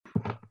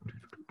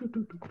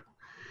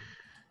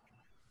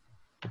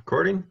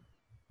Recording?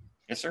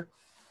 Yes, sir.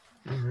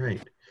 All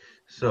right.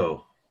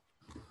 So,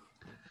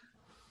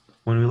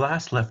 when we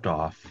last left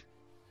off,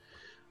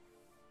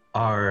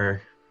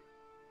 our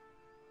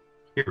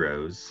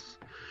heroes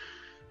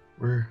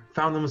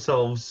found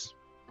themselves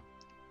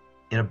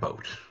in a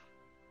boat,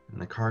 in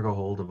the cargo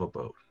hold of a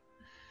boat.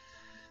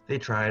 They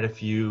tried a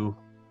few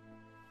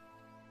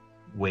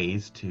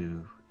ways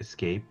to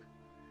escape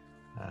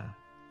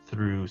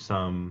through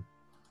some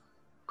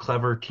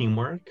clever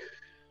teamwork.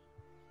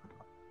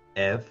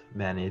 Ev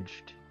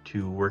managed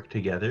to work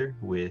together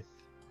with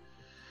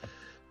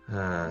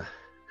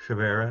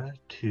Shavera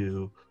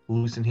to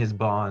loosen his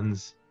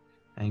bonds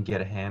and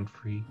get a hand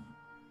free.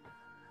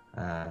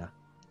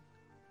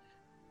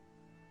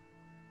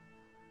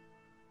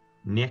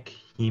 Nick,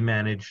 he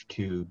managed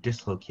to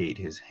dislocate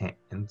his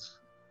hands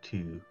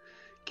to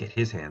get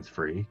his hands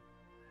free.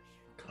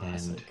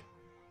 Classic.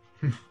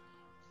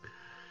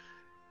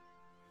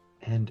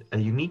 And a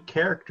unique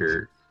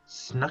character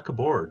snuck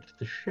aboard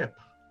the ship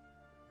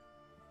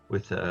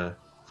with a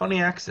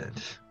funny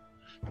accent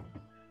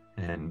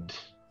and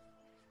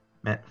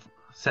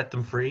set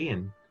them free,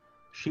 and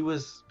she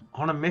was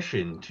on a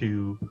mission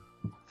to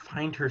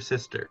find her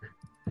sister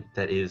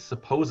that is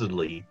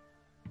supposedly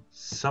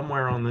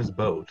somewhere on this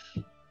boat.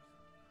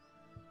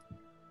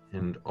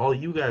 And all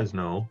you guys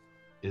know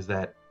is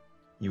that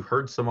you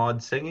heard some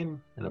odd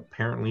singing, and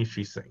apparently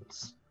she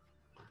sings.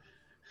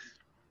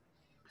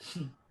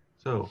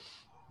 So,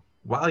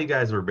 while you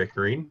guys were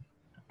bickering,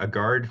 a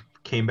guard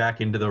came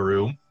back into the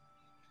room,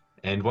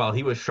 and while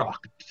he was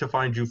shocked to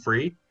find you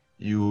free,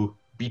 you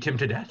beat him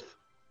to death.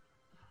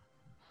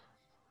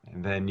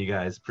 And then you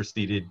guys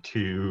proceeded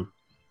to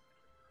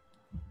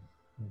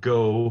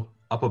go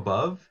up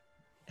above,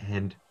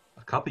 and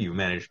a couple of you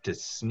managed to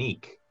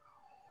sneak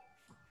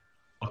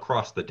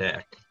across the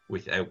deck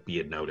without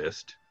being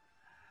noticed,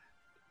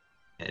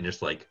 and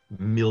just like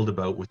milled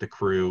about with the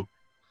crew,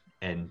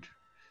 and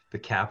the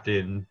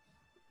captain,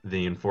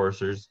 the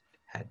enforcers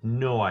had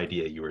no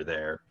idea you were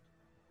there.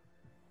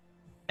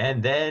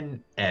 And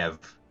then Ev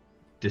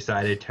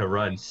decided to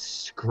run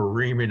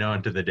screaming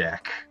onto the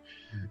deck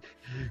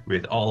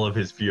with all of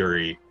his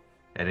fury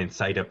and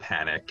incite a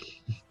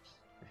panic.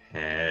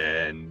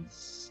 And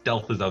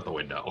stealth is out the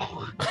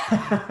window.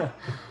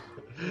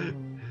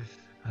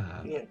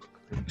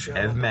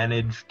 Ev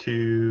managed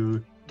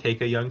to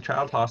take a young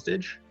child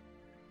hostage.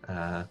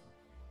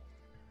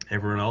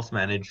 Everyone else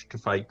managed to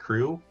fight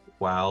crew,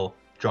 while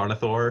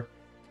Jonathor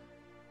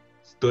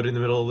stood in the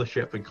middle of the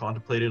ship and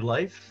contemplated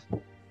life.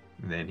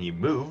 And then he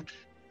moved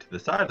to the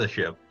side of the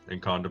ship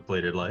and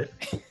contemplated life.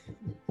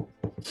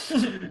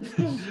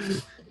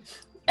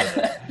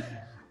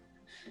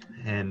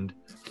 And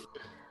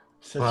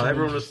while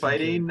everyone was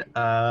fighting,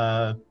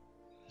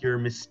 your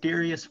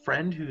mysterious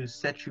friend who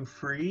set you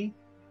free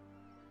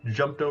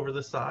jumped over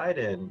the side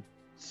and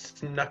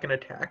snuck an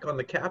attack on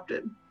the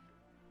captain.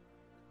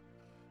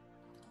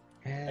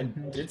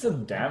 And did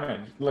some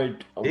damage,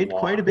 like a did lot.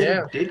 quite a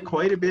bit. Did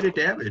quite a bit of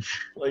damage.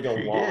 Like a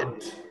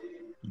lot. Did.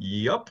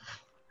 Yup.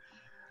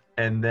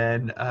 And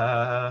then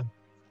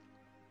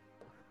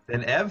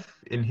Ev,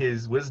 in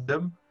his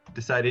wisdom,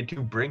 decided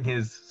to bring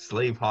his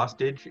slave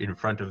hostage in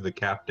front of the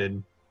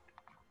captain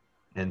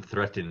and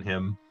threaten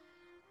him.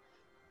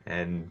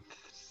 And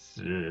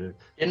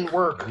didn't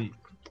work.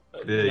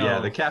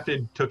 The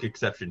captain took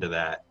exception to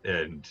that,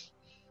 and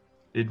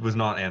it was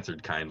not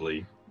answered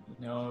kindly.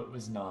 No, it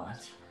was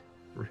not.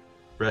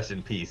 Rest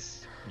in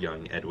peace,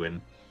 young Edwin.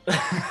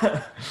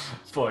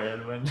 Poor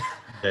Edwin.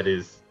 That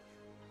is.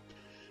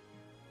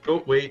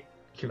 Oh wait,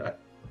 can I?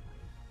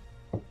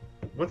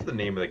 What's the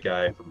name of the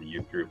guy from the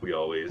youth group we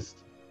always?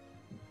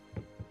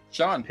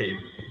 Sean. Hey,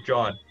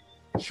 John.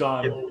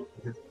 Sean.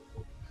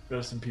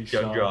 Rest in peace,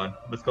 Young John.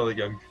 Let's call it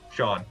young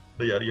Sean.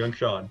 Yeah, young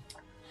Sean.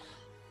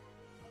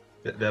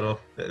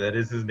 That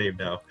is his name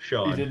now,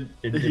 Sean. In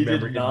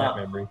that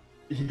memory.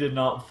 He did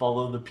not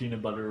follow the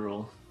peanut butter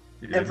rule.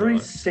 Every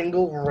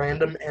single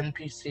random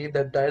NPC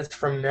that dies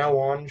from now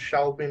on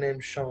shall be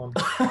named Sean.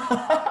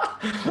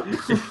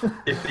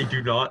 if they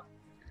do not,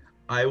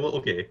 I will.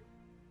 Okay.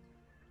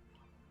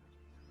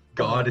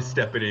 God is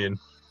stepping in.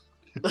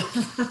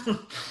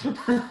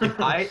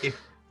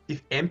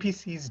 if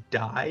NPCs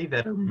die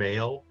that are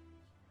male,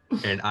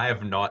 and I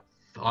have not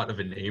thought of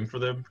a name for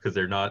them because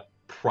they're not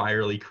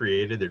priorly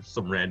created, they're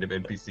some random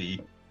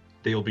NPC,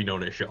 they will be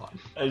known as Sean.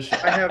 I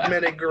have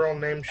met a girl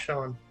named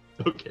Sean.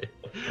 Okay.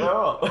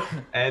 Oh.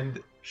 And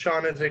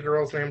Sean is a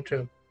girl's name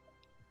too.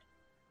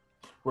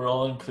 We're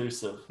all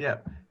inclusive. Yeah.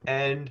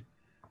 And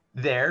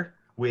there,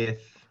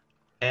 with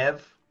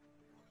Ev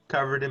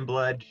covered in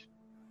blood,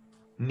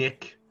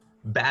 Nick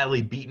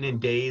badly beaten and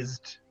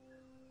dazed,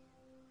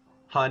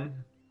 Hun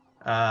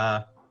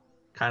kind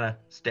of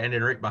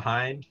standing right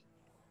behind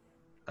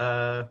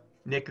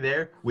Nick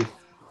there with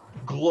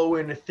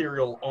glowing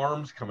ethereal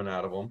arms coming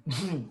out of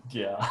him.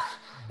 Yeah.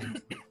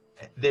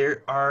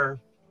 You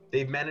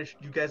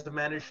guys have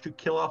managed to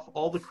kill off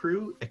all the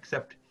crew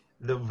except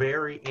the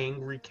very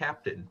angry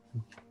captain.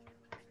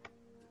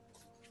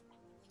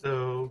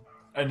 So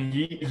And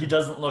he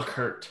doesn't look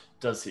hurt,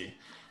 does he?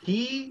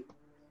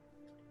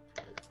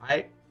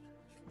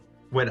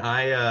 When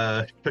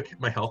I took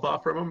my health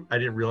off from him, I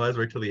didn't realize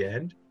right till the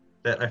end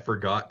that I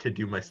forgot to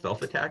do my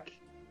stealth attack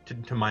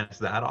to minus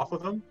that off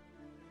of him.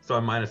 So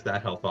I minus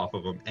that health off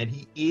of him, and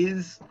he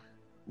is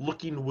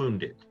looking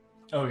wounded.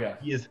 Okay.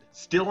 He is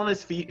still on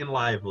his feet and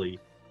lively,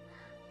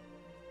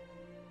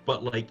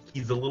 but like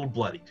he's a little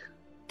bloodied.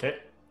 Okay.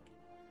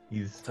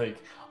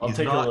 I'll he's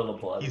take not, a little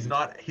blood. He's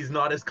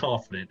not as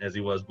confident as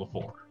he was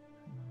before.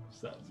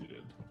 Sounds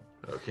good.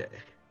 Okay.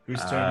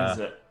 Whose turn is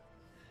it?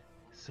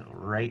 So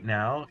right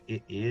now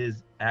it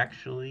is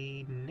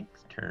actually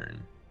Nick's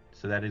turn.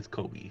 So that is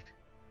Kobe.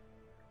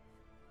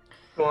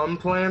 So I'm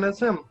playing as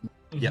him.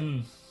 Yep.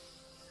 Mhm.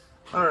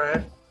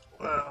 Alright.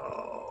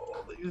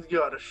 Well, he's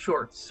got a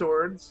short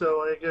sword,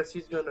 so I guess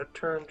he's gonna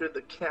turn to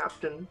the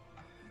captain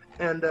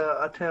and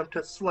attempt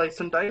to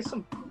slice and dice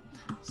him.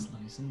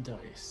 Slice and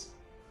dice.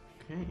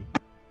 Okay.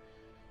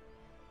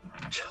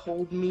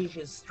 Told me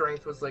his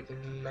strength was like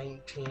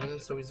 19,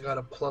 so he's got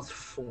a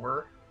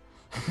 +4.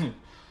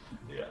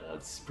 Yeah,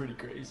 that's pretty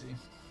crazy.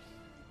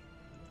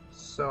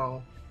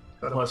 So,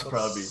 got Plus a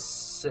probably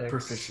 +6.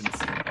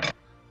 Proficiency.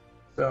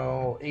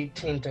 So,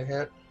 18 to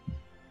hit.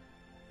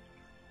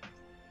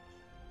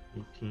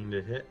 18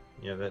 to hit.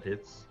 Yeah, that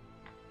hits.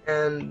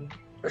 And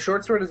a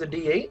short sword is a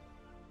D8?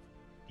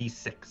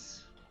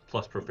 D6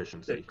 plus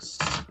proficiency. 6.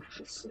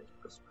 6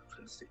 plus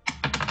proficiency.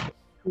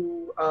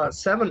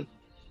 7.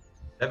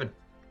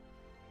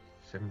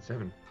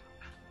 7.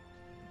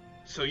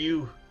 So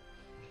you,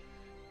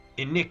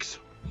 in Nick's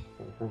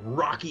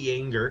rocky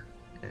anger,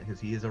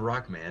 because he is a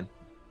rock man,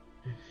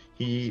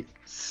 he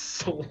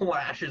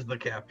slashes the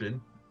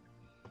captain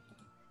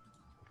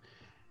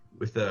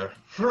with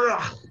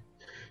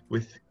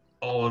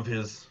all of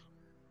his.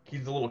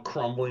 He's a little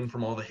crumbling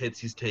from all the hits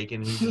he's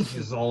taken. He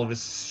uses all of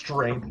his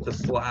strength to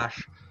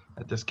slash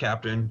at this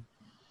captain.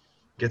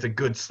 Gets a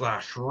good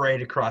slash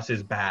right across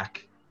his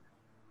back,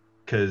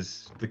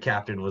 because the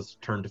captain was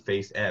turned to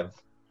face Ev.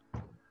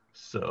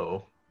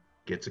 So,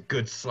 gets a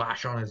good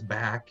slash on his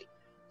back.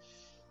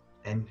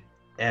 And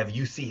Ev,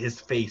 you see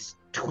his face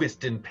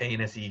twist in pain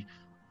as he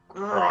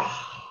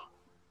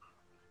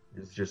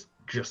is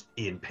just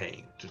in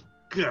pain. Just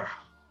All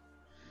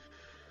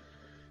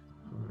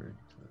right.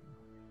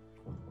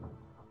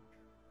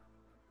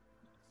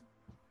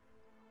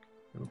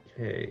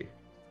 Okay.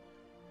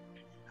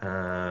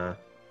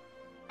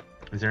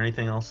 Is there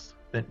anything else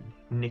that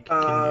Nick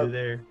can do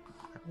there?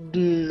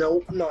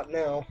 Nope, not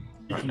now.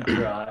 You can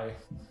cry.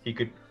 He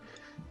could.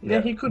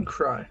 Yeah, he could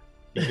cry.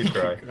 He could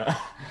cry.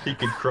 He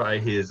could cry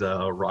his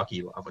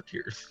rocky lava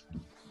tears.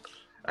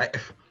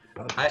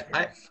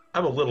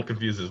 I'm a little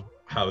confused as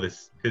how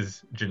his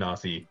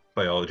Genasi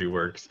biology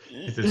works.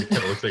 He says he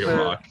kind of looks like a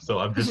rock, so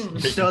I'm just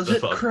making Does it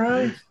stuff up.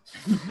 cry?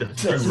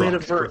 It's made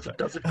of Rocks earth.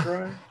 Does it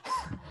cry?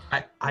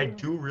 I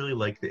do really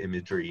like the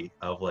imagery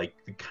of like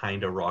the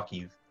kind of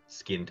rocky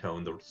skin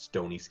tone, the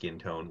stony skin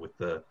tone with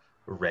the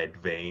red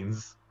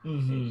veins.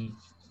 Mm-hmm.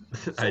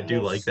 I do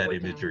like Almost that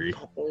like imagery.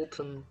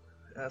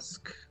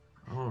 Bolton-esque.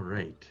 All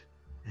right.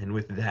 And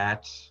with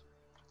that,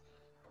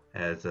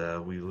 as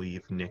we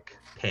leave Nick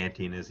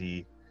panting as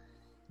he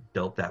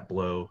dealt that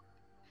blow,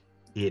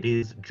 it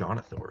is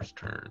Jonathan's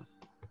turn.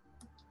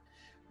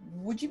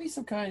 Would you be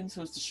so kind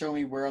so as to show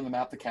me where on the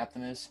map the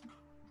captain is?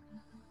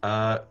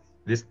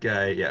 This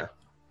guy, yeah.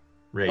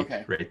 Right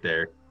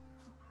there.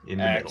 In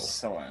the middle.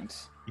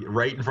 Excellent.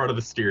 Right in front of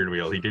the steering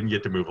wheel. He didn't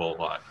get to move a whole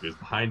lot. He was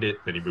behind it,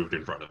 then he moved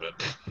in front of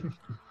it.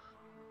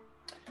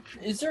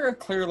 Is there a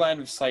clear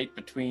line of sight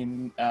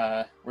between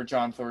where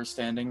John Thor is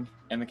standing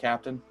and the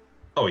captain?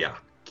 Oh, yeah.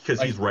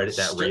 Because he's right at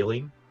that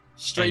railing.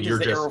 Straight as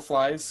the arrow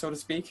flies, so to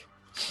speak?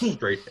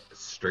 Straight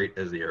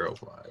as the arrow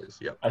flies,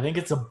 yep. I think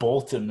it's a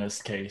bolt in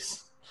this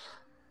case.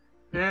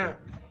 Yeah.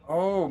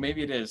 Oh,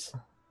 maybe it is.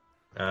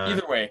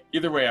 Either way,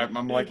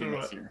 I'm liking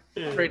this here.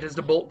 Straight as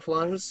the bolt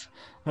flies.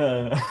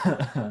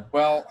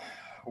 Well,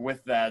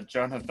 with that,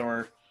 John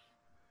Thor,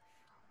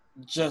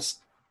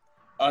 just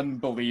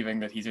unbelieving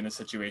that he's in a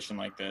situation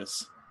like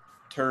this,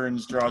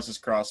 turns, draws his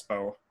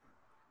crossbow,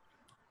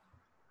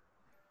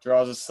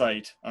 draws his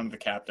sight on the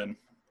captain,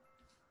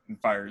 and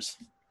fires.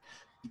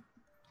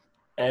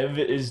 Ev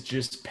is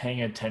just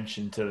paying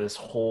attention to this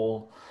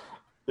whole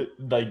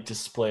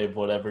display of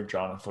whatever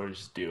Jonathan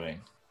is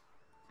doing.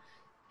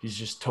 He's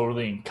just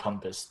totally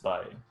encompassed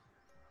by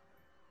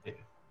it.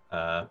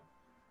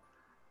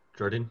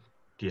 Jordan,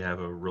 do you have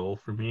a roll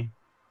for me?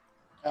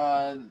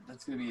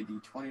 That's gonna be a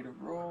D20 to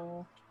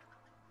roll.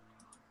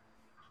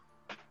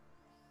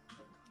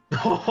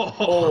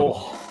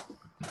 Oh,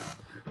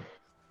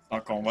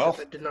 Not going well.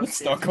 I did not It's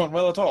see not it. going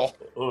well at all.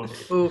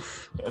 oof.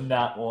 Oof. And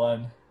that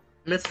one.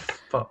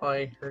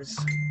 Misfires.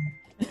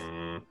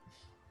 Mm.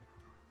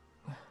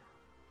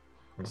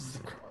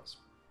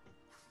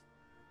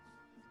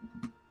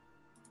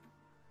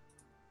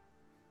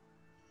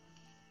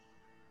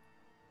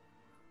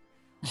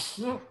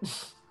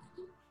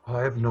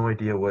 I have no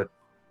idea what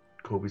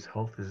Kobe's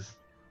health is.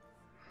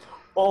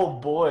 Oh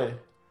boy.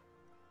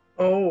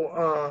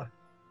 Oh,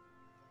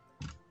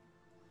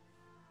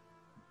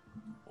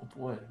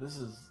 boy, this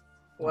is.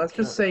 Well, let's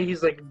just say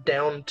he's like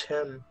down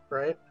 10,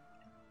 right?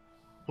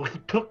 Well, he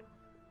took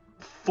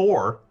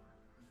 4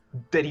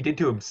 that he did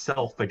to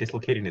himself by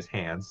dislocating his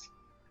hands.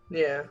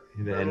 Yeah.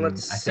 And And then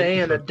let's I think say he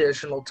an took,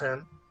 additional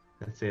 10.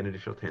 let's say an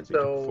additional 10, so he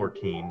So- took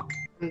 14.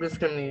 I'm just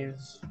gonna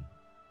use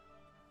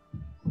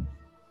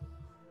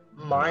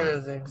mine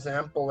as an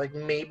example. Like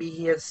maybe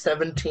he has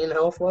 17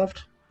 health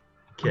left.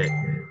 Okay.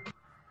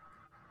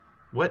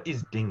 What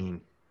is dinging?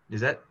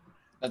 Is that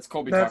That's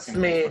Colby That's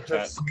talking in me.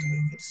 Facebook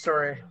chat.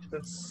 Sorry.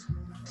 That's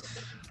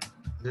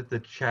is it the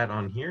chat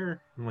on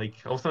here? I'm like,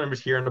 all of a sudden I'm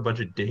just hearing a bunch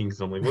of dings.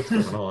 I'm like, what's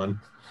going on?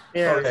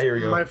 yeah. Okay, here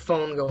we go. My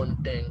phone going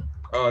ding.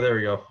 Oh, there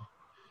we go.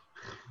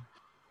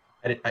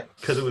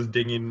 Because it was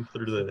dinging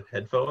through the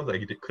headphones, I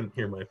couldn't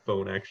hear my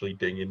phone actually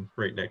dinging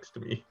right next to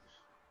me.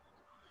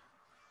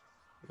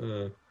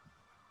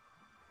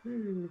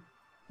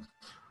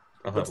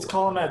 Let's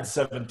call him at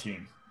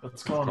 17.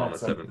 Let's call him at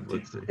 17.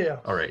 Let's see. Yeah.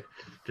 All right.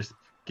 Just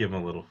give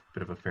him a little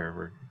bit of a fair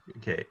word.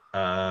 Okay.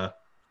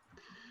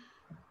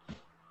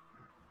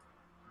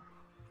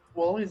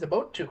 Well, he's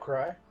about to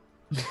cry.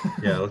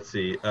 Yeah, let's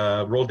see.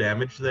 Roll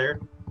damage there.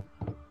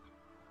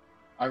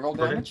 I roll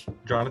damage?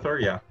 Jonathan,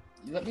 yeah.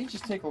 Let me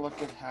just take a look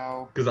at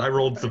how... Because I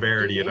rolled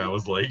severity and I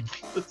was like,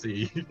 let's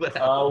see. What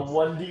happens.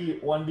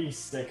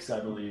 1d6, I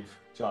believe,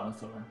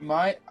 Jonathan.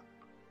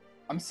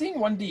 I'm seeing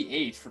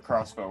 1d8 for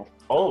crossbow.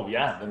 Oh,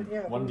 yeah, then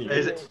Yeah, 1d8.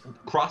 Is it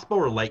crossbow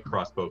or light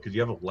crossbow? Because you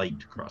have a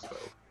light crossbow.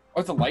 Oh,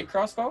 it's a light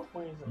crossbow?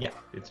 What is it? Yeah,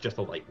 it's just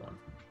a light one.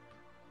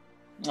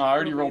 Oh, I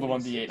already rolled a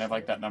 1d8 and I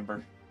like that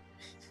number.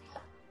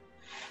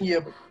 Yeah,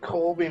 but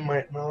Colby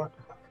might not.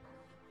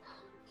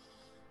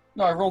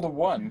 No, I rolled a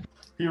 1.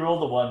 He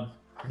rolled a 1.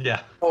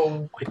 Yeah.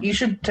 Oh, you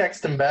should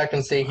text him back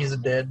and say he's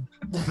dead.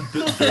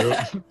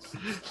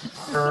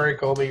 Alright,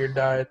 Colby, you're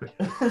died.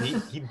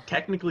 He'd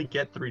technically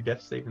get 3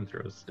 death saving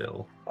throws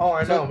still. Oh,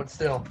 I know, but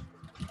still.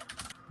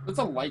 That's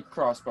a light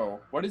crossbow.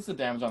 What is the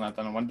damage on that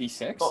then? A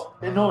 1d6? Oh,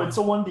 no, it's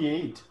a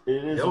 1d8.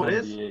 It is Oh, a it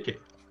is? 1d8. Okay.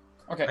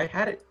 Okay. I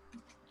had it.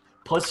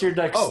 Plus your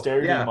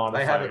dexterity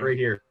modifier. I have it right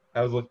here.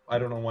 I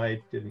don't know why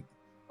I didn't.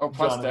 Oh,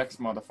 plus John- dex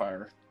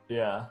modifier.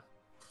 Yeah.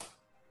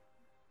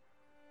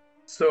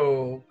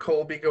 So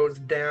Colby goes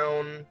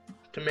down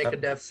to make a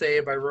death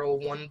save. I roll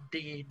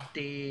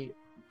 1d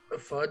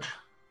fudge.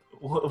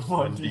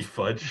 1d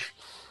fudge.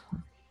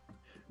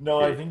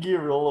 No, I think you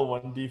roll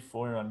a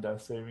 1d4 on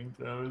death saving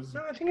throws.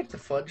 No, I think it's a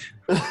fudge.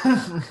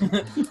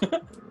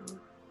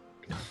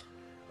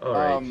 All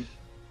right.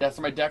 Yeah,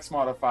 so my dex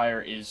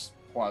modifier is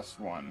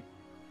 +1.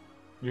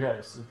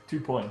 Yes, 2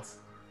 points.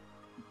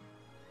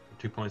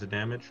 2 points of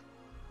damage.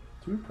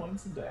 2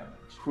 points of damage.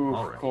 Whew,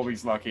 All right.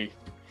 Colby's lucky.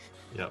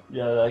 Yep.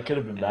 Yeah, that could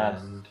have been bad.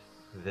 And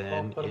I'll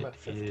then put him it at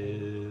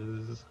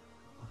 15. is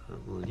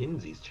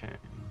Lindsay's turn.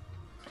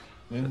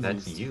 So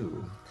Lindsay's- that's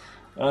you.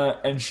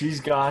 And she's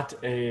got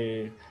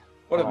a.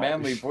 What a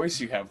manly voice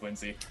you have,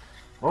 Lindsay.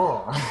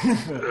 Oh.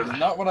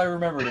 Not what I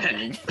remembered it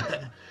being.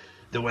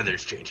 The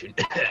weather's changing.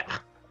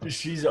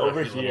 She's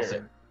over Feel a little sick.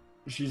 here.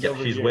 She's Yep,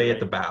 over she's here. way right? at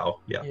the bow.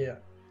 Yeah. Yeah.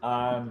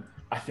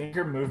 I think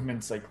her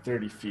movement's like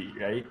 30 feet,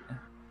 right?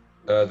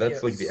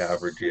 That's like the Yes,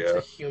 average, It's yeah.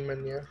 a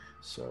human, yeah.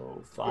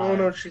 So 5. Oh,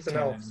 no, she's an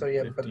 10, elf, so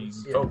yeah, but 15,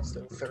 it's- yeah, 20, it's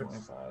still 30,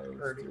 25,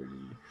 30. 30,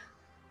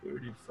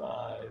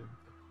 35,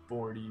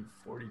 40,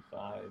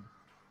 45,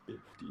 50,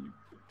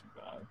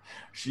 55.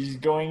 She's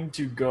going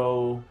to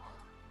go.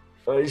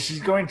 She's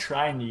going to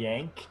try and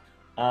yank.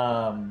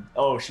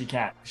 Oh, she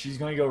can't. She's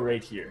going to go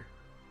right here.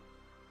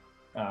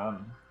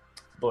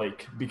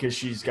 Blake, because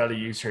she's got to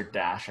use her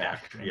dash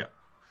action. Yeah.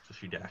 So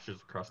she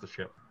dashes across the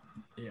ship.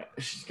 Yeah,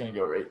 she's going to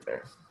go right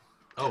there.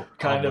 Oh,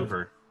 Kind I'll of. move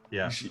her.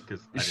 Yeah, She-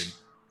 because I didn't.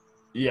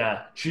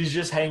 Yeah, she's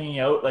just hanging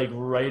out like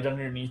right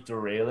underneath the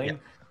railing, Yeah.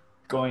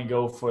 going to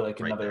go for like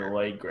Right another there.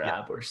 leg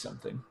grab or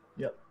something.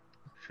 Yep.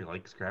 She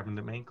likes grabbing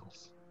them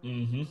ankles.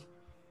 Mm-hmm.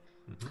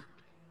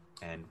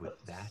 And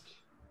with that,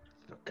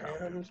 the Damn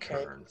captain's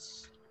turn.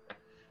 cankles.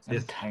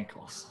 This-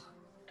 Cankles.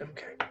 Them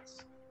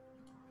cankles.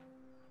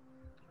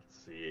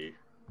 Let's see.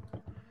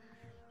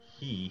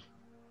 He's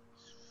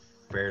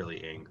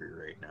fairly angry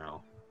right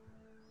now.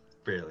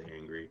 Fairly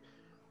angry.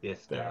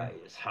 This guy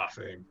is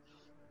huffing,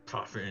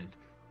 puffing.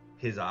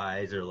 His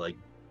eyes are like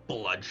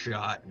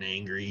bloodshot and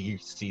angry. You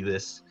see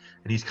this,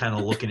 and he's kind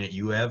of looking at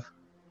you, Ev.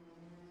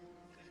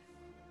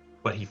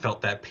 But he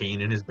felt that pain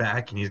in his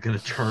back, and he's gonna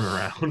turn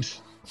around.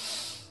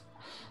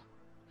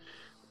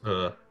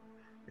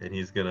 And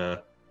he's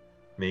gonna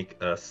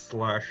make a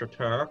slash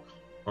attack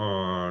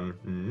on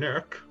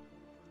Nick.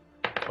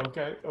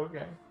 Okay.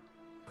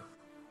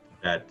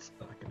 That's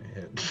not gonna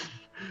hit.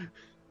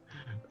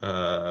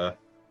 But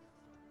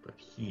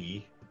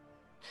he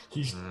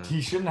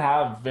He shouldn't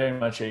have very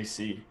much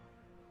AC.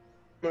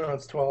 No,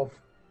 it's 12.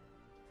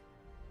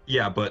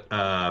 yeah, but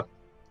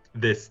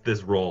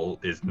this roll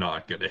is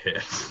not gonna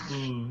hit.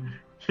 Mm.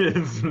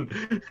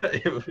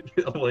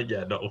 I'm like,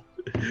 yeah, no.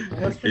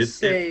 Let's just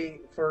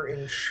say, for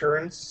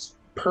insurance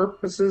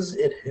purposes,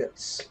 it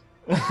hits.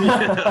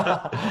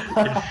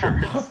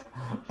 Insurance.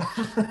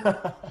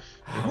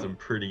 That's some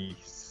pretty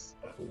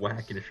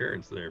whack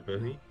insurance there,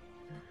 buddy.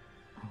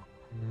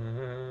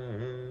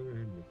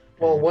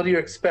 Well, what do you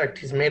expect?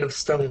 He's made of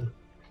stone.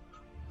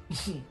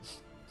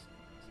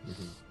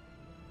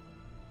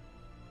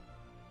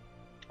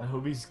 I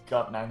hope he's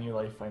got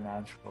Manulife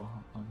Financial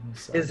on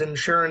his side. His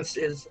insurance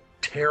is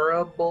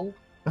terrible.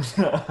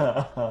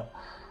 Okay.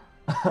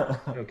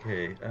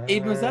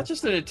 Aiden, was that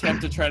just an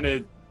attempt to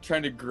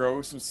trying to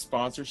grow some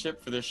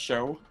sponsorship for this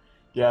show?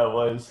 Yeah, it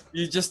was.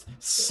 You just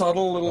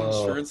subtle little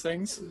insurance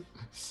things.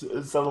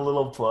 Is that a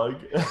little plug?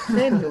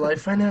 Manulife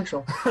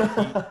Financial.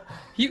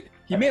 He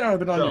may not have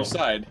been on So- your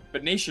side,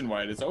 but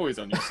Nationwide is always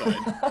on your side.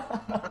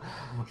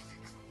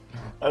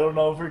 I don't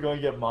know if we're going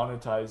to get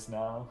monetized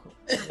now.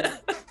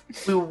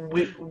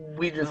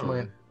 We just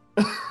might.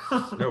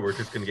 No, we're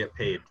just gonna get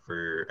paid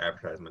for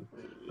advertisement.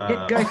 Hit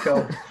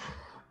Geico.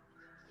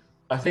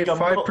 I Save think I'm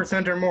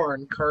 5% or more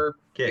in car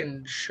Okay.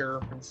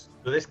 insurance.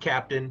 So this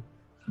captain,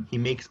 he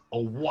makes a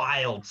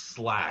wild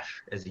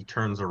slash as he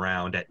turns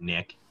around at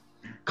Nick.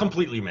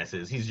 Completely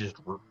misses. He's just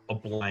a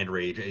blind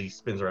rage. He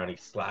spins around, he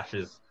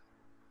slashes,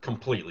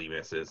 completely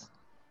misses.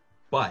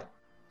 But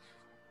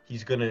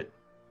he's gonna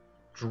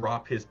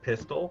drop his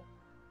pistol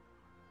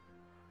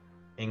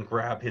and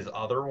grab his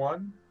other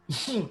one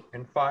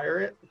and fire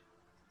it.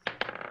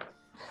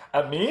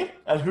 At me?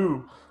 At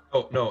who?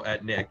 Oh no,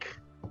 at Nick.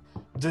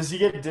 Does he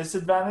get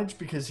disadvantage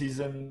because he's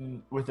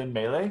within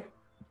melee?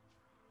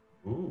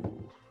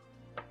 Ooh,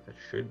 that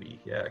should be,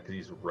 yeah, because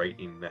he's right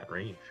in that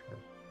range.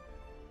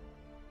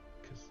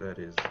 Because that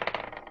is.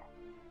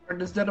 Or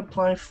does that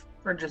apply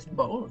for just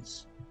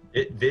bows?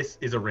 This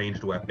is a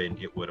ranged weapon.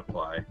 It would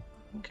apply.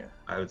 Okay.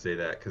 I would say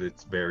that because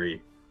it's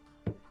very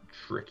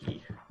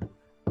tricky.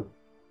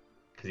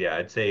 Because yeah,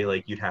 I'd say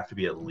like you'd have to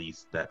be at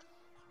least that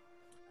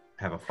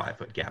have a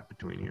 5-foot gap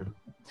between you.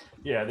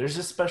 Yeah, there's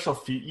a special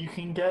feat you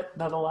can get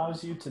that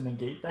allows you to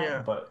negate that,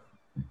 Yeah. but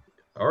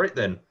All right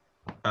then.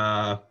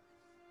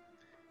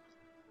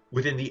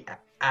 Within the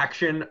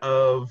action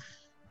of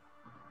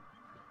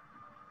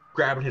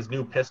grabbing his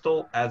new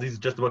pistol, as he's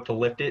just about to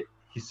lift it,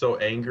 he's so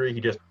angry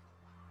he just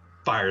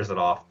fires it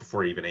off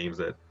before he even aims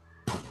it.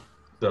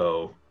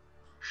 So,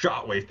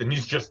 shot waste, and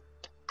he's just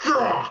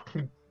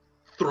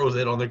throws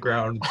it on the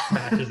ground,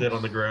 smashes it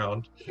on the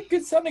ground.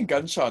 Good sounding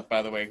gunshot,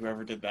 by the way,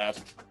 whoever did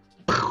that.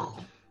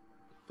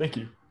 thank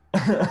you.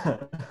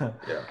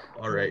 Yeah,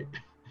 all right.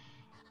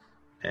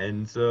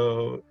 And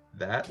so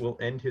that will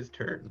end his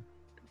turn.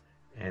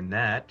 And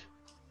that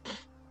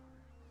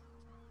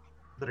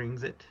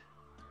brings it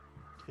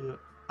to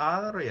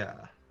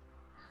Arya.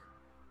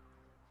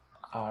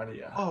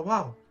 Arya. Oh,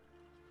 wow.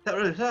 That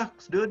really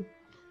sucks, dude.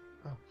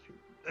 Oh,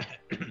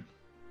 shoot.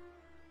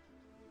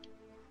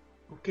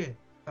 Okay,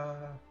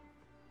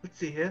 let's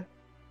see here.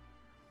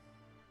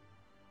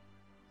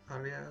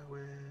 Arya will...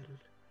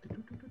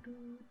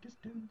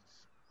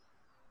 Distance.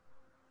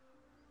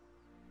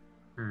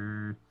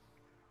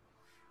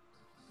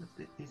 What's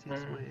the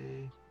easiest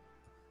way?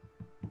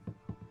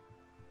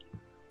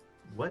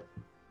 What?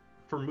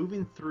 For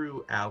moving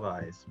through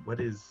allies, what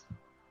is...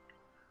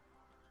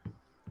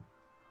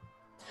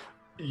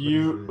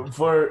 You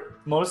for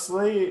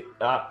mostly,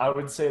 I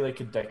would say like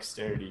a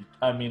dexterity.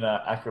 I mean,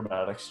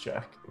 acrobatics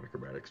check.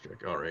 Acrobatics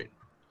check, alright.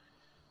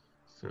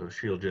 So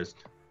she'll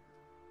just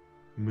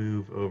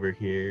move over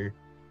here.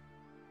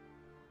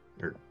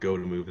 Or go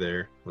to move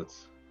there.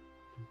 Let's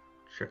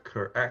check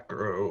her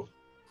acro.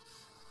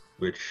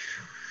 Which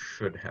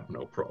should have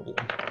no problem.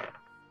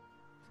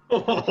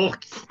 Oh,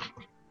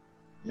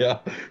 yeah.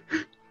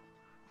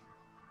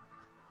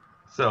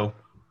 So,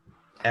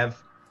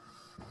 Ev,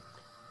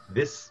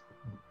 this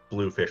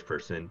bluefish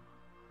person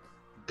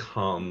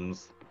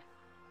comes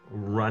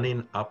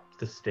running up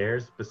the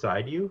stairs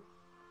beside you,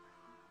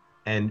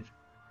 and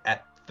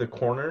at the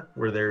corner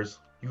where there's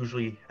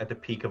usually at the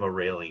peak of a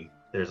railing,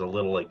 there's a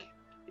little like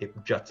it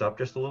juts up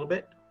just a little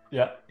bit.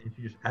 Yeah. And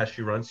she just, as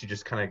she runs, she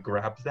just kind of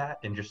grabs that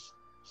and just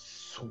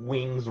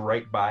swings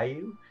right by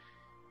you,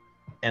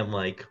 and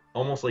like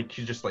almost like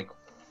she just like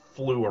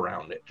flew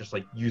around it, just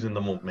like using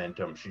the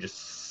momentum. She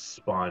just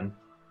spun,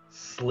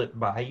 slipped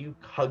by you,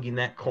 hugging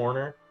that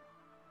corner,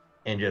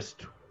 and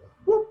just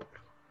whoop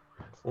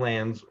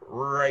lands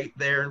right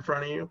there in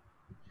front of you.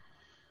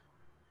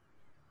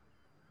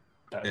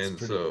 That's And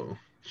pretty... so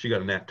she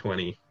got a nat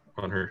 20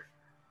 on her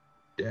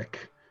dex.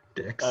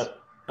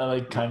 I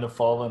like kind of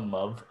fall in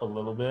love a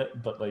little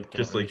bit, but like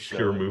Just really like pure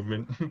show it.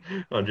 movement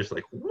on just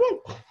like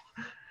whoop.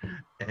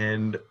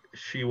 And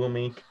she will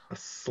make a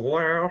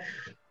slash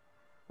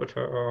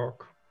attack.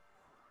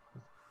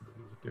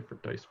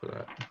 Different dice for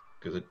that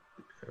because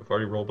I've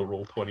already rolled a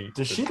roll 20.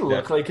 Does she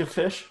look like a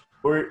fish,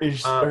 or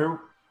is her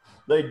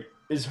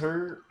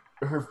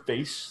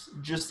face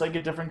just like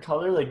a different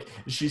color? Like,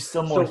 is she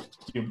still more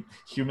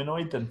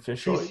humanoid than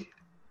fishoid?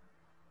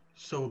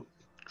 So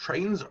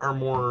trains are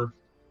more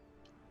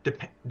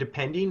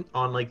depending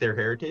on like their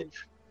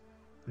heritage.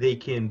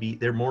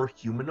 They're more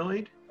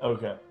humanoid,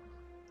 Okay.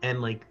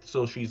 and like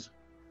so she's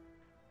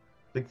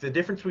like the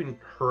difference between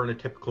her and a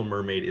typical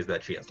mermaid is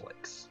that she has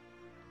legs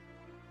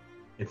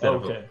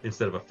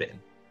instead of a fin.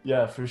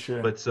 Yeah, for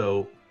sure. But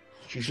so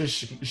she'll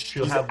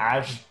she'll have have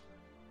ash.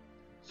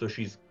 So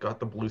she's got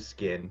the blue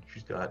skin.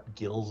 She's got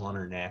gills on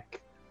her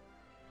neck,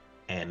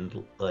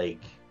 and and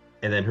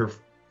then her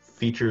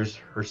features,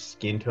 her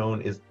skin tone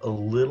is a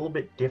little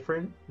bit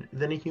different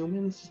than a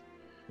human's,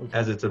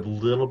 as it's a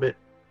little bit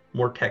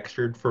more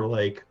textured for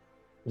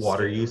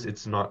water use.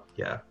 It's not,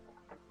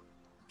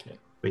 Okay.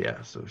 But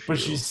yeah, so But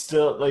she's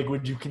still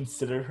would you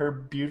consider her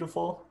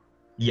beautiful?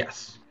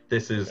 Yes,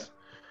 this is,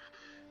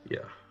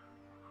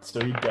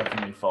 So he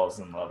definitely falls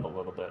in love a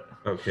little bit.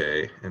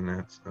 Okay, and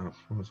that's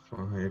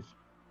 +5.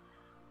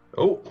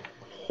 Oh,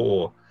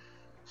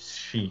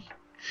 she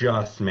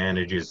just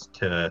manages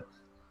to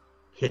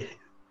hit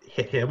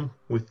him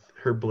with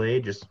her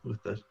blade, just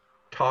with the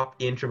top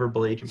inch of her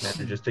blade. She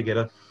manages to get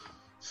a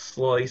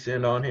slice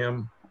in on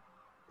him.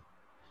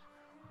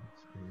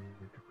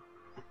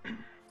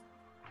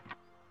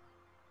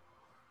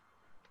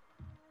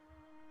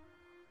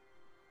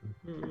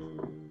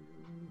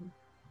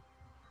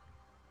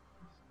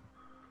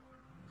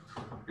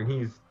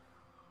 And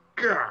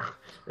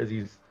as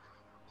he's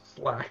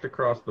slashed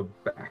across the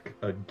back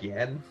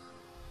again.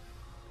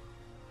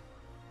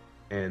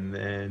 And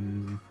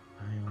then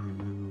I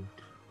only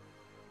moved.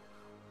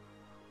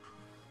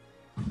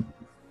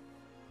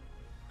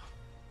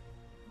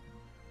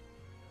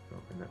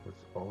 Oh, and that was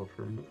all of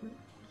her movement.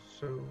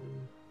 So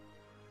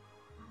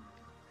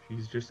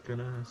she's just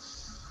gonna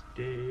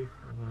stay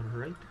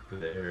right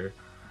there.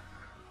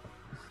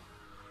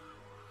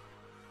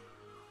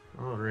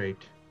 All right,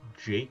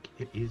 Jake,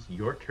 it is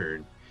your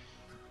turn.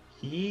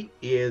 He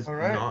is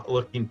not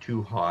looking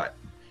too hot.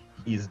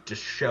 He's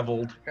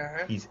disheveled.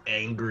 Okay. He's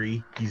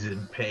angry. He's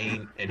in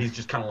pain, and he's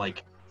just kind of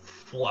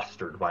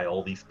flustered by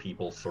all these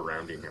people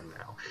surrounding him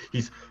now.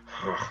 He's.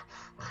 All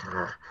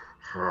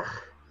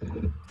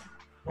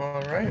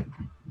right.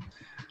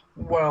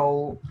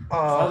 Well, is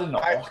that an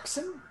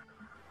oxen?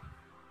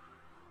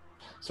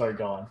 Sorry,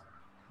 go on.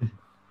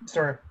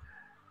 Sorry.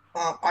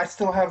 I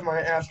still have my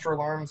astral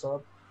arms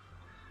up.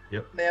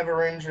 Yep. They have a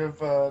range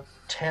of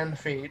 10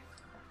 feet.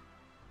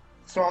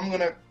 So I'm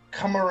gonna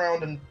come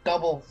around and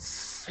double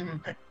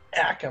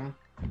smack him.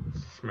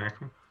 Smack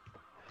him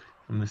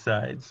from the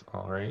sides.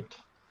 All right.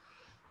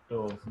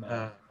 Oh,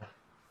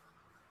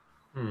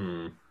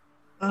 man.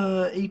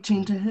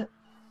 18 to hit.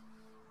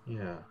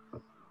 Yeah.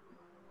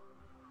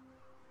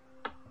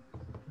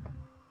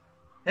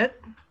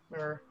 Hit?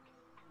 Or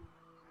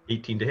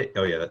 18 to hit.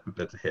 Oh yeah,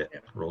 that's a hit.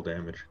 Yeah. Roll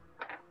damage.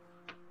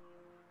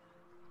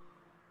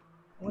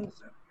 what is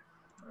that?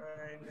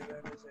 I knew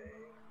that is a.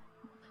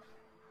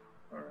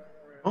 All right.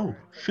 Oh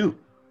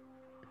shoot!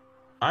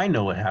 I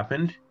know what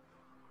happened.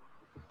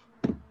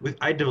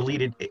 I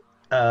deleted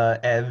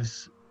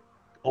Ev's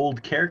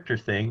old character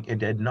thing and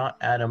did not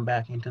add him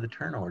back into the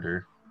turn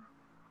order.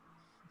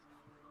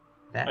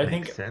 That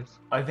makes sense.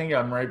 I think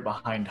I'm right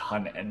behind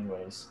Hun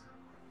anyways.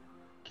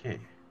 Okay.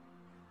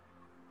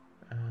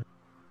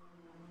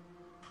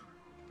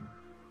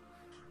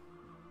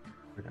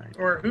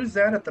 Or who's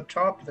that at the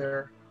top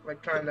there?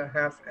 Kind of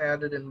half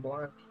added in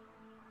black.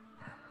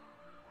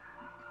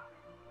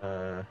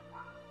 That's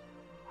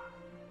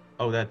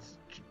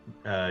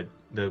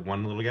the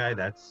one little guy.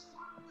 That's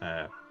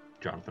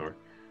John Thor.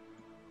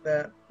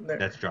 That there.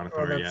 That's John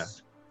Thor. Yeah.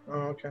 Oh,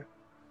 okay.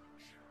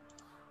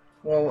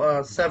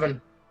 Well,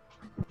 7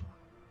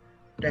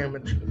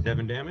 damage.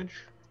 7 damage.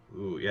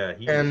 Ooh, yeah.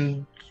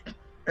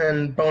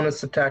 And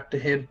bonus attack to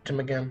hit him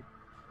again,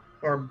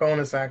 or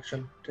bonus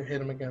action to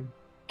hit him again.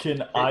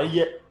 Can I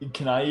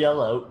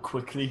yell out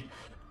quickly?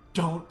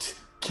 Don't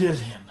kill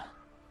him.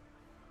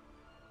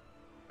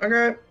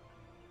 Okay.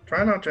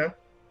 Try not to.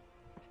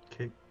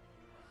 Okay.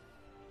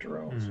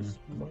 Just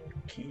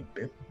monkey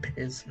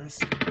business.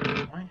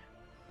 Why?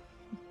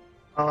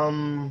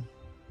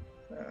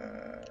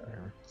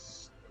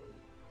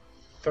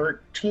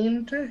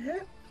 13 to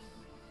hit?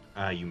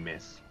 You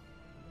miss.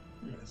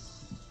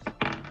 Yes.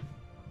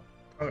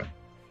 Okay.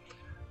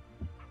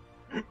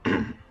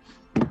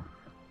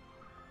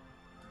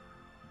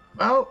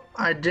 Well,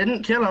 I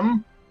didn't kill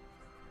him.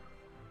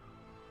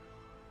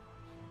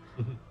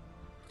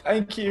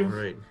 Thank you. All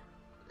right.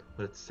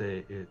 Let's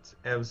say it's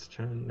Ev's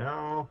turn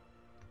now.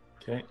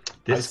 Okay.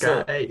 This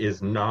guy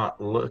is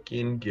not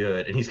looking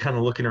good. And he's kind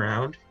of looking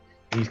around.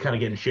 And he's kind of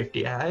getting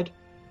shifty-eyed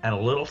and a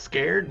little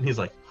scared. And he's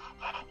like...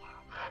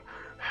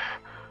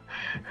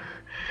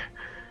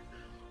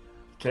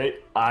 Okay,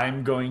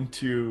 I'm going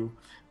to...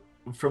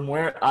 From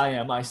where I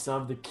am, I still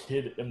have the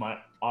kid in my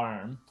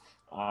arm,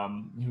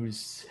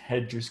 whose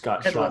head just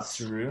got shot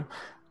through.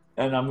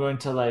 And I'm going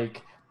to,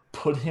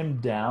 put him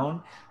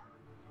down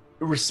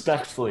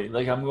respectfully.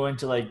 I'm going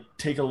to,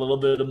 take a little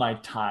bit of my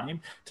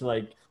time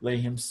to, lay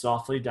him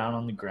softly down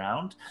on the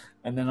ground.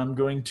 And then I'm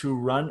going to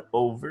run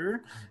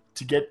over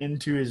to get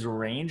into his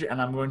range. And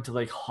I'm going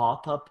to,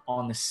 hop up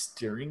on the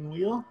steering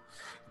wheel.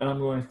 And I'm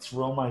going to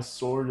throw my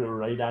sword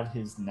right at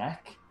his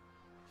neck.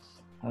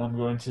 And I'm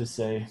going to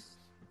say,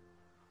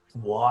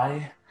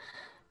 why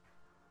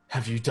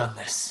have you done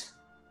this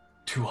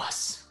to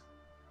us?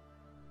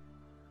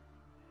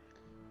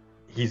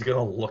 He's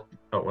gonna look...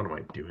 Oh, what am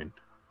I doing?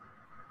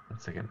 1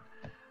 second.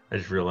 I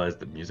just realized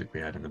the music we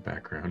had in the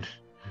background.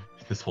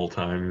 This whole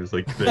time it was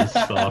like this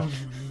soft.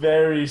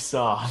 Very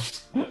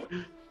soft. There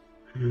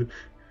we go.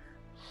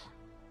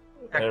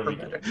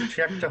 Acrobatics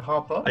check to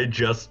hop up. I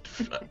just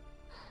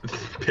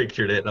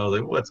pictured it and I was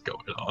like, what's going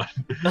on?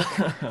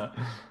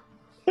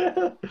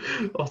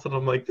 All of a sudden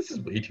I'm like, this is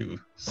way too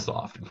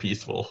soft and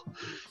peaceful.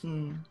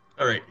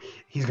 All right,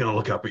 he's gonna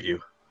look up at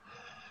you.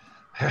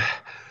 And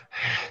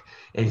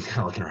he's kind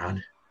of looking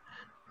around.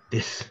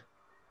 This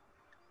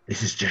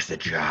is just a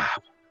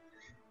job.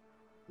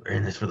 We're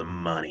in this for the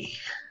money.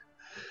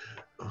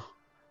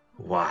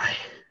 Why?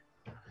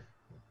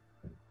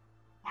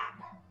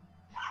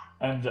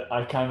 And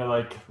I kind of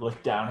like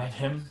look down at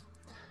him.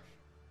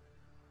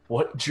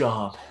 What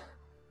job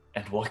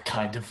and what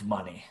kind of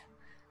money?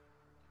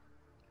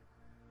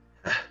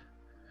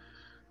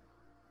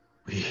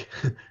 We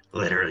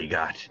literally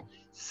got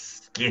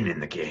skin in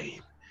the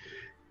game.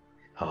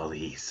 All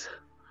these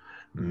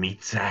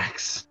meat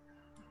sacks.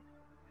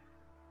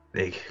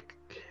 They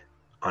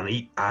on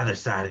either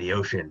side of the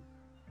ocean.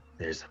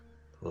 There's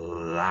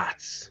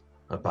lots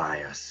of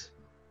bias.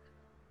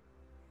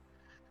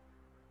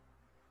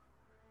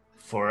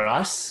 For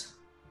us?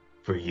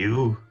 For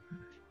you,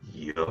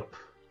 yup.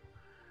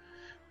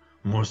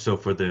 More so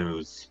for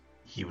those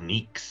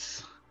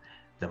uniques,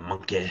 the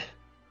monkey,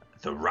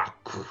 the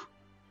rock.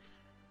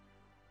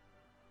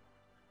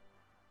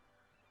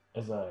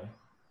 As I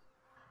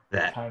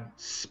That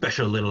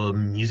special little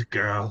music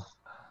girl.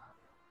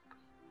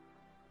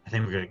 I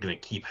think we're gonna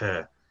keep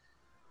her.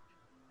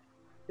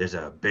 There's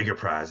a bigger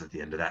prize at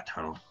the end of that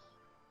tunnel.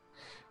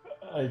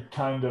 I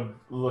kind of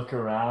look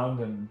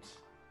around and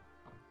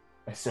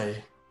I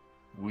say,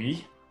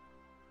 we?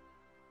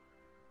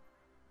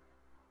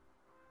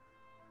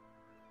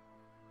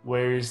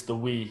 Where is the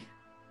we?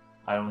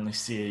 I only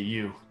see a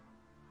you.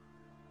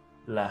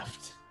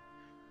 Left.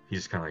 He's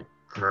just kind of like.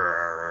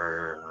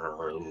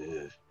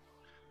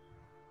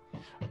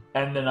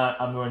 And then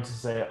I'm going to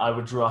say, I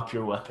would drop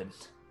your weapon.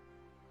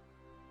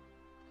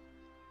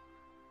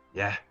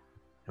 Yeah?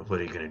 And what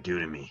are you gonna do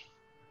to me?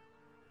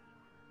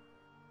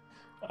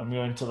 I'm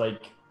going to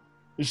like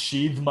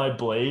sheathe my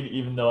blade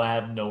even though I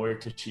have nowhere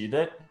to sheathe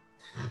it.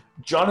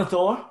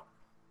 Jonathan,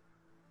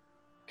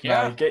 can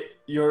I get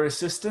your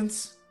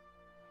assistance?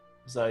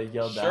 As I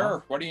yell down.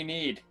 Sure, what do you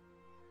need?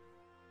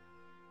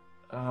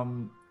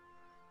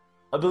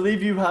 I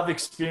believe you have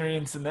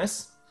experience in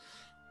this.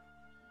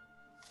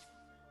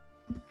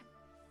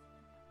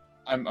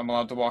 I'm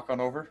allowed to walk on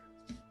over?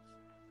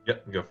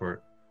 Yep, go for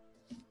it.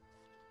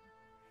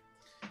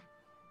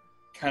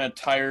 Kind of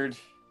tired,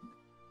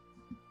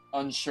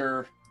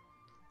 unsure.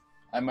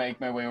 I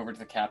make my way over to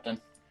the captain.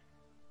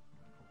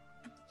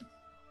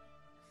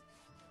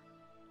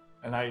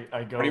 And I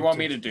go. What do you want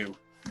me to do?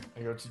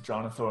 I go to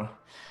Jonathan.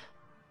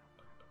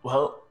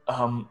 Well,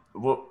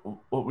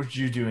 what would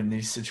you do in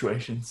these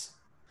situations?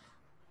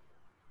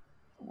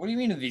 What do you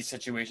mean in these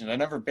situations? I've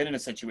never been in a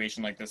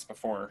situation like this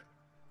before.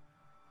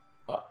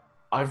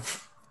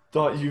 I've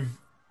thought you've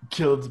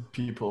killed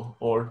people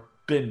or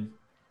been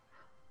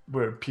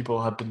where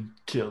people have been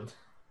killed.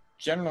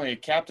 Generally, a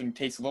captain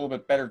takes a little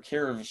bit better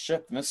care of a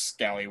ship than this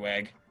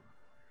scallywag.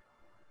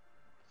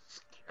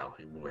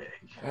 Scallywag.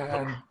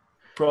 And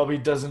probably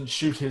doesn't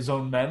shoot his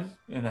own men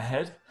in the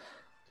head.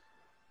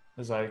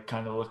 As I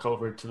kind of look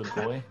over to the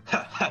boy.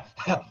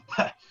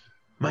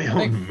 My I own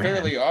think man.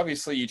 fairly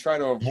obviously you try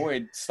to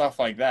avoid stuff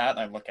like that.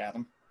 I look at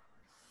him.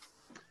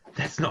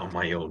 That's not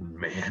my own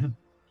man.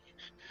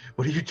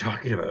 What are you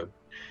talking about?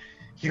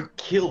 You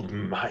killed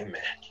my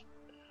man.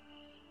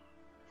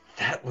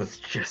 That was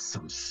just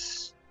some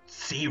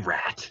sea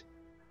rat.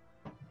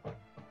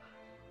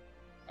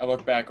 I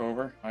look back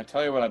over. I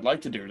tell you what I'd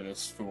like to do to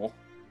this fool.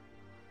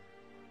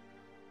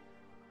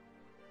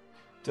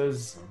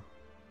 Does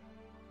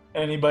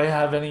anybody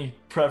have any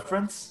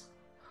preference?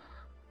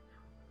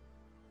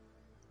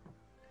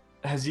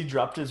 Has he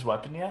dropped his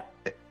weapon yet?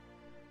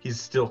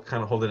 He's still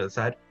kind of holding it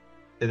aside.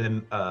 And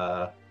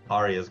then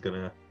Arya's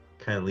gonna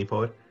kind of leap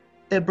over.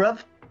 Hey, bruv.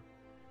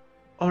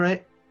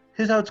 Alright,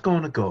 here's how it's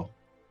gonna go.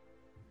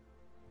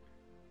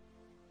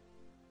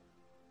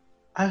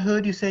 I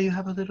heard you say you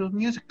have a little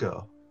music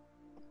girl.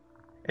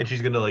 And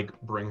she's gonna like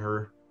bring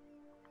her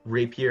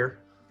rapier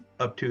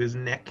up to his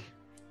neck,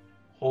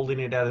 holding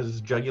it at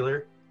his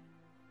jugular,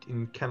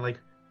 and kind of like,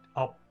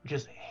 oh,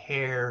 just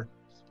hair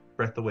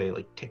breath away,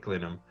 like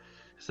tickling him.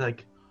 It's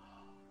like,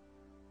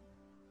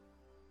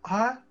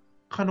 I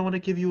kind of want to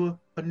give you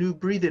a new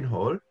breathing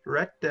hole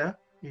right there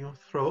in your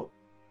throat.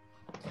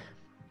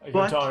 I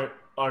go to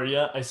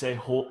Arya. I say,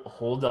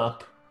 hold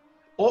up.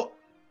 Oh,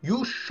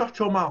 you shut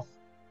your mouth.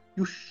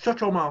 You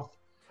shut your mouth.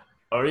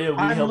 Arya, we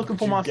I'm helped looking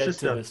for you my get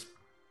sister. to this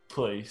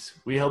place.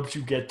 We helped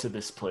you get to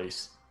this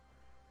place.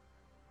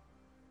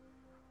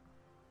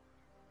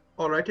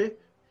 Alrighty,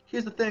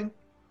 here's the thing.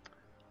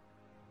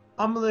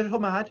 I'm a little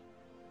mad.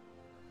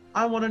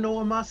 I want to know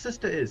where my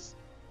sister is.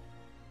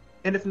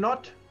 And if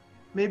not,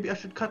 maybe I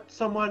should cut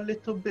somewhere a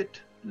little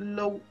bit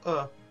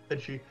lower.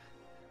 And she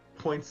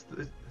points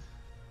the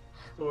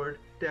sword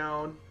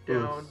down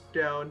to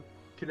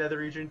nether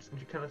regions, and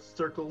she kind of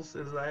circles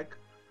and is like,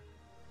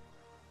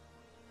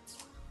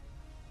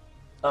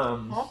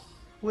 Oh,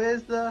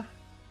 where's the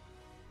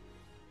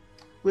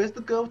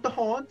girl with the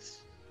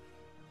horns?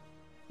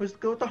 Where's the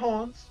girl with the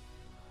horns?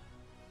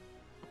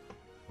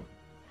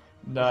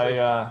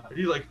 No,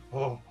 He's like,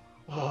 oh,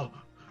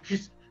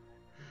 she's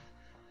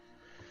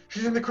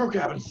in the crew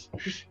cabins.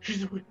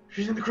 She's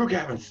in the crew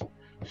cabins.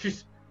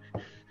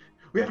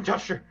 We haven't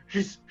touched her.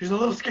 She's a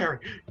little scary.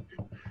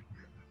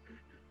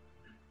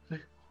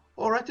 Like,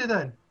 alrighty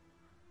then.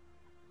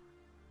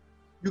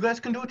 You guys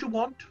can do what you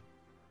want.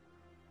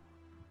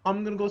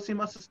 I'm gonna go see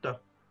my sister.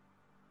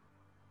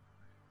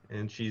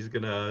 And she's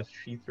gonna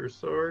sheath her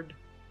sword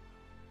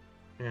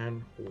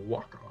and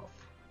walk off.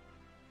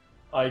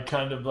 I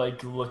kind of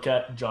like look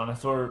at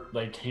Jonathan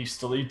like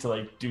hastily to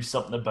like do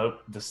something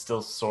about the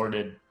still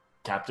sworded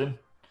captain.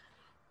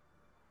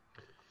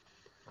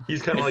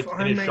 He's kind of like If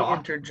I in may shock.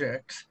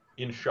 interject.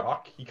 In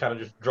shock, he kind of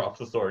just drops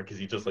the sword because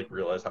he just like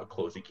realized how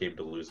close he came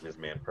to losing his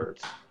man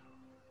parts.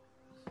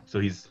 So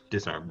he's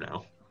disarmed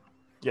now.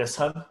 Yes,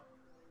 hun.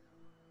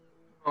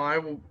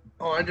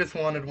 I just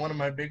wanted one of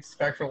my big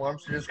spectral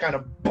arms to just kind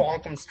of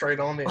bonk him straight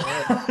on the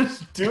head.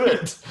 Do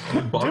it.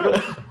 Do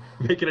it.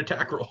 Make an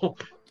attack roll.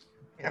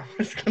 Yeah, I'm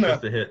just gonna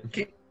Just a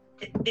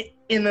hit.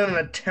 in an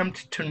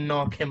attempt to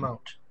knock him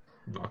out.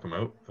 Knock him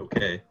out.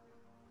 Okay.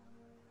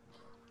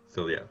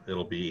 So yeah,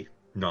 it'll be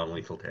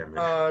non-lethal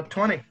damage.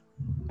 20.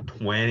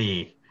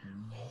 20.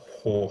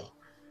 Oh.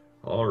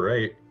 All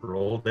right.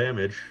 Roll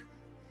damage.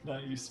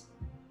 Nice.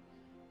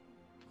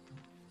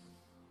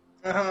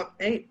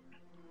 8.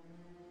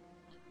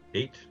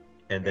 8.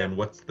 And then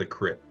what's the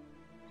crit?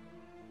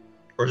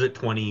 Or is it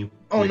 20?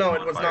 Oh with no,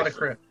 it was not a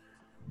modifiers?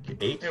 crit.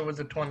 8? It was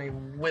a 20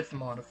 with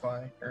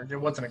modify, or it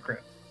wasn't a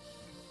crit.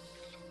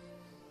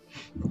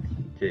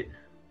 Okay.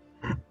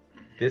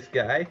 This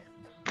guy,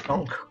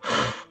 Oh.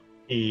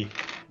 he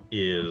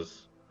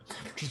is,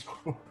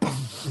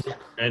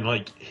 and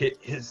like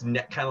his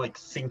neck kind of like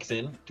sinks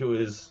in to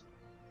his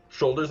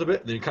shoulders a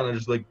bit, and then he kind of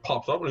just like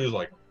pops up, and he's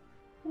like,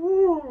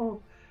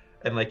 woo.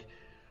 And like,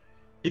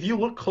 if you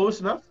look close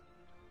enough,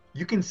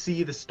 you can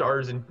see the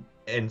stars and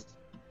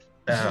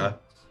parrots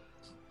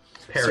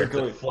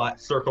Circle. that flat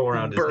circle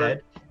around his Bird.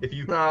 head. If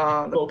you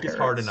The focus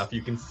hard parrots. enough,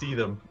 you can see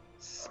them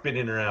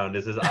spinning around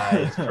as his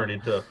eyes turn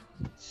into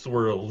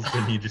swirls,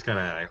 and he just kind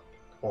of like,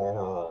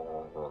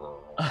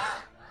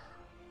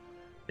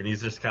 and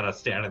he's just kind of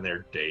standing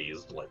there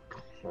dazed, like.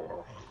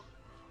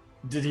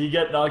 Did he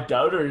get knocked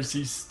out, or is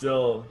he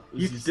still?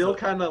 He's still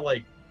kind of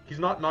like, he's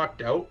not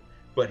knocked out,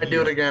 but I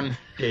do it again.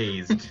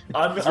 dazed. Is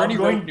there any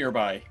rope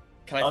nearby?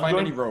 Can I I'm find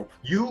going- any rope?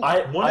 One I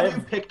of you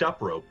have- picked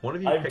up rope. One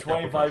of you I have picked up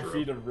a 25 bunch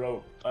feet of rope.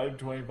 of rope. I have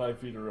 25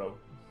 feet of rope.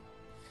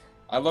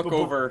 I look But-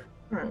 over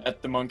Alright.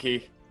 at the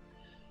monkey.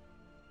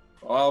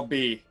 Well, I'll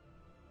be.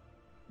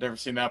 Never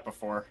seen that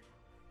before.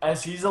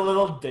 As he's a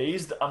little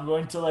dazed, I'm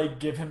going to like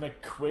give him a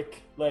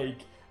quick like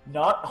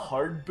not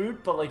hard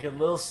boot, but like a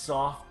little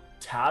soft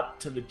tap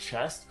to the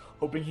chest,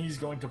 hoping he's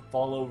going to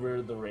fall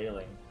over the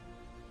railing.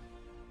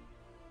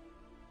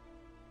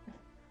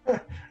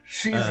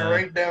 She's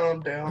right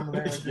down there.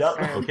 just Yep.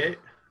 saying. Okay.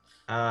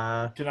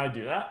 Can I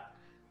do that?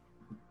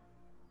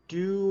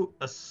 Do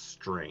a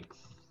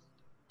strength.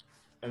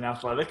 In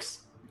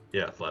athletics?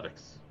 Yeah,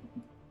 athletics.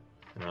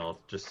 And I'll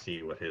just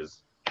see what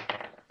his.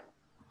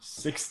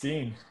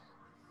 16.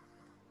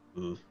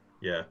 Ooh,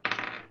 yeah.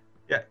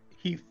 Yeah,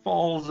 he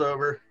falls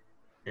over,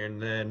 and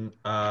then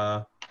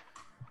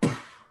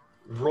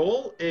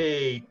roll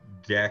a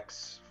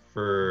dex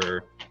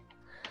for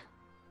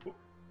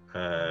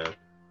For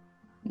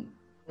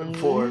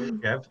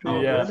Kev.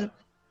 Yeah. Say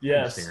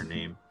yes. her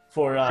name.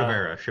 For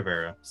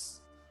Shavera.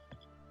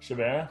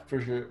 Shavera,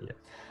 for sure.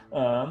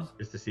 Yeah.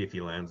 Just to see if he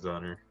lands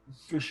on her.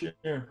 For sure.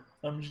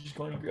 I'm just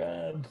going to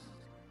grab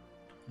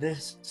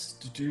this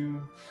to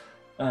do.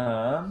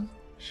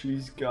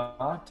 She's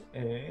got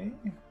a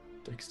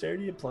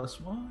dexterity of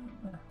 +1.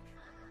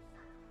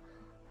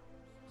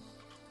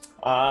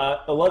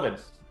 11.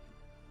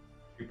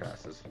 He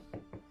passes.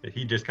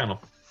 He just kind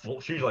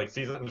of, she like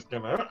sees it and just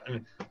kind of,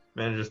 and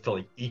manages to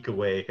like eke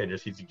away, and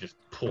he just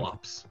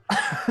plops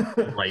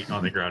right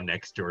on the ground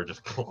next to her,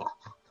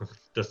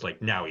 just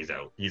like now he's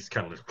out. He's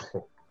kind of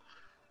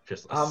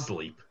just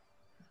asleep.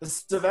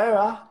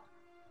 Severa.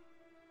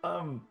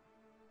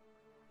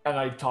 And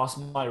I toss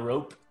my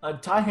rope.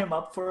 Tie him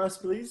up for us,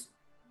 please.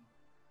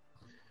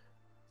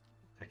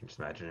 I can just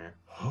imagine her.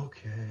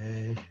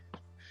 Okay.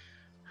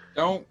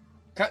 Don't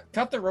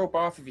cut the rope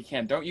off if you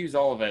can. Don't use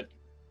all of it.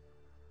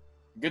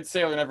 Good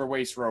sailor never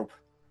wastes rope.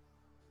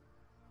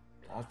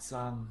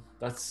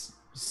 That's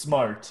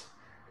smart.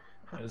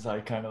 As I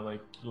kind of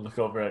like look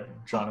over at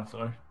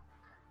Jonathan.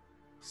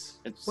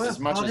 It's Well, as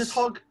much I'll as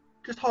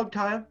just hog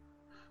tie him,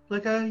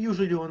 like I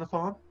usually do on the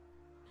farm.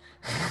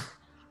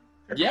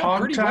 yeah, Hog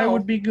pretty tie well.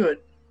 would be good.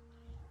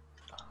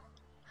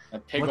 A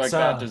pig What's, like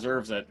that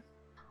deserves it.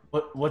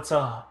 What's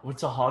a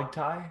hog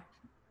tie?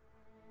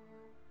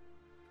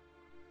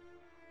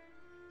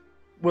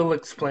 We'll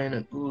explain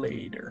it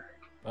later.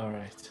 All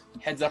right.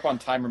 Heads up on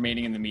time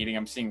remaining in the meeting.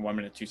 I'm seeing 1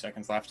 minute 2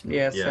 seconds left.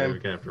 Yes, Yeah, we're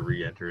gonna have to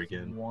re-enter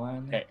again.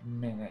 1 Okay.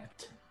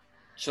 minute.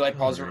 Should I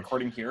pause the Alright.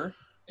 recording here?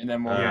 And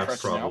then we'll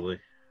refresh it now. Probably.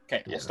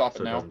 Okay, Yeah, we'll stop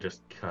so it now. doesn't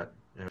just cut.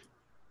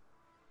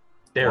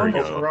 There we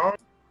What's go. wrong?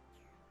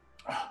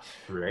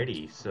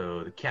 Ready.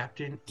 So the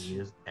captain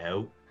is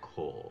out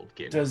cold,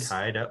 getting Does-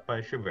 tied up by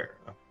Shavera.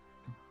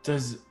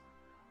 Does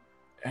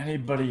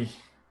anybody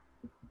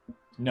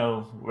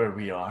know where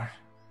we are?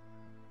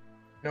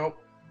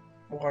 Nope.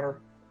 Water.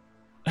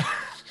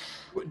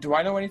 Do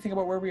I know anything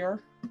about where we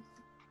are?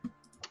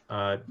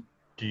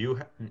 Do you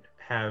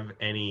have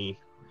any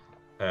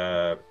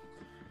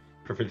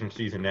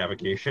proficiencies in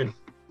navigation?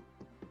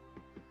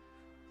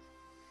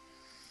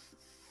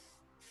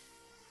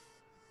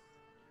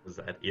 Because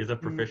that is a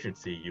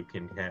proficiency you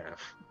can have.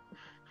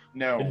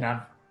 No.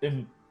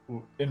 In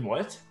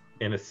what?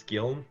 In a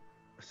skill,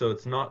 so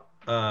it's not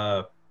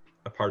a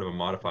part of a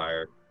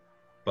modifier,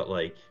 but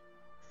like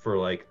for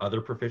like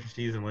other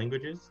proficiencies in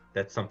languages,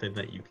 that's something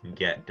that you can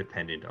get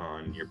dependent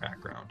on your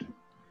background.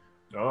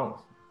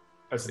 Oh,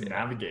 as a Yeah.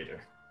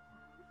 navigator.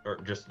 Or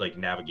just like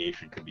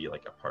navigation could be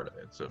like a part of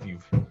it. So if you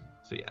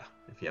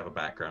have a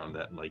background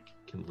that like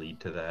can lead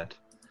to that.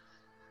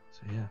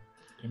 So yeah.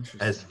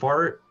 Interesting. As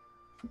far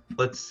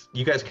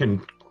you guys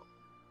can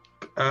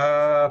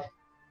I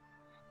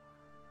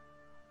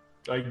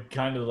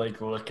kind of like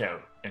look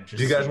out and just.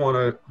 do you guys see. want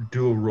to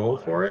do a roll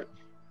for it?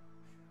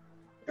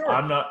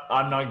 I'm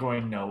not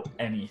going to know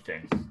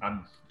anything.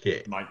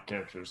 Okay. My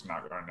character's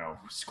not going to know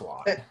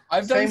squat.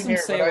 I've done Same some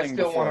here, but I sailing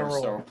still wanna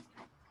before, roll. so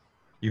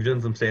You've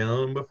done some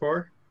sailing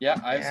before? yeah,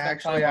 I've spent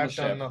Actually, time on I've the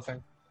done ship.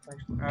 nothing.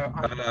 Uh,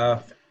 I'm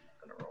gonna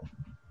roll.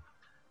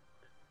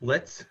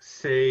 Let's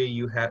say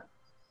you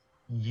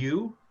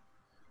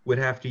would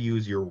have to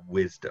use your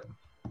wisdom.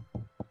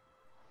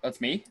 That's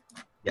me?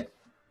 Yeah.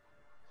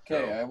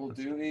 Okay, So, I will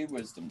do a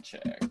wisdom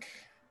check.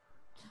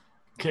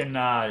 Can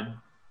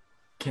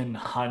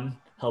Hun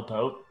help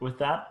out with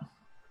that?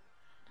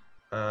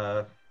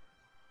 That's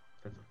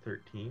a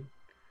 13.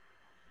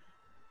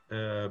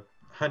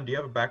 Hun, do you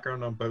have a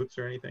background on boats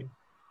or anything?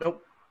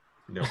 Nope.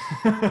 No.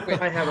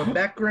 I have a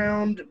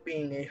background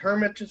being a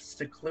hermit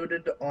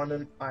secluded on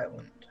an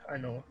island. I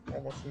know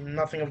almost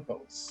nothing of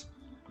boats.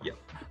 How did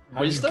you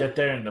Wisdom? get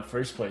there in the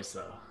first place,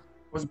 though?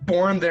 Was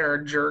born there,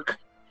 jerk.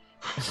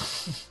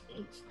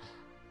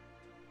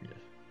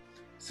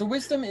 So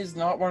wisdom is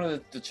not one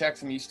of the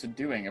checks I'm used to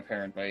doing,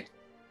 apparently.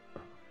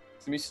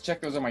 So I'm used to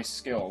check those on my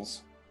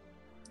skills.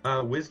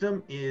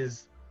 Wisdom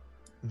is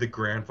the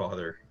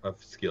grandfather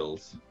of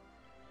skills.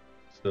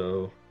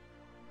 So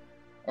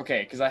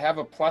Okay, because I have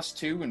a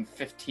 +2 and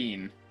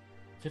 15.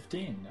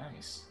 15,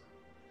 nice.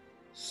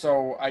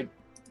 So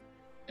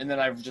and then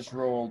I've just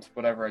rolled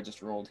whatever I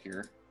just rolled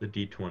here. the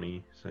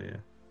D20. So yeah.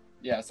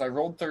 Yeah, so I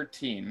rolled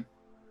 13.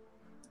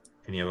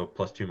 And you have a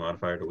 +2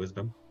 modifier to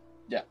wisdom.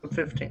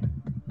 15.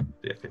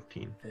 Yeah,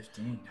 15.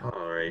 15. All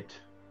right.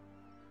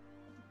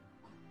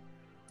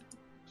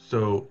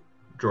 So,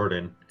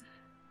 Jordan,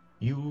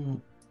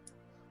 you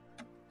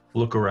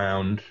look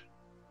around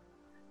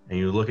and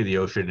you look at the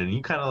ocean and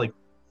you kind of like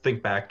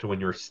think back to when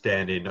you were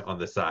standing on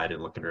the side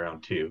and looking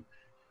around too.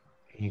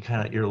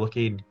 And you're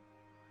looking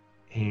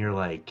and you're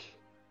like,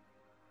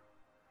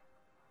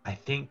 I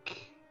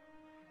think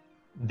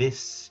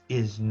this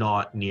is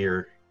not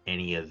near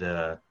any of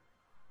the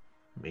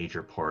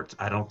major ports.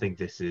 I don't think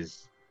this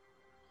is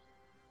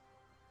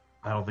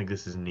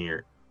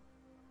near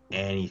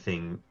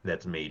anything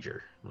that's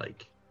major.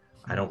 Like,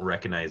 I don't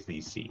recognize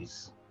these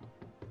seas.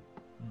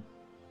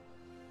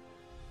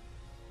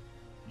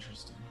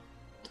 Interesting.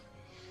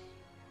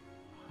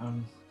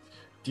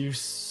 Do you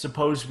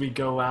suppose we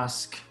go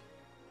ask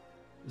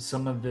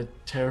some of the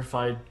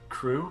terrified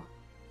crew?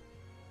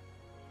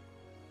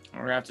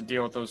 We're gonna have to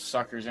deal with those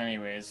suckers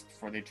anyways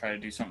before they try to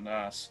do something to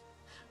us.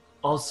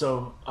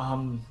 Also,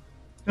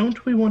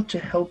 Don't we want to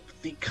help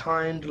the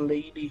kind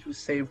lady who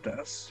saved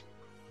us?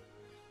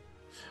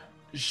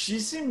 she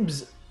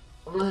seems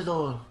a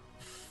little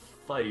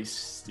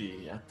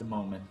feisty at the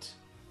moment.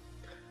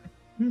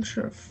 I'm not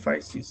sure if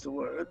feisty's the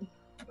word,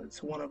 but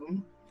it's one of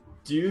them.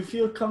 Do you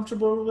feel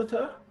comfortable with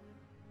her?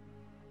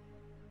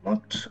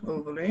 Not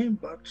overly,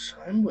 but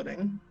I'm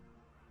willing.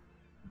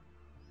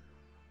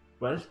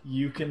 Well,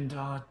 you can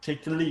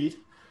take the lead.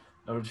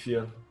 I would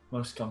feel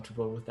most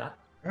comfortable with that.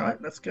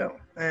 Alright, let's go.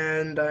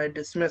 And I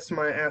dismiss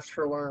my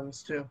astral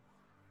arms too.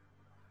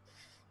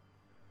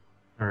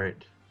 All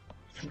right.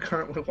 I'm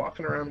currently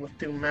walking around with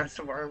two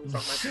massive arms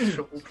on my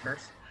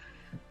shoulders.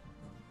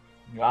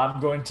 I'm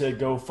going to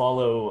go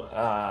follow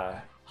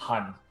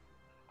Hun.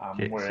 Okay,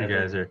 so you wherever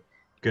guys are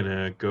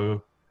gonna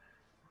go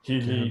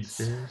he leads.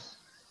 downstairs.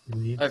 You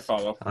lead? I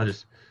follow. I'll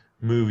just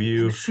move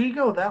you. Did she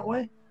go that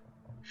way?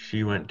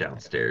 She went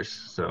downstairs,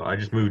 so I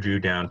just moved you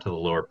down to the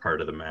lower part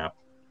of the map.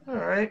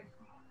 Alright.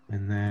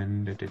 And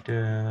then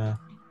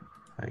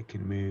I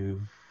can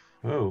move.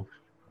 Oh,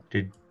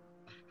 did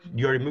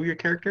you already move your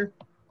character?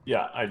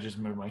 Yeah, I just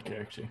moved my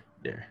character.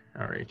 There.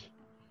 All right.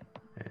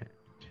 And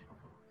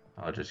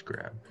I'll just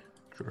grab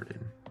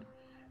Jordan,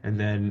 and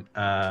then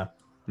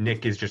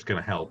Nick is just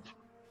gonna help.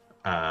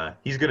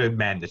 He's gonna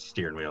man the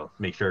steering wheel,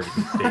 make sure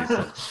everything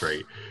stays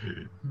straight.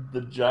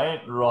 The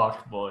giant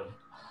rock boy.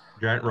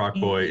 Giant rock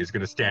boy is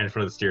going to stand in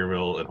front of the steering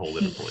wheel and hold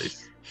it in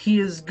place.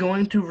 He is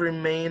going to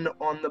remain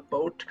on the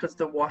boat because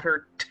the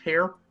water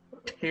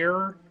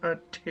terrifies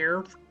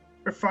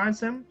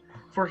him,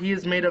 for he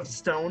is made of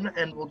stone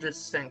and will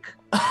just sink.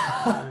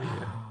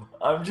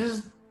 I'm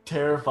just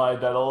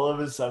terrified that all of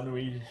a sudden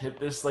we hit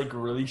this like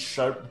really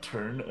sharp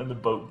turn and the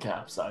boat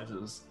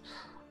capsizes.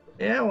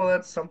 Yeah, well,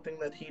 that's something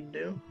that he'd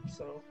do,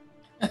 so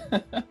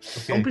Okay.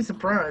 don't be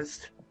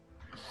surprised.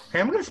 Hey,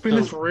 I'm gonna spin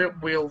this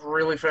wheel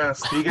really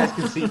fast. So you guys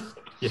can see,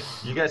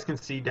 you guys can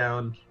see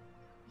down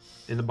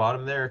in the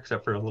bottom there,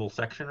 except for a little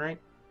section, right?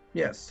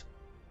 Yes.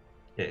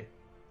 Okay.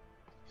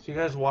 So you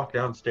guys walk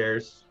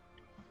downstairs,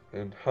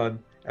 and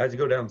as you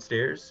go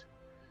downstairs,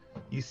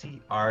 you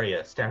see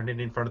Arya standing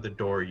in front of the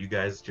door. You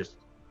guys just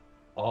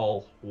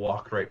all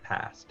walked right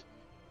past,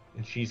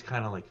 and she's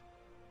kind of like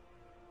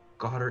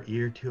got her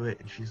ear to it,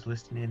 and she's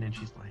listening, and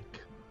she's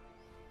like,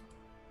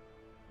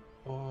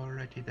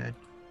 "Alrighty then,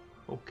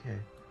 okay."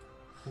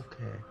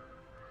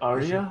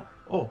 Arya?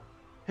 Oh,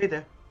 hey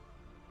there.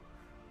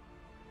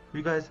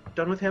 You guys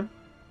done with him?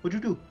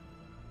 What'd you do?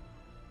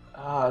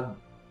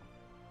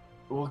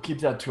 We'll keep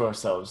that to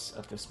ourselves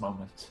at this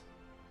moment.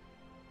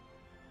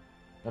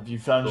 Have you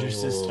found your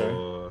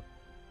sister?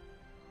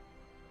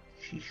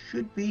 She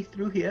should be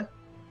through here.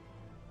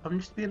 I'm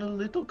just being a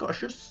little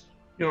cautious.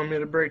 You want me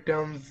to break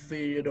down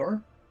the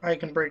door? I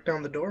can break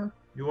down the door.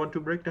 You want to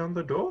break down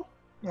the door?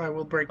 I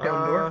will break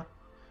down the door.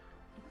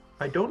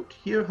 I don't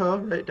hear her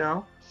right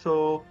now,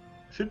 so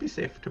should be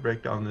safe to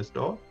break down this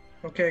door.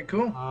 Okay,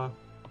 cool.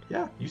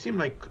 Yeah, you seem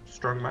like a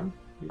strong man.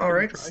 All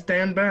right,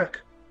 stand back.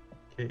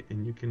 Okay,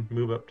 and you can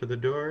move up to the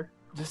door.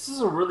 This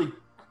is a really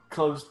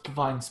closed,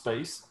 confined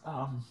space.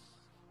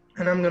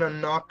 And I'm gonna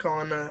knock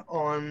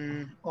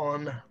on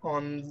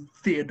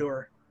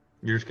Theodore.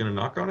 You're just gonna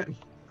knock on it?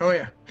 Oh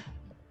yeah.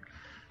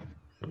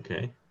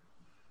 Okay.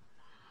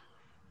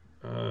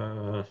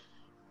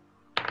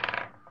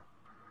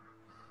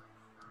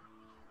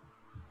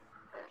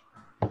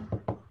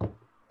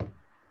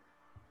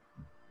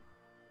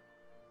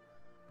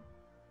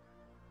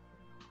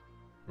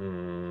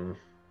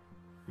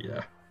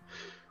 Yeah.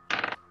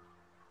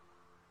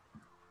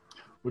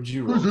 Would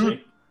you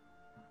rotate?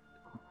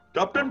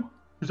 Captain,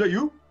 is that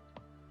you?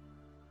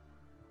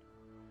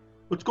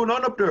 What's going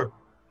on up there?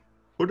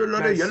 What a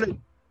lot of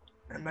yelling.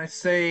 And I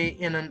say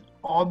in an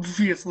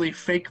obviously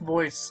fake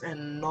voice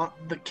and not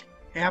the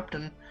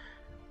captain,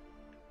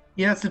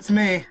 "Yes, it's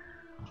me.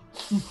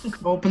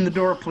 Open the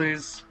door,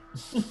 please.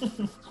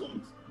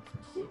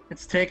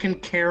 It's taken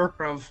care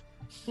of."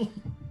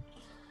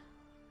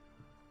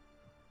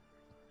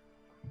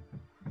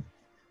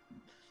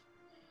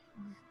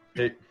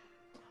 Hey.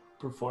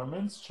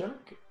 Performance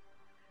check?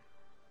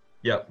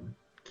 Yep.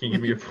 Can you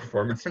give me a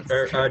performance?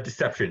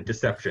 Deception.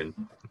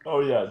 Oh,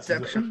 yeah.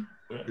 Deception?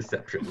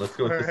 Deception. Let's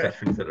go with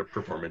deception instead of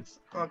performance.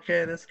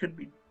 Okay, this could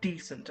be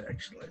decent,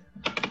 actually.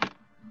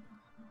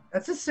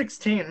 That's a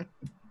 16.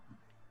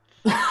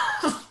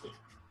 I'll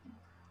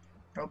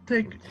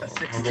take a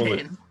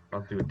 16.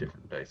 I'll do a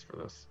different dice for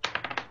this.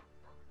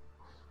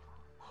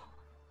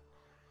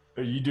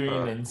 Are you doing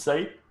an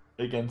insight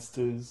against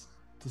his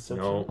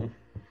deception? No.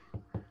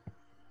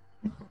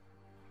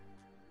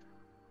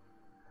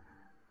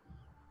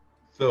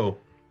 So,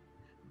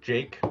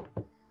 Jake.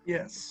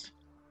 Yes.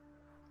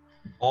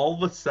 All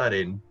of a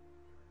sudden,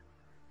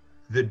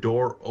 the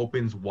door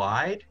opens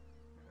wide,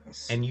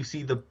 and you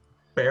see the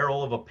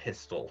barrel of a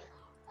pistol,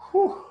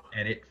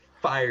 and it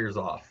fires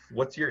off.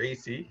 What's your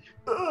AC?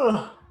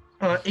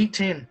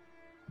 18.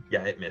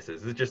 Yeah, it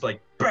misses. It's just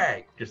like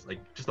bang, just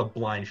a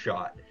blind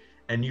shot,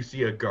 and you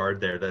see a guard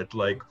there that's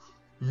like,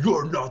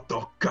 "You're not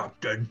the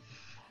captain."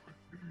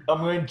 I'm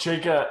going to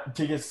take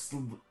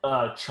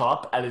a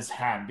chop at his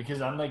hand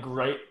because I'm like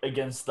right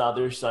against the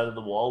other side of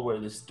the wall where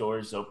this door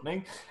is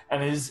opening,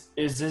 and is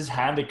his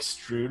hand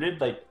extruded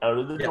like out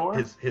of the door?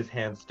 His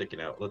hand's sticking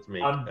out. Let's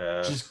make. I'm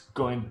just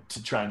going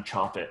to try and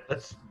chop it.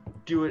 Let's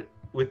do it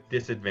with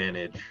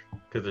disadvantage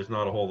because there's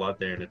not a whole lot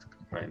there and it's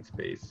confined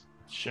space.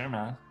 Sure,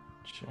 man.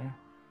 Sure.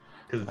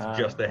 Because it's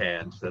just a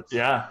hand. That's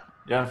yeah,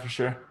 for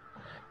sure.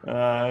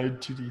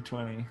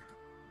 2d20.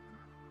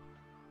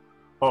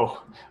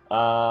 Oh,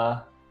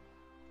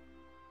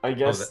 I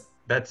guess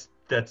that's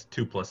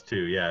 2 plus 2.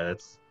 Yeah,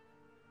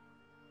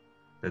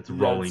 that's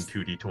rolling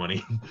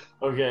 2d20.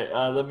 Okay,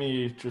 let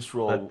me just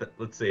roll.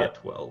 Let's say a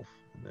 12,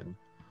 and then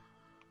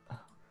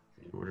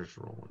we'll just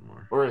roll one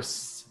more. Or a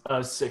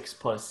 6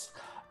 plus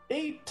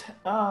 8.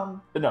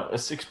 No, a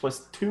 6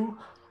 plus 2.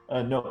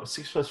 No,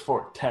 6 plus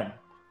 4. 10.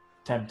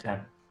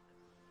 10.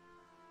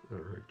 All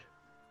right.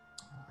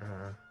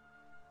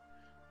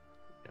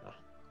 Yeah.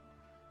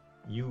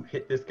 You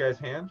hit this guy's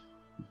hand?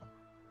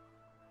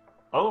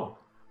 Oh.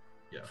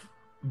 Yeah.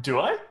 Do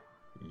I?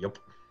 Yep.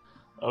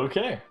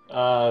 Okay.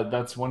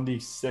 That's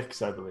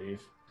 1d6, I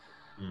believe.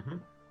 Mm-hmm.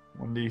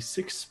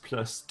 1d6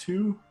 plus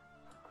 2.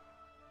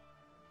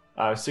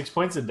 6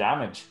 points of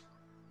damage.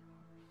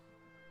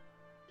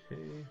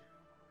 Okay.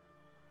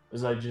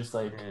 Is I just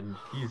like...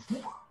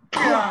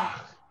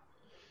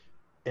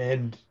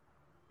 And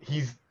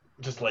he's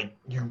just like,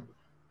 you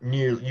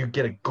you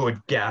get a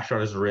good gash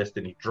on his wrist,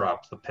 and he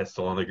drops the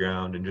pistol on the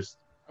ground and just.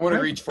 I want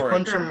to reach for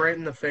Punch it. him right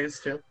in the face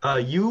too.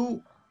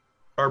 You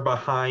are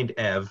behind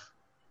Ev.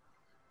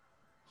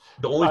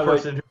 The only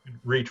person who could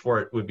reach for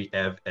it would be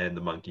Ev and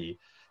the monkey,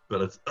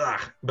 but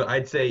but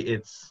I'd say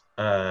it's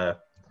Hun's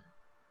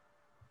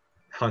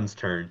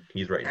turn.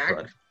 He's right in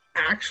front.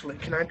 Actually,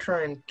 can I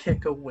try and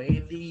kick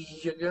away the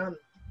gun?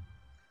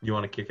 You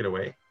want to kick it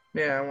away?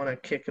 Yeah, I want to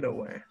kick it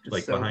away. Just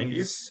Like so behind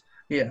you?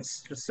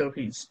 Yes, just so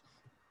he's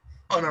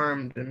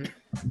unarmed and.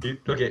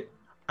 Okay,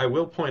 I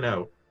will point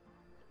out.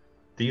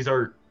 These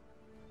are,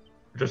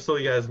 just so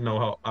you guys know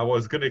how I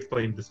was going to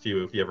explain this to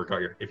you if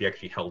you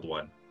actually held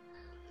one.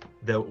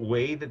 The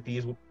way that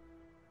these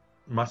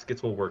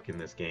muskets will work in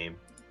this game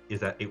is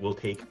that it will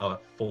take a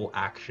full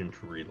action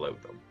to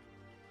reload them.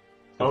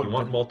 So if you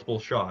want multiple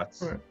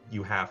shots,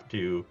 you have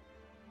to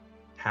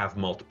have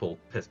multiple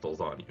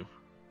pistols on you.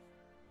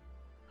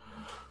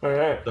 All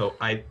right. So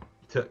I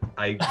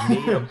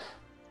made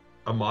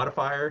a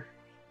modifier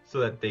so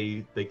that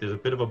there's a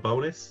bit of a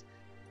bonus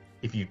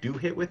if you do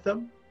hit with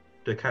them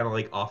to kind of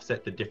like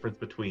offset the difference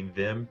between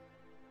them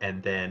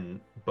and then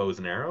bows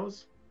and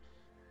arrows.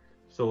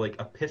 So like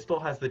a pistol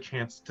has the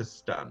chance to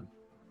stun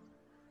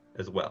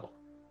as well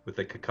with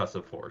the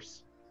concussive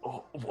force.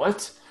 Oh,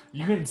 what?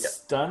 You can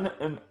stun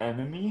an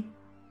enemy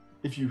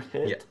if you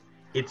hit? Yeah.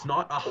 It's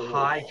not a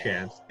high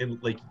chance, and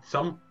like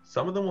some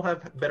of them will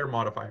have better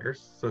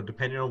modifiers. So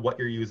depending on what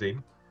you're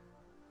using,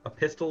 a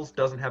pistols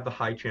doesn't have the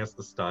high chance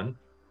to stun.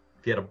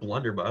 If you had a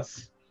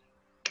blunderbuss,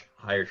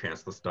 higher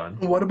chance to stun.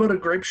 What about a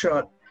grape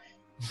shot?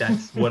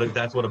 That's what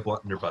a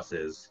blunderbuss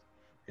is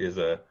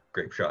a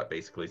grape shot.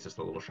 Basically, it's just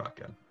a little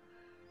shotgun.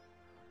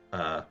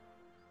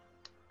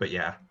 But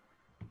yeah,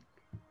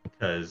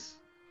 because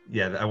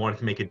I wanted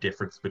to make a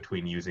difference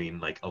between using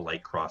like a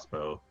light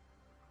crossbow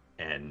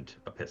and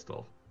a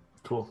pistol.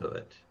 Cool. So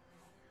that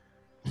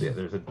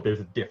there's a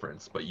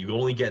difference, but you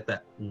only get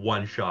that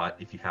one shot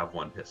if you have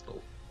one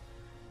pistol,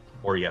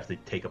 or you have to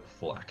take up a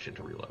full action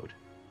to reload.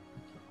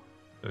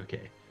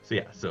 Okay,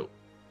 so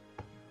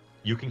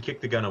you can kick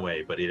the gun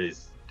away, but it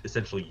is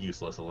essentially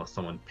useless unless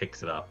someone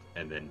picks it up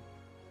and then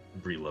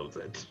reloads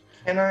it.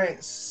 Can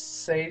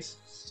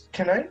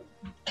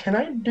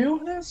I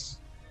do this?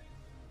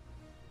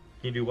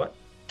 Can you do what?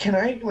 Can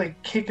I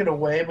like kick it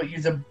away but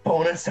use a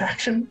bonus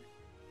action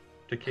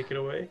To kick it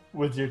away?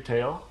 With your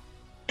tail?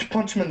 to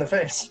punch him in the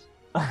face?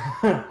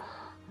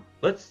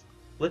 Let's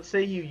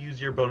say you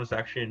use your bonus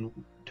action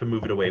to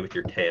move it away with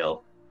your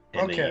tail,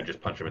 and then you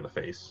just punch him in the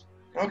face.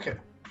 Okay,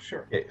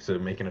 sure. Okay, so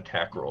make an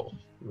attack roll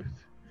to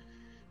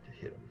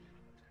hit him.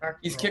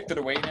 He's kicked it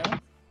away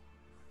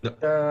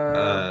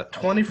now.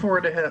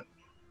 24 to hit.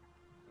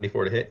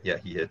 24 to hit? Yeah,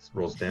 he hits.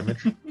 Rolls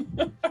damage.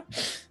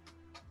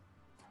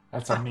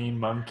 That's a mean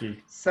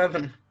monkey.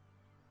 7.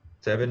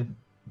 7.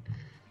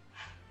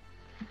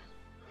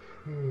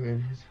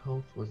 And his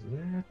health was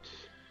that.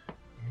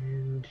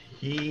 And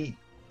he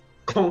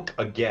clunk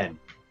again.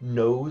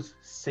 Nose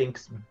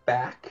sinks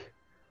back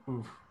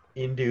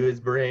into his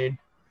brain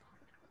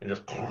and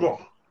just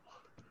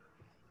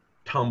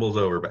tumbles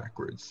over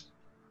backwards.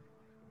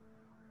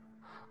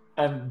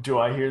 And do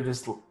I hear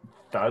this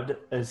thud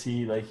as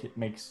he like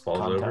makes Falls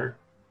contact? over.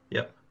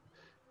 Yep.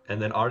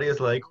 And then Ardia's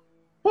like,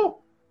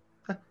 "Whoa,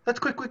 that's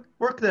quick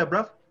work there,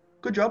 bruv.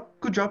 Good job.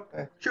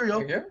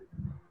 Cheerio." Okay.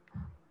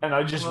 And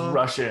I just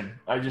rush in.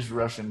 I just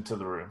rush into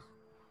the room.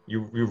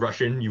 You rush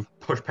in. You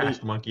push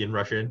past the monkey and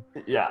rush in.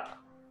 Yeah.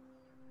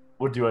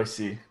 What do I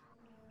see?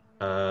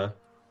 Let's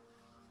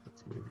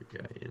move your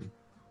guy in.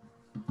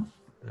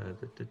 All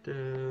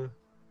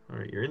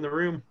right, you're in the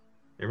room.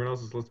 Everyone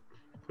else let's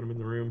put him in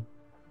the room.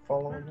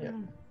 Follow him, yeah.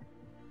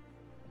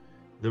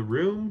 The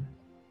room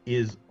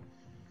is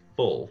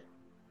full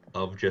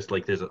of just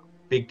like there's a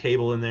big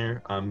table in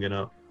there. I'm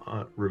gonna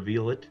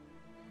reveal it.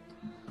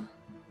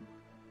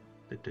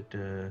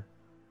 There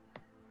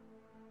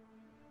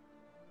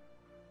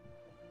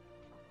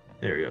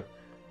we go.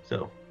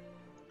 So,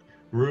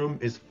 room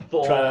is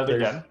full. Try that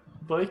again,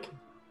 Blake.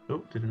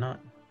 Oh, did it not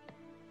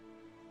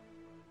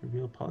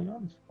reveal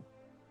polygons?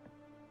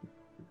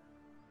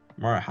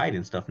 Mara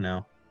hiding stuff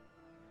now.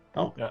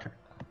 Oh, yeah.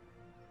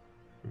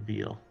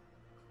 Reveal.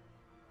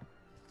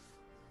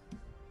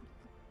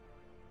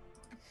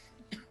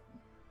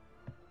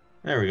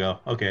 There we go.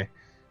 Okay.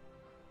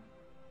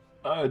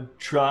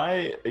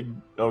 Try.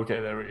 Okay,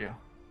 there we go.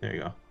 There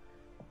you go.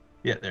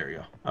 Yeah, there we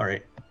go. All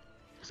right.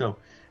 So,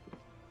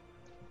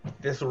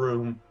 this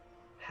room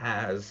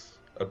has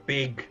a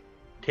big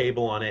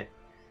table on it,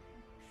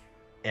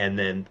 and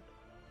then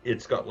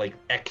it's got like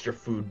extra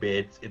food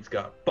bits. It's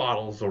got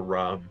bottles of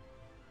rum.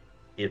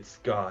 It's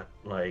got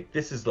like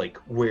this is like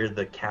where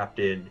the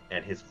captain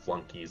and his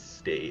flunkies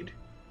stayed.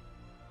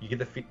 You get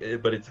the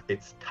but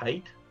it's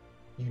tight.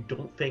 You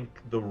don't think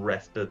the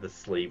rest of the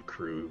slave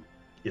crew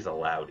is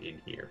allowed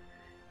in here.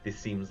 This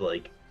seems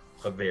like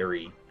a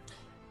very.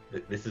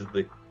 This is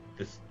the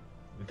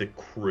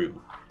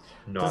crew.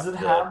 Not Does it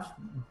have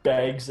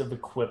bags of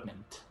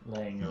equipment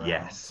laying around?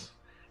 Yes.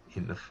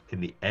 In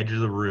the edge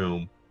of the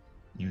room,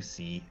 you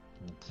see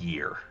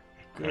gear.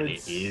 and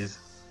it is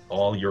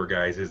all your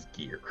guys'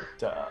 gear.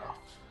 stuff.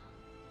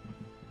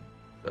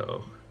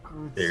 So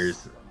Good there's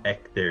stuff.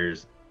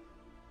 there's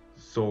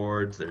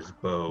swords, there's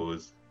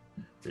bows,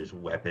 there's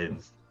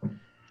weapons.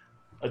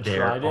 A There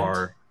trident.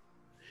 are,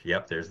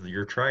 yep, there's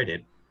your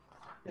trident.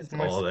 Is It's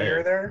my all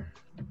spear there?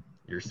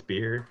 Your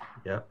spear,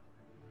 yep.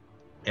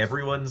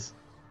 Everyone's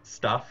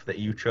stuff that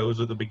you chose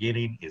at the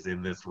beginning is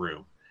in this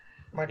room.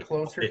 My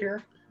clothes are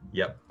here?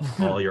 Yep.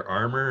 All your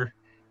armor,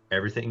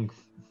 everything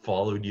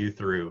followed you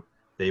through.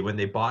 When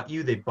they bought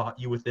you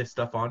with this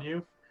stuff on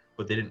you,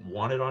 but they didn't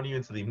want it on you,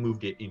 and so they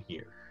moved it in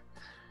here.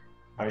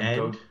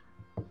 And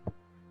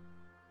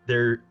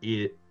there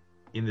it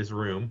in this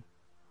room.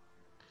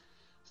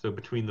 So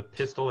between the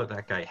pistol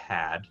that guy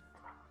had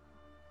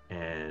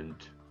and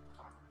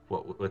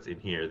what's in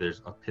here, there's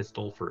a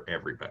pistol for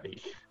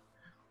everybody.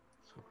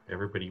 So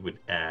everybody would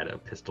add a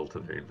pistol to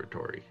their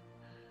inventory.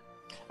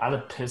 Add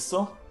a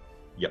pistol?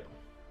 Yep.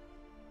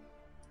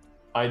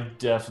 I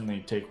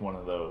definitely take one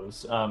of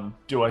those.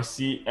 Do I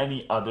see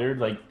any other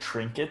like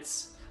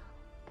trinkets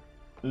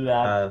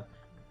that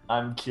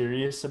I'm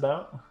curious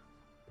about?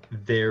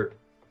 There,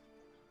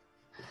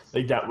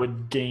 like that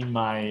would gain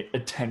my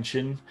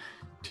attention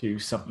to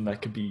something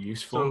that could be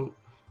useful. So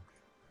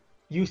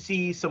you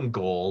see some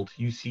gold.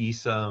 You see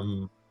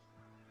some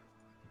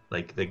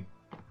like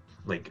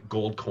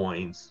gold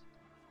coins.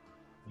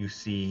 You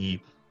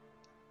see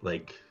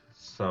like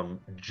some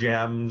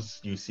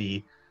gems. You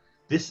see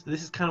this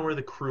is kind of where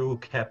the crew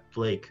kept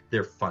like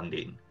their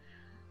funding.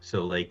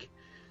 So like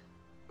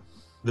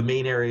the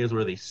main areas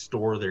where they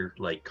store their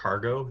like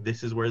cargo,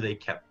 this is where they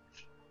kept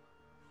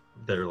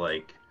their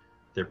like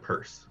their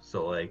purse.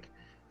 So like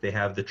they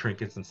have the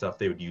trinkets and stuff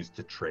they would use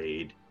to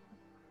trade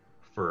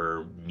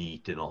for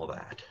meat and all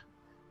that.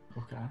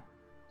 Okay.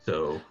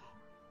 So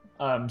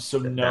so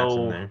that's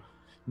in there.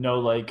 No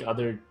like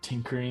other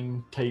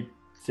tinkering type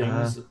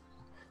things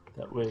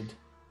that would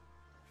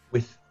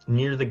with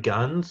near the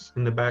guns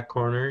in the back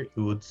corner,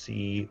 you would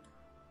see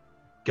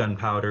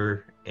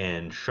gunpowder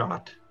and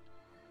shot.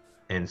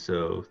 And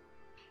so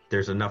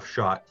there's enough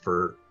shot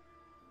for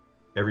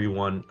every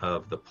one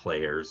of the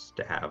players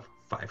to have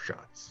 5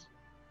 shots.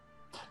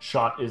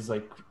 Shot is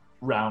like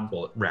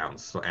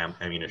rounds, so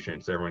ammunition.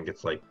 So everyone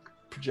gets like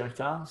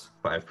projectiles.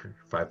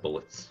 5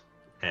 bullets,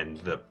 and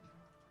the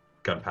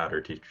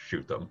gunpowder to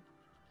shoot them.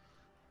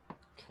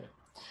 Okay.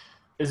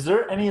 Is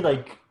there any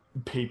like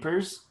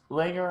papers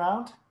laying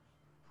around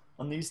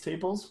on these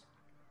tables?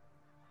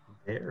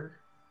 There,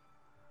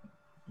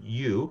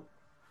 you,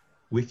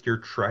 with your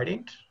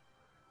trident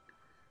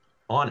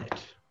on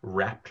it,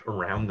 wrapped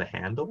around the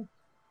handle,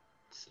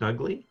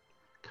 snugly,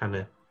 kind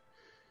of,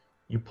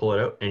 you pull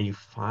it out and you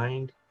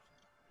find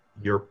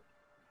your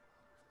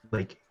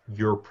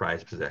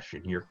prized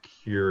possession, your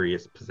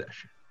curious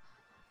possession.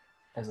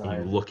 And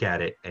you look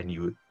at it and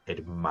you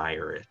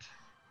admire it.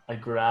 I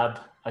grab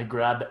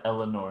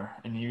Eleanor,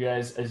 and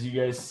as you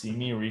guys see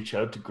me reach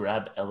out to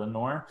grab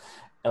Eleanor.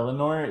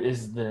 Eleanor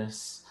is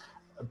this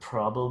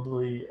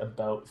probably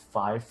about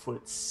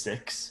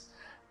 5'6",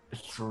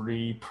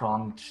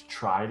 3-pronged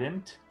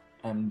trident,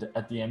 and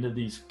at the end of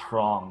these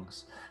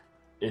prongs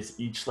is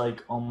each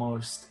like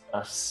almost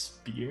a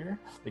spear,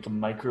 like a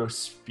micro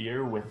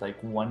spear with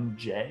like one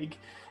jag.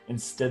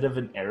 Instead of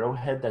an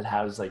arrowhead that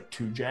has like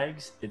 2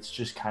 jags, it's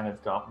just kind of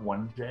got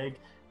 1 jag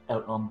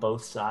out on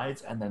both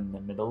sides, and then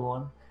the middle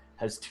one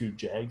has 2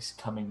 jags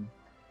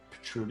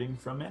protruding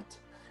from it.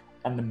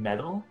 And the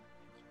metal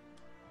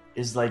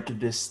is like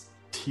this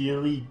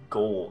tealy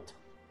gold.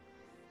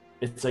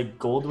 It's like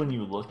gold when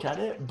you look at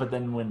it, but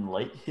then when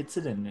light hits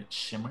it and it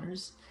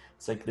shimmers,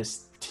 it's like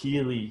this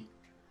tealy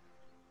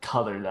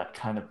color that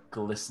kind of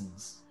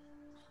glistens.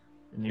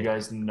 And you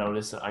guys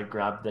notice that I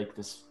grabbed like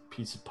this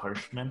piece of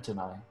parchment and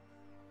I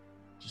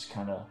just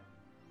kind of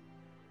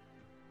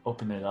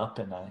open it up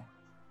and I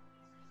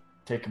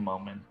take a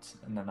moment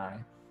and then I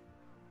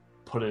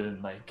put it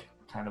in like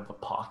kind of a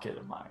pocket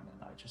of mine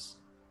and I just,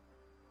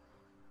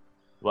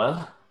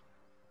 well,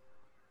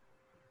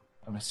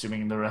 I'm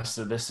assuming the rest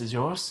of this is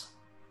yours.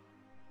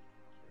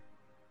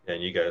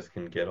 And you guys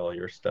can get all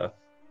your stuff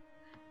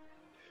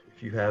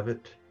if you have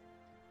it.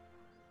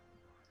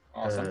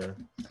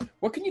 Awesome.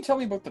 What can you tell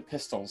me about the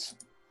pistols?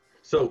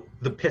 So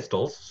the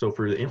pistols,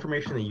 for the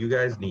information that you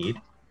guys need,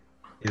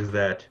 is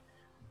that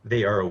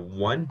they are a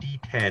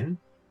 1d10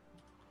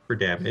 for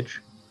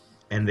damage,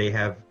 and they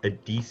have a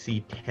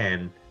DC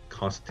 10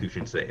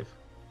 Constitution save.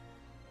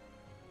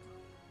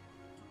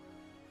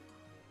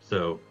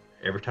 So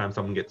every time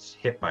someone gets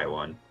hit by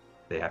one,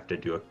 they have to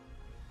do a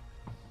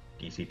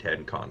DC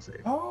 10 con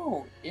save.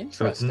 Oh,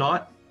 interesting. So it's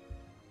not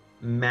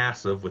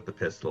massive with the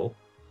pistol,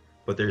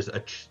 but there's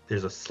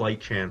a slight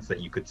chance that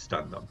you could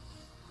stun them,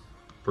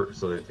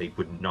 so that they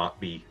would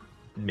not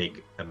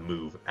make a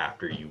move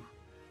after you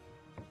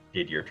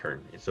did your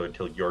turn. So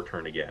until your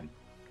turn again.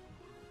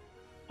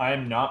 I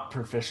am not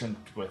proficient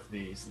with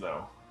these,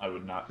 though. I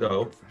would not be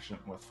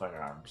proficient with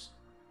firearms.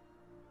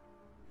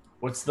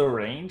 What's the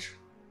range?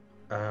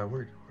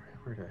 Where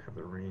do I have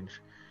the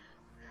range?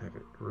 I have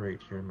it right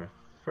here in my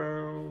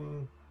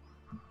phone.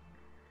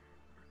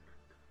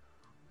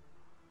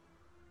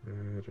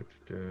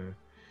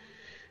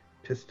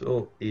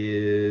 Pistol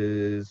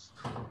is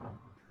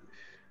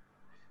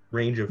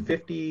range of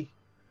 50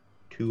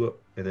 to,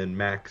 and then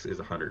max is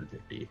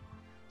 150.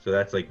 So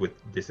that's like with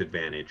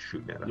disadvantage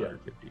shooting at Yeah.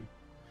 150.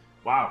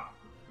 Wow.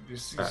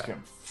 This is Uh,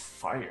 gonna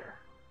fire.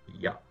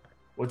 Yeah.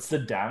 What's the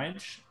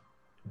damage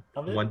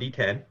of it?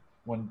 1d10.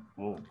 One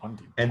d10.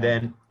 And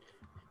then,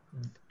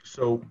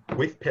 so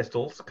with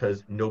pistols,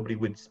 because nobody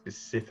would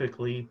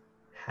specifically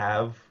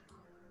have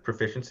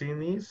proficiency in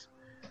these,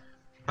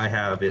 I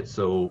have it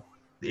so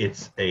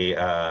it's a,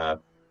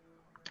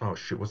 oh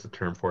shoot, what's the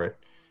term for it?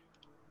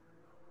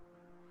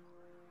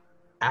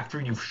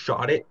 After you've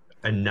shot it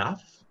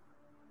enough,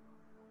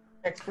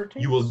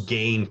 Expertise. you will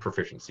gain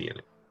proficiency in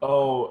it.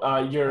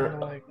 You're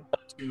Like,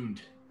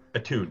 attuned.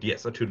 Attuned,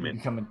 yes, You attunement.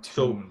 become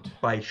So attuned.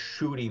 by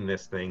shooting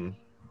this thing,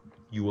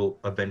 you will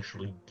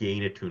eventually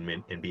gain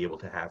attunement and be able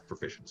to have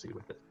proficiency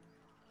with it.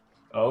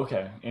 Oh,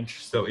 okay,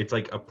 interesting. So it's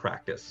like a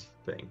practice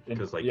thing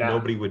because like Yeah.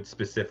 nobody would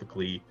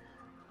specifically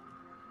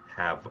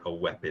have a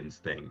weapons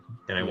thing,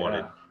 and I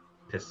wanted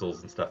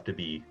pistols and stuff to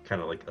be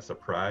kind of like a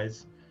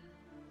surprise.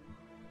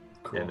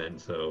 Cool. And then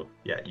so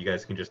yeah, you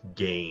guys can just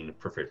gain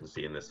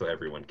proficiency in this, so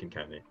everyone can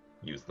kind of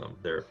use them.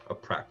 They're a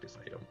practice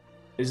item.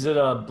 Is it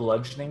a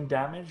bludgeoning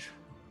damage?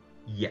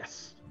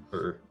 Yes.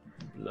 Or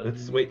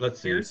let's Bludgeoning- let's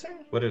see.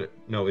 piercing? What did it?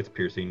 No, it's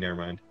piercing. Never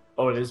mind.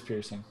 Oh, it is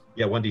piercing.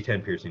 Yeah,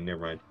 1d10 piercing.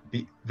 Never mind.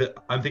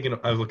 I'm thinking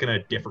I was looking at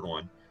a different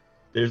one.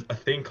 There's a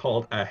thing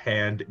called a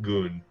hand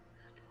gun,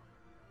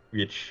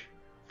 which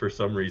for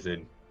some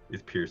reason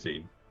is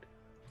piercing,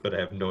 but I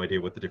have no idea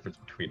what the difference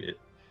between it.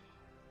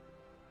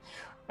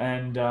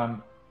 And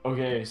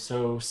okay,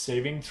 so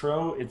saving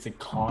throw, it's a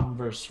con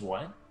versus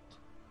what?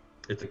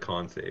 It's a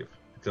con save.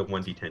 It's a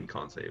 1d10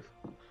 con save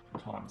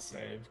Con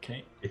save.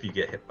 Okay. if you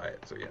get hit by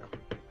it. So yeah.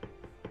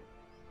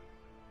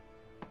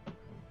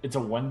 It's a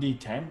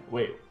 1d10?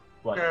 Wait,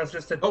 what? no, it's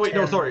just a. Oh wait,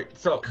 10. no, sorry.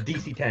 So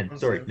DC 10. Con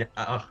Sorry. save.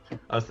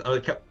 I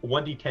kept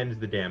 1d10 is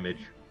the damage,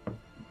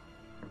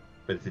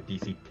 but it's a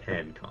DC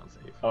 10 con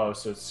save. Oh,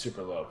 so it's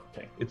super low.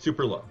 Okay. It's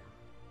super low.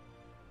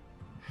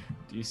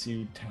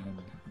 DC 10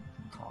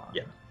 con.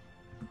 Yeah.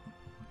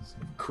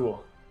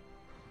 Cool.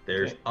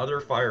 There's Okay. other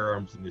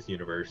firearms in this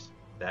universe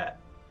that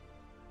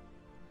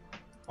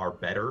are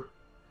better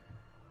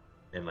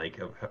and like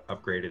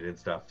upgraded and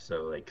stuff.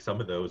 So like some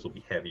of those will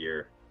be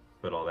heavier,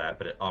 but all that.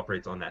 But it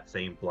operates on that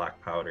same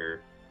black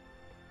powder.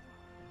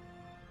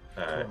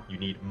 Cool. You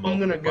need I'm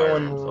multiple gonna go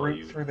and firearms. I'll root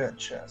use. through that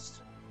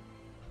chest.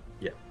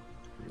 You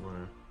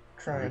wanna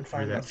Try root and through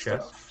find that that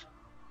chest? stuff.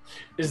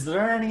 Is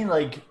there any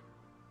like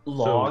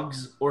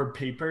logs or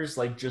papers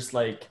like just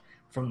like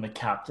from the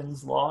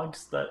captain's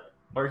logs that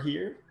are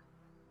here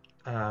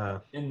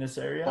in this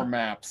area? Or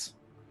maps.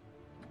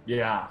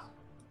 Yeah.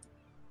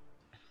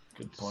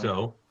 Good point.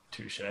 So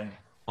Touche.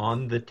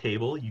 on the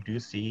table, you do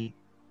see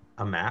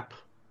a map,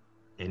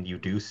 and you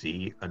do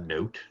see a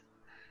note.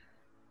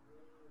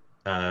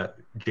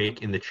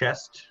 Jake, in the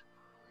chest,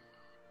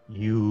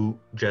 you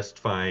just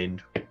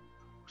find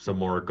some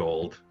more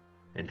gold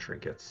and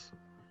trinkets,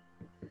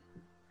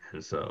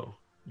 and so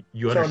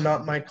you So understand.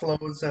 not my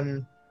clothes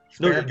and.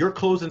 No, spare- your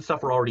clothes and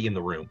stuff are already in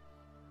the room,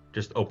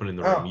 just open in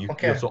the room. Oh,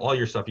 okay. So all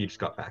your stuff you just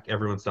got back.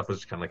 Everyone's stuff was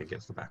just kind of like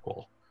against the back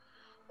wall.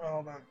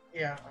 Well then,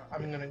 yeah,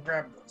 I'm gonna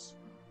grab this.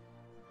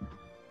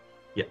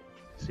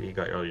 So you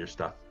got all your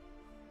stuff.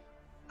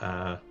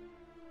 So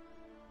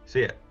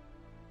yeah,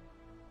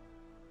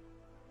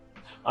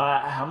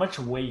 How much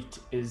weight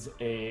is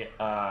a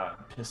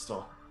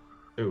pistol?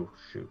 oh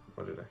shoot,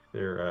 what did I?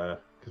 They're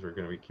because we're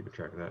gonna be keeping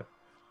track of that.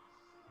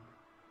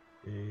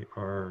 They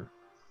are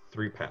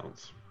 3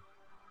 pounds.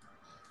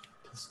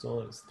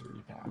 Pistol is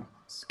 3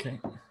 pounds. Okay.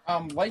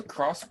 Light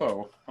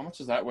crossbow. How much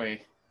does that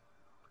weigh?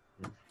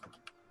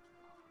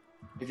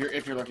 If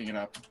you're looking it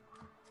up.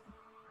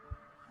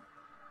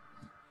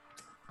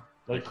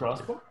 Light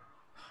crossbow?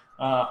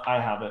 I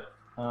have it.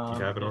 You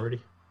have it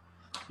already?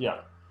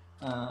 Yeah.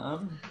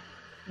 I'm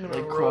gonna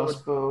Light roll a-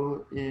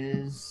 crossbow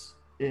is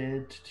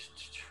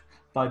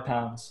 5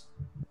 pounds.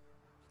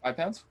 5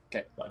 pounds?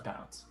 Okay. 5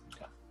 pounds.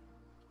 Okay.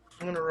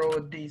 I'm gonna roll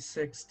a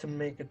d6 to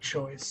make a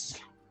choice.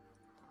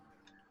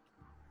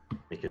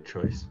 Make a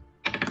choice.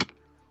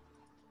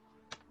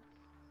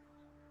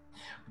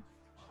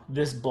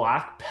 This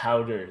black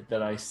powder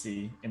that I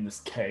see in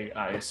this keg,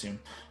 I assume,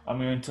 I'm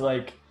going to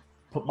like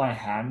put my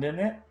hand in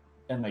it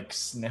and like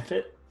sniff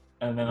it,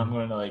 and then I'm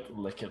going to like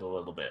lick it a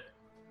little bit.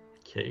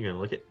 Okay, you're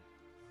gonna look at.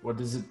 What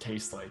does it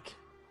taste like?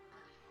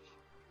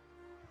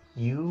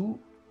 You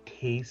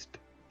taste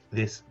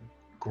this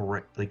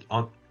like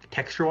on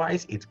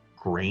texture-wise, it's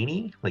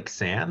grainy, like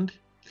sand,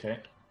 Okay.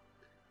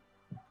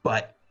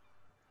 but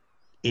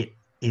it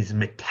is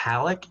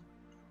metallic,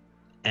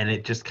 and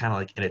it just kind of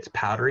like, and it's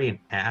powdery and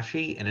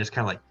ashy, and it's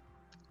kind of like,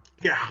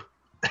 yeah,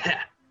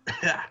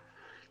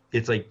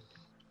 it's like,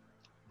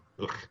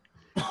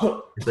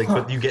 ugh. It's like,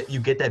 but you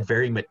get that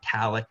very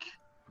metallic,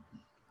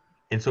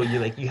 and so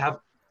you have,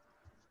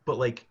 but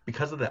like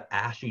because of the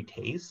ashy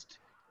taste,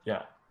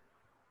 Yeah.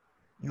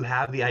 you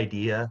have the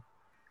idea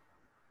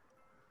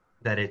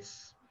that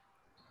it's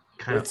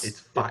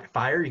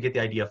fire. You get the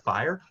idea of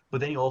fire, but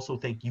then you also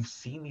think you've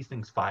seen these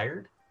things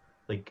fired,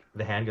 like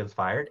the handguns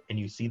fired, and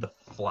you see the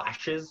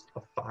flashes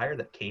of fire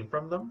that came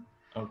from them.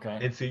 Okay.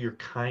 And so you're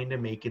kind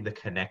of making the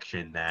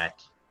connection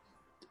that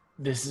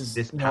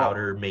this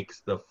powder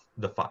makes the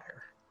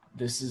fire.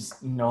 This is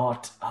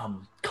not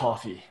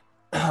coffee.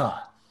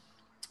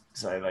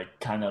 So I like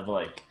kind of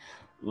like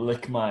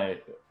lick my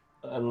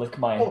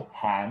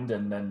hand,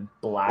 and then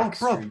black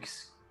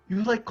streaks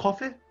You like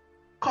coffee?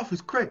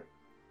 Coffee's great.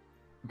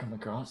 come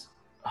across.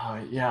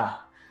 Yeah.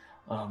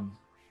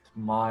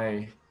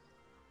 My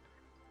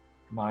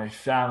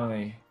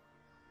family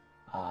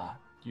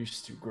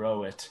used to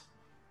grow it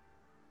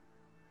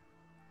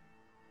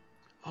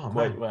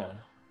quite well.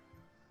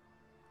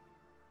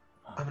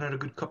 I haven't had a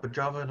good cup of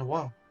Java in a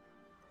while.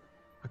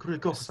 I could really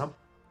go for some.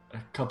 A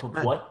cup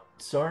of what?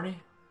 Sorry?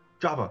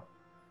 Java.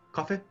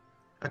 Coffee?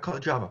 I call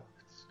it Java.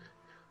 It's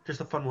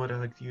just a fun word I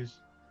like to use.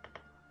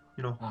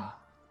 You know,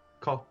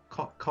 call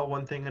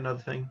one thing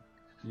another thing.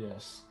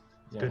 Yes.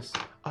 It's Yes.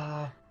 good.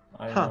 I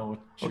know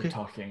what you're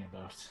talking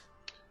about.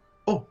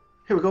 Oh,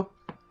 here we go.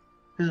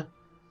 There's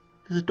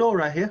a door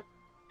right here.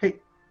 Hey.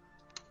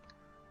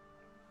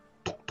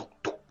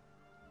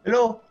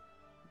 Hello?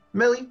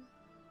 Melly?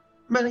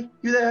 Melly,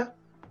 you there?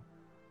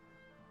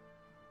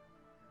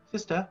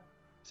 Sister?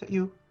 Is that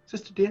you?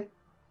 Sister dear?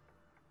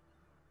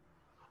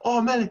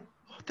 Oh, Melly.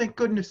 Oh, thank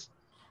goodness.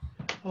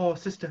 Oh,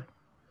 sister.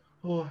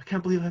 Oh, I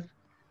can't believe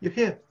you're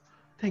here.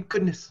 Thank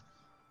goodness.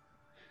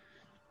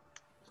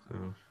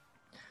 So,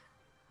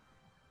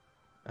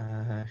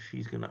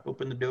 she's gonna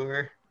open the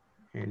door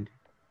and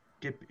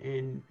dip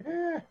in.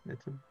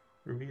 That's a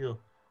reveal.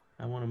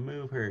 I want to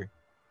move her.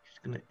 She's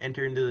gonna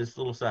enter into this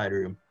little side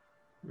room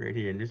right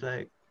here, and just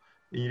like,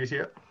 and you just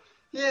hear,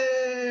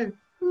 yay!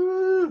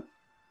 Woo!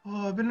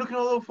 Oh, I've been looking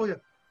all over for you.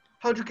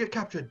 How'd you get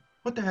captured?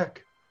 What the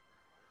heck?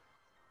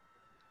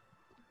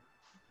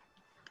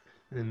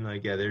 And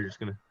like, yeah, you're just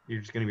gonna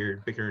be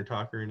bicker and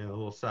talker in a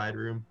little side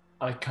room.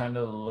 I kind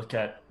of look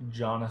at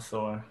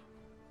Jonathor.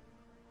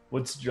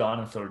 What's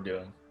Jonathor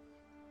doing?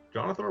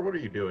 Jonathor, what are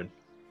you doing?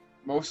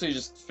 Mostly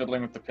just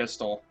fiddling with the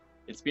pistol.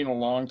 It's been a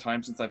long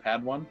time since I've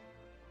had one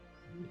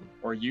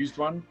or used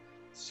one,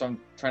 so I'm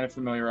trying to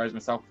familiarize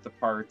myself with the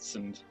parts.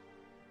 And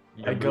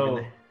you're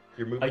moving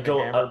the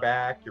hammer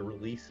back. You're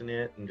releasing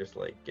it and just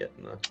like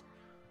getting the.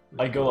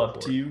 I go up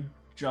to you,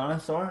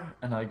 Jonathor,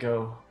 and I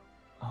go,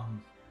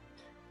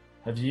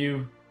 have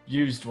you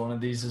used one of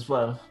these as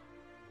well?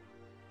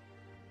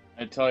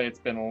 I tell you, it's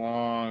been a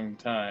long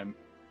time.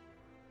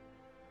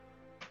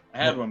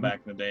 I had one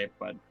back in the day,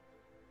 but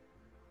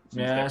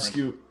may I ask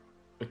you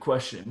a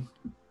question?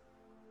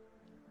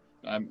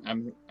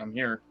 I'm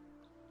here.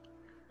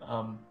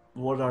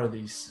 What are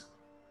these?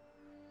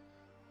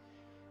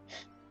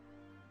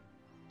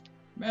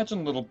 Imagine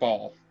a little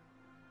ball.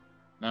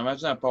 Now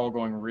imagine that ball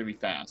going really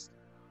fast.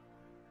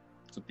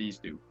 That's what these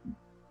do.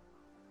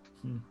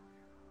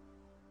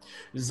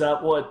 Is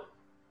that what?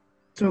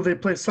 So they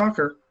play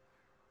soccer.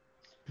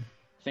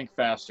 Think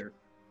faster.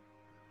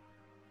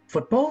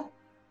 Football?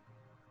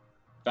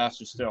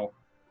 Faster still.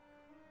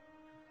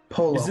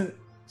 Polo. Isn't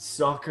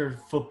soccer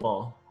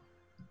football?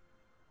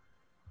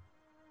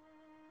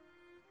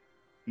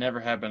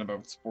 Never have been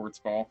about sports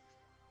ball.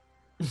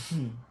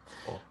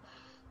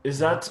 Is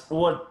that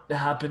what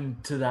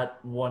happened to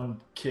that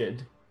one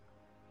kid?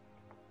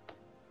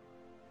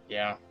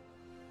 Yeah.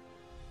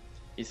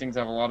 These things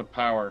have a lot of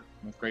power.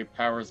 With great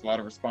power is a lot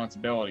of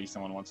responsibility,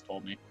 someone once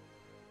told me.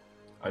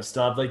 I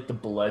still have like the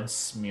blood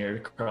smeared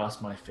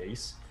across my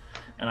face,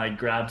 and I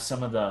grab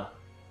some of the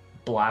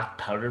black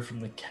powder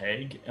from the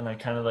keg, and I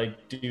kind of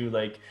like do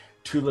like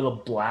 2 little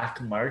black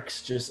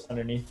marks just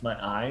underneath my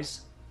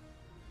eyes.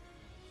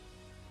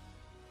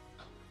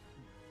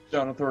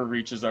 Jonathor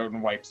reaches out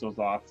and wipes those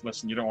off.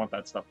 Listen, you don't want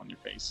that stuff on your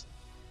face.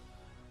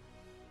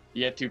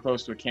 You get too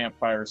close to a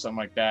campfire or something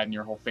like that, and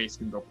your whole face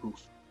can go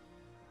poof.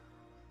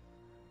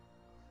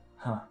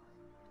 Huh.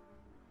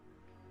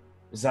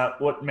 Is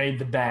that what made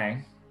the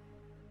bang?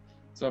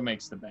 So it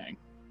makes the bang.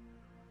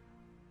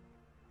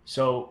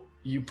 So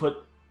you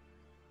put,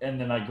 and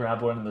then I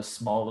grab one of the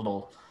small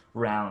little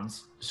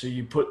rounds. So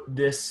you put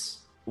this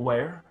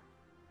where?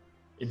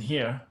 In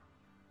here?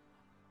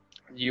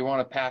 You want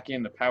to pack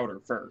in the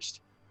powder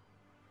first.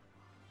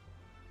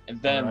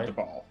 And then the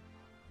ball.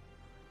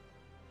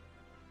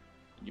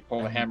 You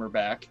pull the hammer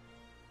back.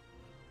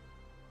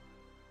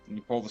 And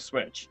you pull the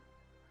switch.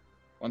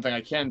 One thing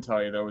I can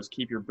tell you, though, is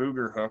keep your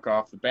booger hook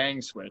off the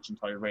bang switch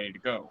until you're ready to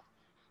go.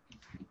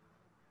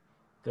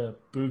 The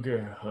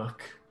booger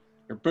hook?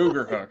 Your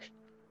booger hook.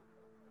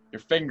 Your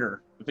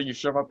finger. The thing you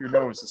shove up your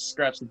nose to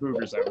scratch the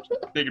boogers out.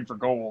 Digging for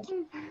gold.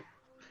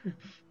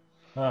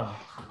 Oh.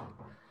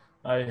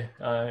 I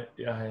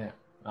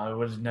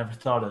would have never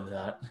thought of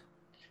that.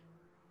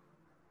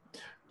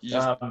 You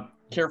just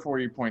careful where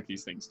you point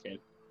these things,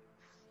 kid.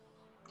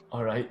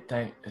 All right,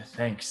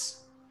 thanks.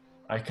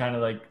 I kind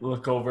of like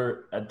look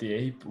over at the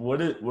ape.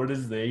 What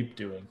is the ape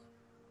doing?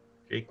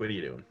 Jake, what are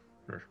you doing?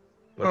 Or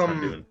what's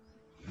I'm doing?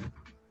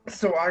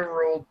 So I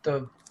rolled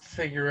to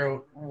figure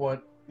out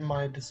what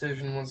my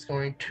decision was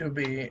going to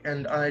be,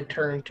 and I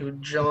turn to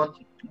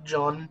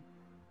John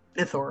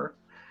Ithor.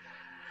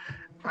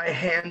 I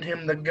hand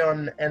him the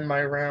gun and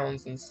my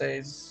rounds and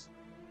says,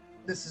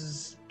 "This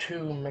is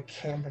too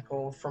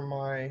mechanical for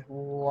my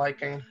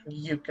liking.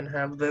 You can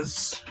have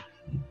this."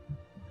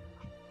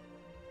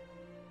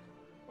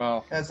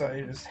 Well, As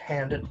I just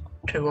hand it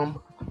to him.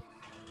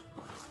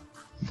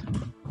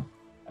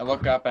 I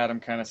look up at him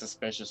kind of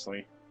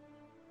suspiciously.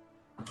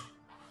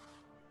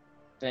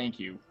 Thank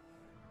you.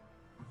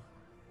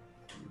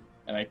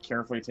 And I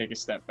carefully take a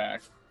step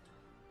back.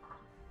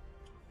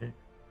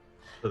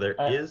 So there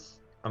is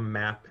a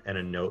map and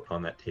a note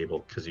on that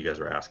table because you guys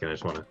were asking. I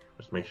just want to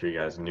make sure you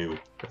guys knew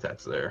if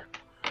that's there.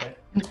 Okay.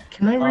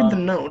 Can I read the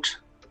note?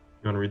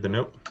 You want to read the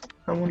note?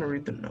 I want to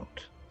read the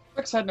note.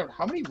 Quick side note,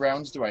 how many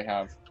rounds do I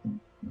have?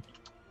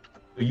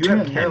 You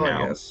have 10 I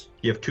now. guess.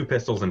 You have 2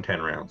 pistols and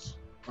 10 rounds.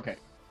 Okay.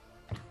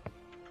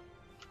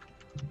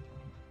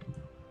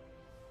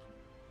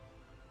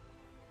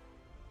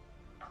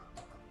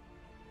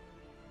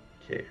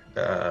 Okay.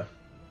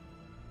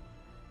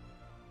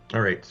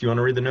 All right. So you want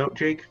to read the note,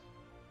 Jake?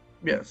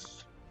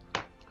 Yes.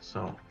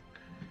 So,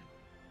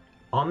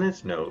 on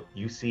this note,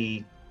 you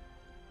see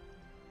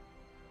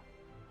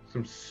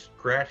some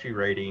scratchy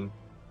writing,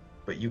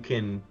 but you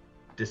can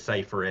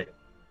decipher it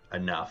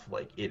enough.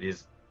 Like, it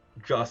is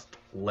just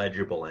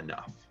legible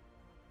enough.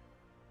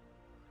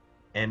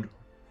 And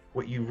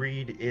what you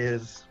read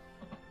is,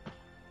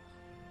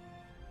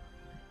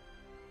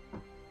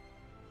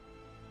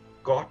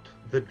 "Got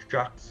the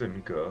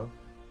Jackson girl,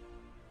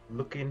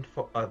 looking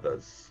for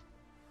others.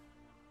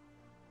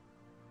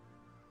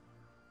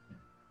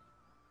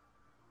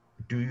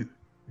 Do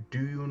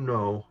you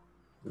know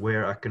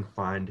where I can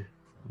find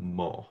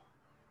more?"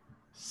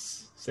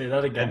 Say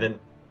that again. And then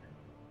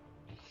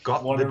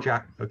got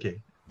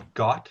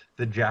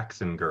the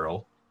Jackson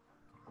girl,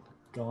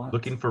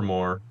 looking for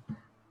more.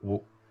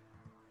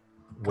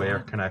 Where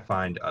can I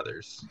find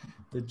others?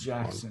 The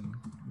Jackson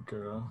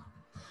girl,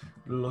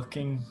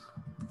 looking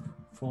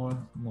for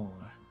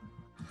more.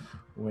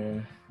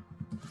 Where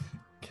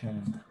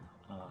can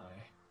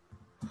I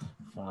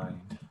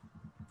find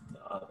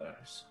the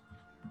others?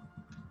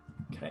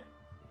 Okay.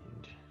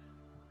 And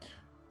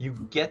you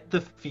get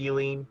the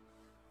feeling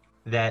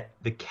that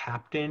the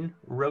captain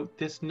wrote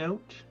this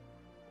note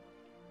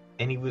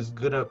and he was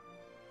gonna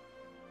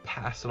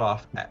pass it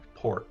off at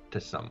port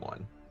to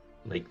someone.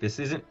 Like, this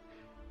is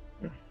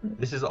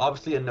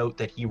obviously a note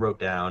that he wrote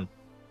down,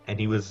 and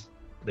he was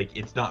like,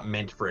 it's not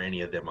meant for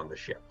any of them on the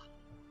ship.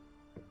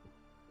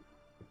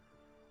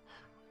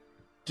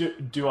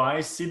 Do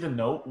I see the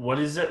note? What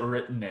is it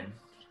written in?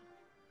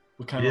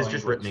 What kind It of is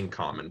just language? written in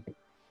common.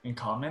 In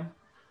common?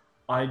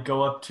 I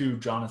go up to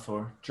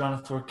Jonathor.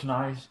 Jonathor, can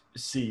I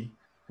see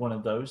one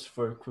of those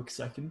for a quick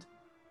second?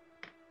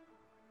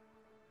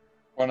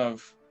 One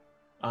of...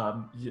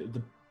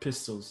 The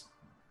pistols.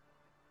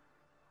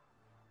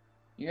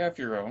 You have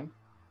your own.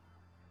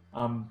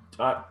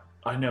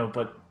 I know,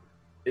 but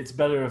it's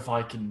better if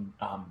I can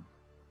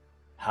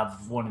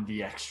have one of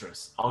the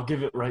extras. I'll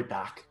give it right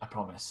back. I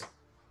promise.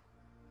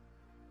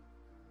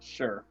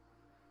 Sure.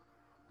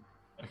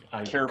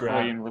 I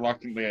Carefully and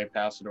reluctantly, I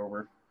pass it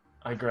over.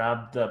 I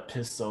grab the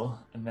pistol,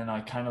 and then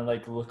I kind of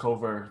like look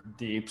over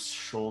the ape's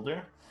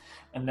shoulder,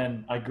 and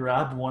then I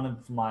grab one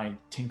of my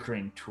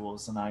tinkering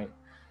tools, and I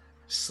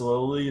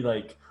slowly,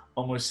 like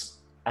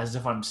almost as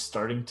if I'm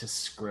starting to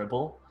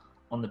scribble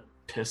on the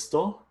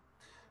pistol,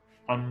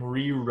 I'm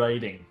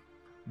rewriting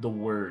the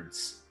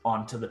words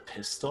onto the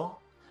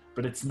pistol,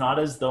 but it's not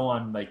as though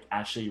I'm like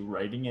actually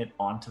writing it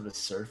onto the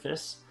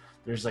surface.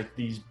 There's like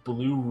these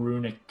blue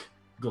runic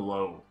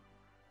glow,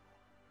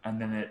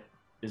 and then it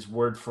is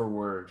word for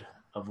word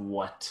of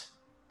what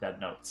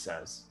that note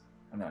says,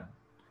 and then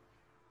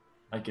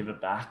I give it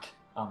back.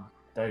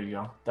 There you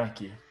go. Thank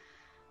you.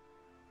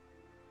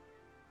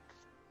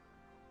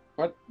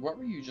 What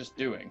were you just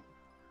doing?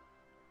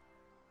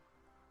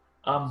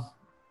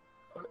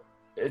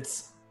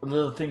 It's a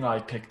little thing I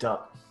picked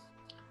up.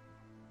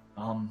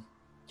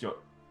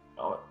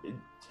 It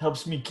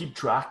helps me keep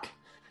track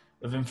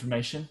of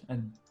information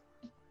and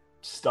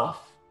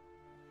stuff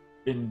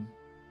in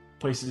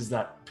places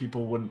that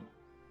people wouldn't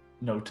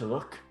know to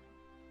look.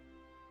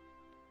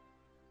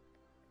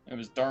 It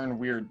was darn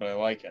weird, but I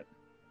like it.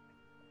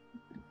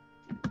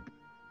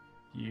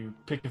 You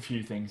pick a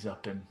few things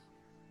up in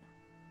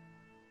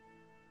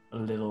a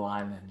little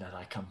island that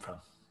I come from.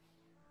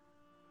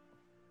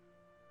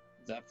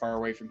 Is that far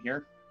away from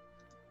here?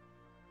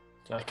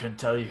 I couldn't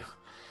tell you.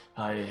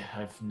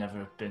 I've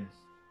never been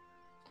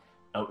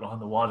out on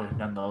the water,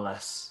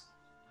 nonetheless,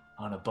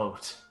 on a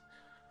boat.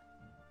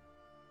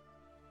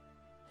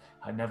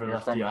 I never You're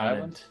left from the the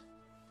island.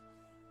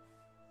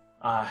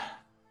 I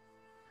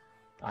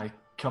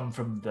come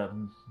from the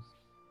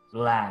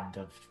land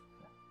of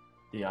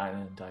the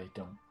island. I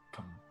don't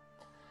come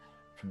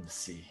from the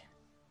sea.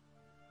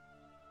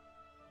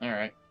 All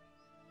right.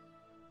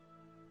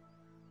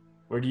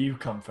 Where do you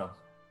come from?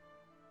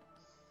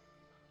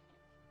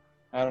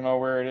 I don't know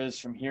where it is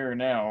from here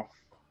now.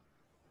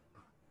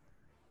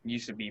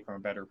 Used to be from a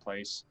better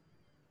place.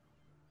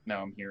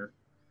 Now I'm here.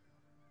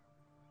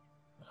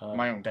 Uh,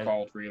 My own bet-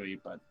 fault, really,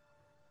 but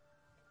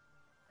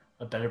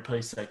A better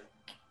place that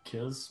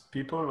kills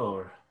people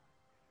or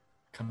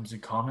comes in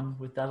common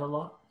with that a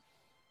lot?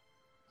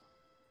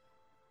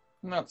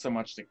 not so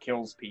much that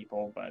kills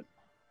people, but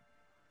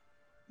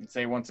I'd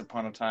say once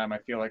upon a time I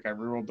feel like I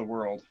ruled the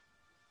world.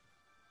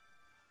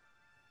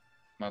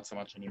 Not so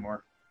much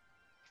anymore.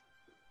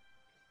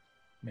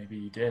 Maybe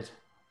you did.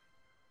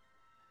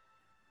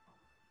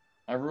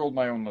 I ruled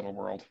my own little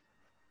world.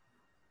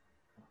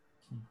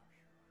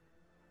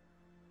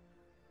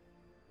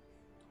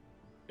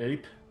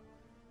 Ape,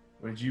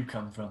 where'd you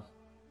come from?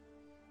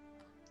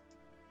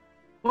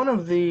 One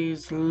of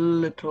these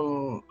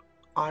little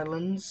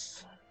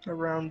islands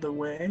around the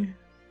way.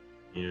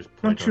 You just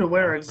Not point sure on the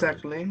where map, or-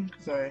 exactly,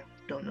 because I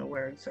don't know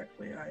where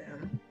exactly I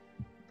am.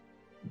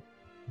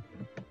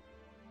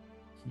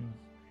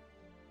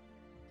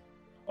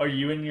 Are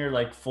you in your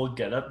like full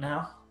getup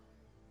now?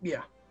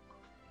 Yeah.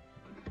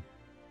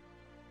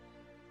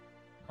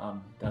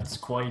 That's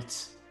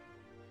quite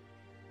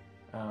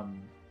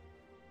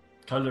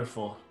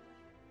colorful.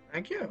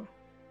 Thank you.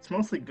 It's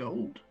mostly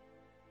gold.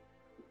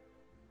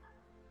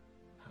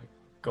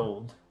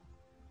 Gold.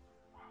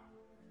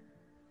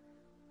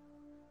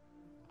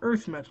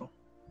 Earth metal.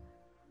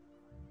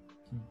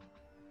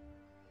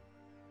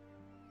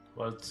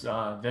 Well, it's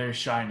very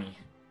shiny.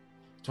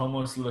 It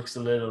almost looks a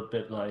little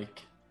bit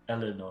like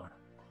Eleanor.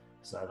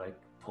 So I like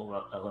pull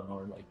up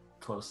Eleanor like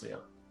closely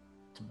up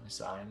to my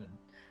side and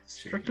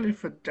Strictly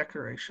for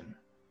decoration.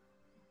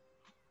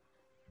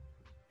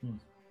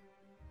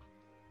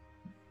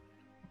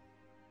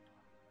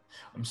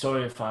 I'm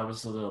sorry if I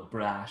was a little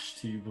brash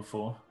to you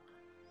before.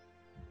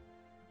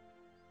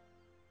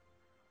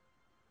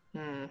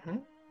 Mm-hmm.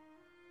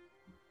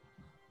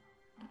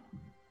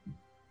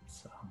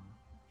 So,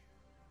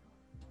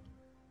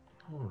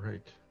 All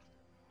right.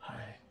 I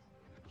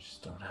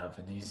just don't have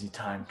an easy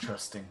time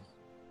trusting.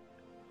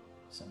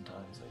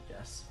 Sometimes, I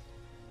guess.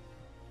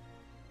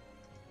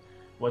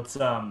 What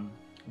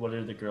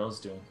are the girls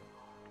doing?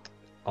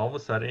 All of a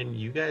sudden,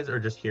 you guys are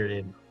just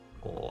hearing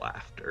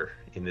laughter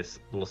in this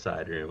little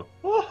side room.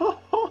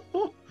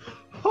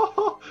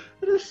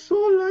 It is so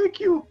like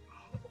you.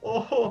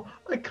 Oh,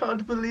 I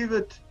can't believe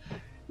it.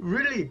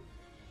 Really?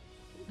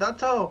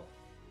 That's how.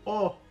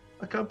 Oh,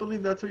 I can't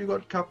believe that's how you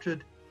got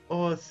captured.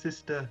 Oh,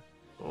 sister.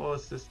 Oh,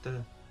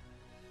 sister.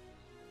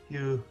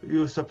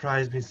 You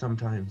surprise me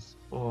sometimes.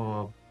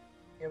 Oh,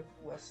 Give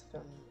less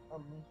than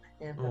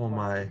and Oh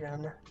my.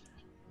 again.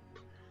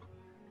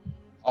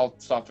 I'll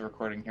stop the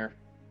recording here.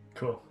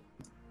 Cool.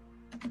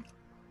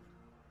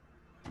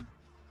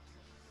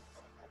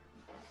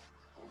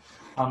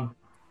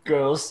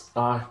 Girls,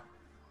 can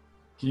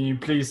you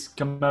please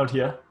come out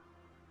here?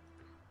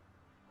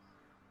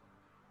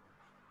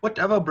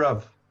 whatever,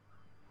 bruv.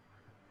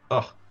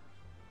 Oh,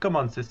 come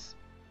on, sis.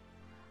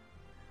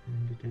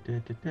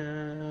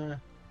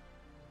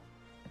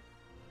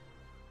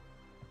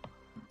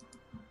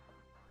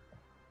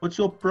 What's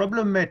your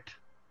problem, mate?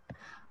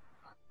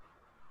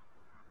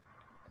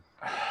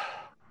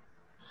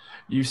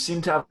 You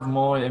seem to have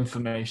more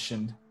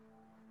information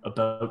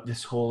about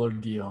this whole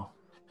ordeal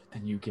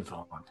than you give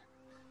on.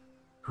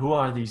 Who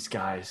are these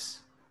guys,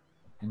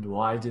 and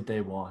why did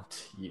they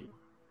want you?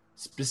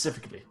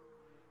 Specifically.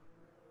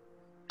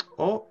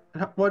 Oh,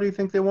 why do you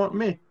think they want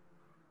me?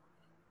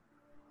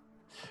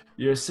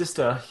 Your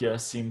sister here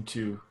seemed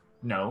to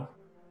know.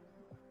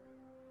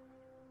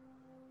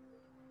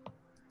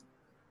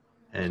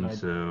 And Can I-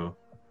 so,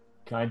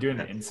 Can I do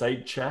an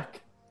insight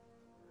check?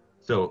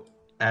 so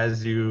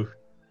as you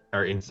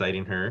are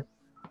inciting her,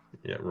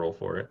 yeah, roll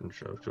for it, and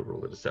she'll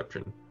roll a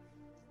deception.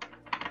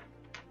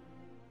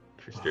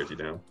 She stares you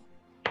down.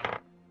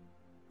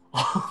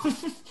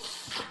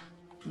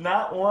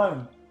 Not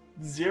 1.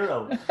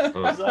 0. Oh,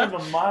 'Cause I have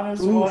a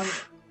minus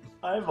Oof.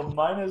 1. I have a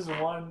minus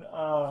 1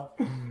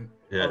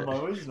 yeah. on my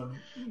wisdom.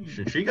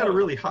 She got a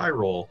really high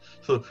roll,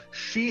 so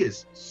she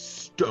is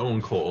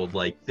stone cold.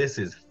 Like, this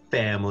is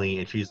family,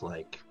 and she's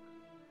like,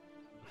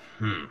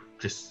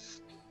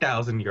 just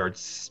 1,000 yards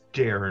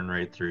staring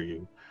right through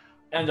you.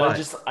 And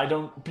But- I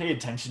don't pay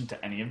attention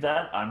to any of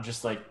that. I'm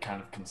just like kind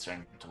of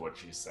concerned to what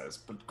she says,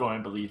 but going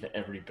to believe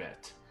every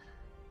bit.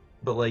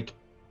 But like,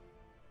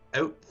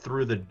 out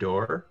through the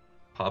door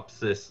pops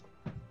this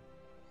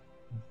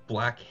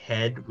black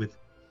head with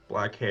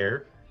black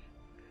hair,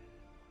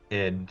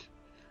 and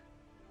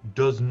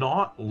does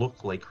not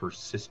look like her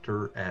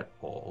sister at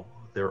all.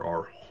 There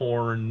are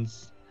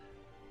horns,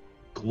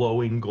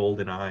 glowing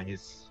golden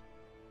eyes.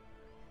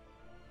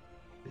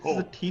 This is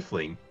a Oh.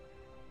 tiefling.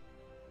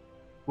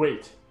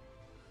 Wait.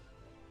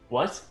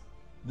 What?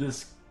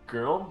 This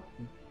girl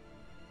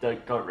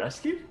that got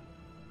rescued?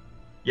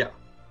 Yeah,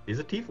 he's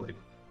a tiefling.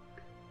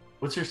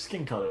 What's her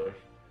skin color?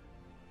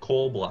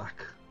 Coal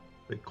black,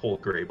 like coal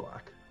gray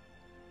black.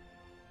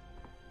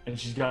 And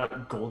she's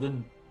got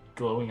golden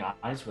glowing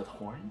eyes with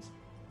horns?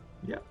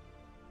 Yeah.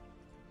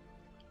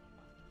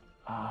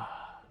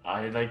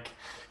 I like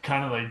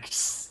kind of like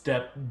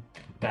step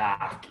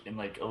back in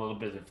like a little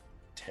bit of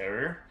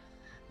terror.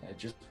 I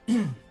just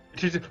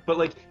But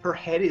like her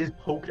head is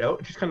poked out,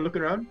 and she's kind of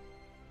looking around.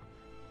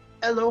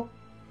 Hello.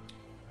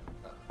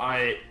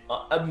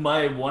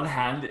 my one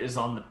hand is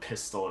on the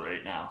pistol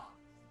right now.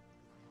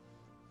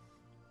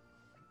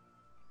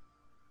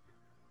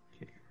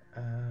 Okay.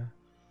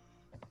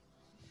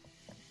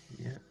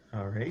 Yeah.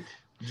 All right.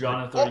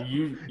 Jonathan,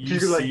 you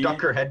She's gonna like see duck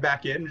her head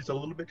back in just a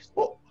little bit. Just,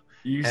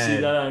 you see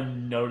And that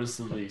I'm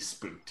noticeably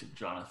spooked,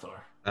 Jonathan.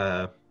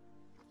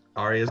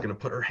 Arya's gonna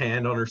put her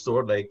hand on her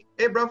sword, like,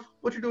 "Hey, bruv,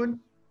 what you doing?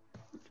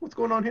 What's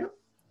going on here?"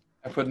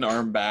 I put an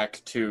arm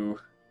back to.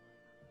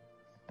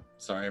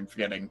 Sorry, I'm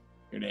forgetting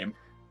your name.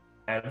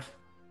 Ev.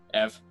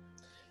 Ev.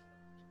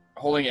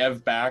 Holding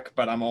Ev back,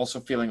 but I'm also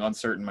feeling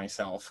uncertain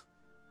myself.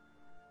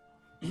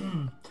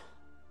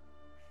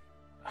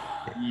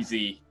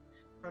 Easy.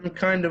 I'm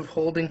kind of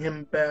holding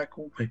him back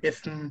with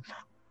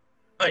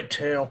my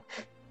tail.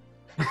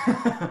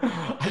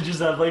 I just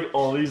have like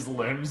all these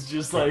limbs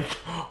just like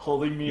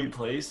holding me in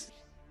place.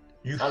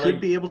 You I should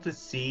like- be able to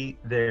see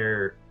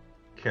their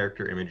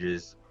character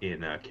images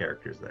in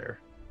characters there.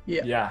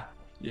 Yeah.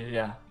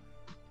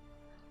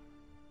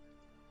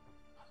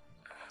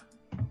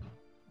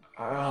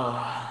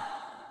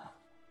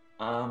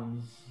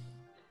 Um,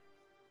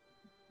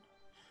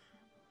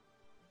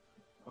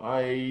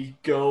 I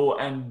go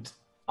and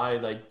I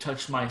like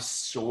touch my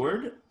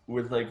sword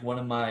with like one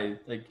of my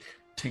like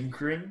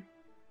tinkering,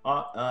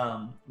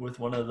 with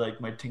one of like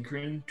my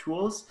tinkering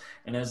tools,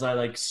 and as I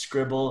like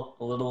scribble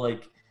a little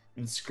like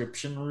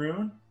inscription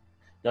rune,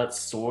 that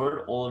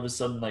sword all of a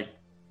sudden like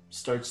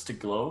starts to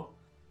glow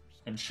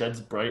and sheds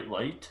bright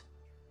light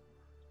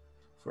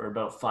for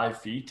about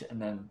 5 feet,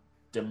 and then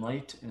dim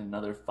light in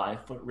another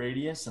 5-foot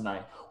radius, and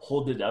I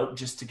hold it out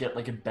just to get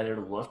like a better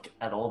look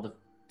at all the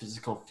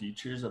physical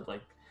features of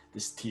like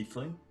this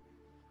tiefling.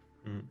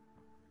 So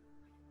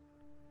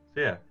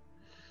yeah,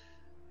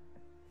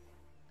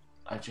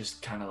 I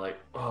just kind of like,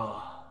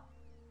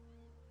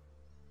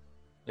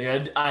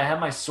 like I have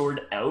my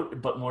sword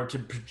out, but more to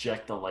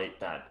project the light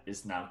that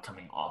is now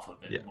coming off of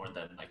it, more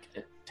than like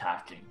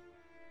attacking.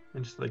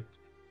 and just like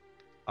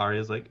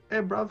Arya's like,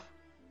 "Hey, bruv,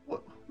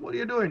 what are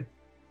you doing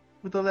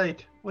with the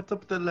light? What's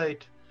up with the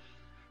light?"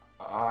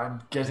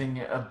 I'm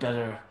getting a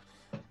better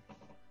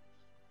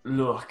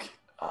look.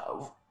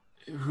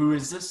 Who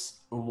is this?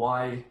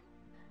 Why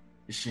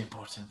is she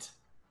important?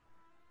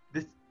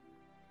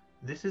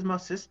 This is my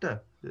sister.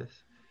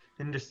 This,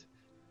 and just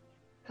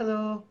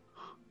hello,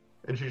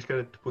 and she just kind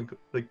of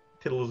like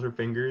tiddles her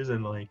fingers,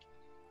 and like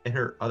in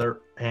her other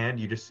hand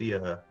you just see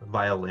a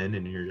violin,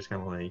 and you're just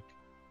kind of like,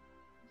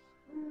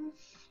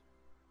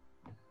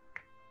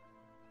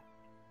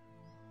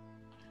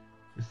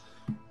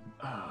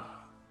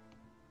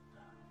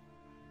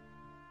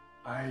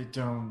 I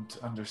don't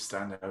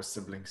understand how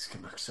siblings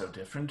can look so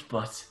different,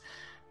 but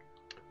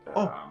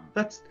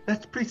that's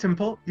pretty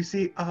simple. You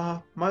see,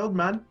 my old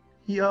man,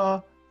 he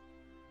what's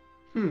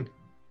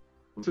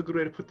a good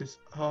way to put this?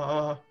 He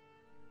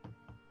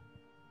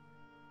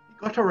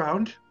got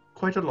around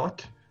quite a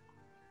lot.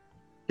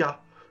 Yeah,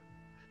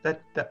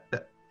 that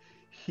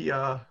he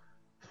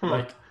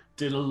like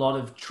did a lot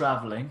of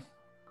traveling.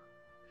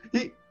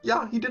 he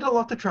did a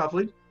lot of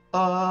traveling.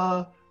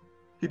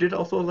 He did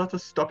also a lot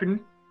of stopping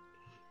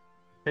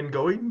and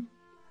going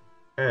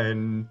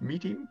and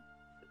meeting.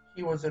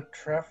 He was a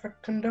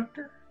traffic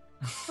conductor?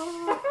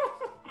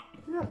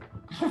 Yeah.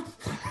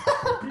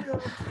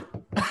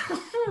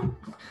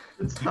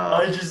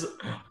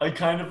 I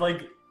kind of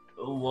like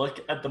look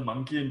at the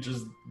monkey and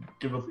just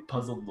give a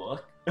puzzled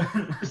look.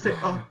 Say,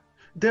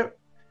 there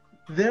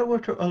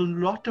were a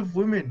lot of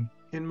women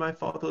in my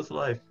father's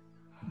life.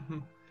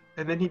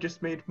 And then he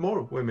just made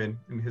more women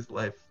in his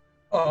life.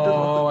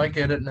 Oh, I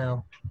get it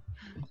now.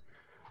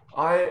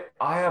 I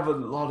have a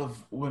lot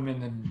of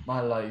women in my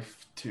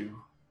life too.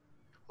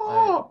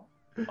 Oh,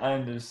 I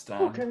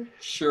understand. okay.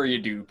 Sure you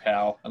do,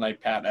 pal. And I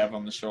pat Ev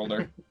on the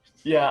shoulder.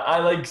 Yeah, I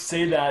like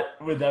say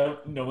that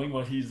without knowing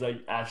what he's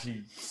like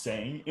actually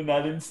saying in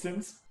that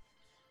instance.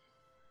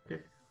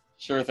 Okay.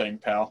 Sure thing,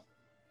 pal.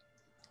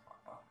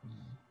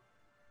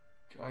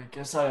 I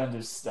guess I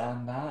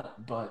understand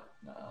that, but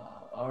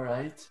all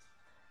right.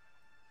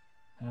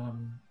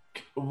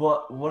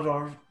 What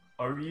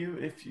are you,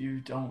 if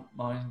you don't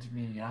mind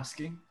me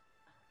asking?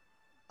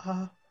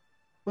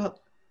 Well,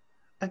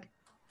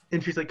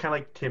 and she's like kind of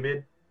like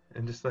timid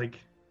and just like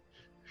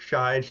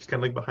shy. And she's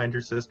kind of like behind her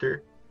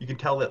sister. You can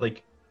tell that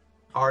like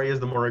Arya's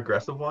the more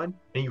aggressive one,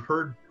 and you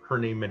heard her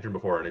name mentioned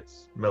before, and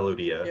it's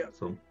Melodia. Yeah.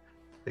 So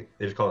they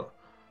just call it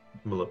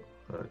Melodia.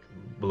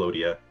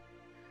 Melodia.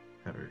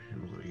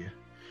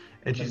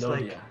 And she's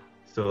like,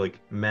 so like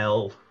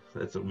Mel.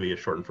 That's would be a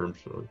shortened form.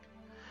 So like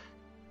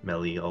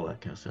Melly, all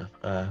that kind of stuff.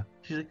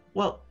 She's like,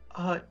 well,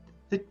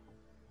 the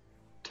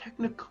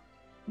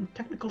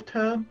technical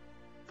term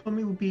for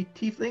me would be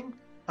tiefling.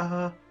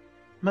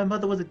 My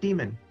mother was a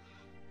demon.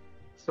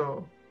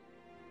 So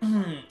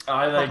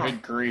I like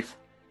Good grief.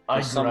 I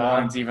There's some grab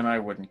lines even I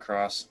wouldn't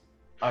cross.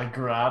 I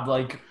grab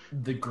like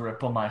the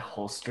grip on my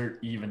holster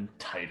even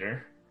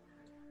tighter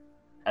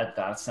at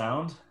that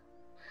sound,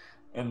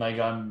 and like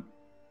I'm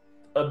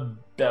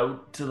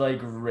about to like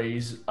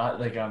raise,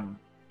 like I'm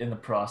in the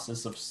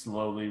process of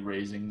slowly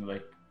raising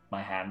like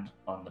my hand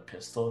on the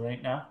pistol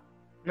right now.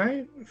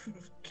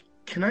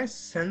 Can I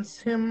sense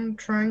him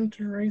trying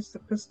to raise the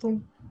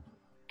pistol?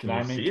 Can You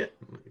I see make it?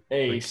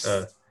 a?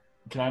 Like,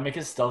 Can I make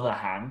a stealth sleight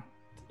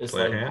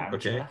of of hand? hand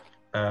Okay.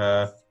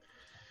 check?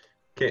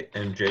 Okay,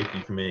 and Jake,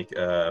 you can make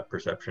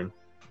perception.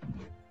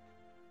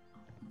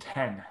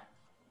 10.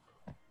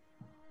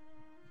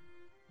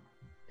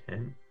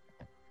 10.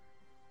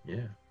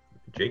 Yeah.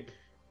 Jake?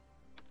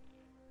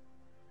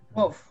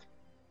 12.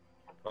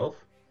 12?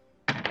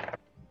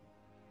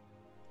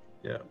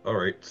 Yeah,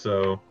 alright,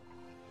 so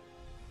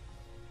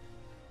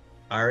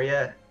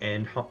Arya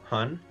and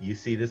Hun, you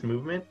see this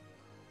movement,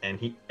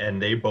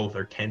 and they both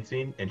are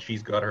tensing, and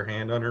she's got her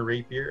hand on her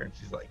rapier, and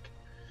she's like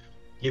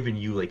giving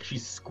you like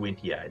she's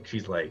squinty eyed.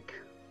 She's like,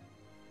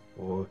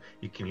 oh,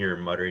 you can hear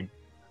her muttering,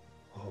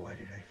 "Oh, why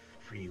did I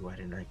free? Why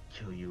didn't I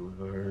kill you?"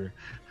 Or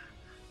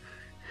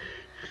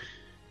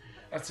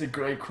That's a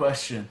great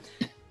question.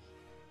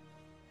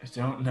 I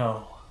don't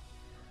know.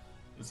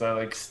 Does I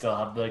like still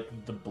have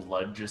like the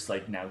blood just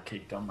like now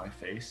caked on my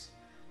face?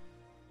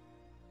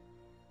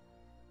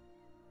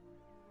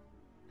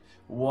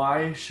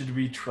 Why should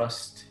we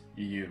trust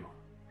you?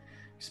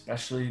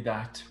 Especially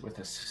that with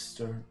a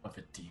sister of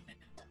a demon.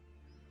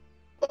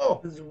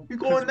 oh, you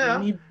going We now?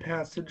 need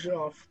passage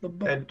off the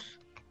boat. And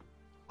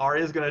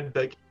Arya's gonna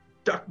like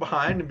duck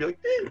behind and be like,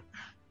 eh.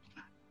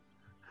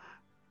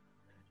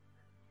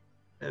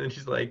 And then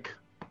she's like,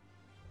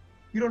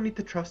 "You don't need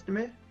to trust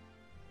me.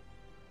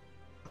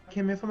 I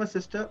came here for my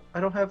sister. I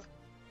don't have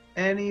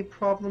any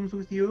problems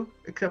with you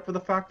except for the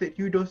fact that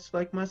you just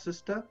like my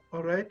sister,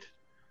 all right?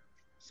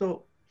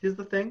 So here's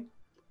the thing.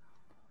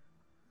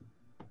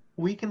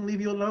 We can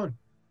leave you alone.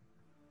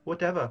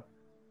 Whatever.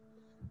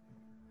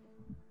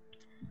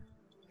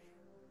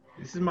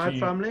 This is my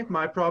family,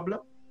 my problem.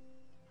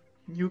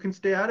 You can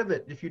stay out of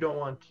it if you don't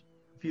want.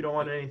 If you don't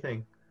want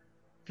anything.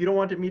 If you don't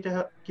want me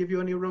to give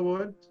you any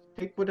rewards,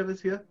 take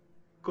whatever's here.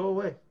 Go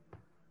away."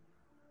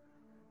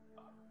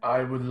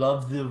 I would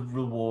love the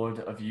reward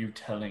of you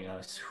telling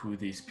us who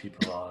these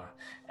people are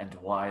and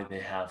why they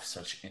have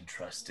such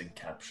interest in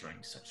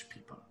capturing such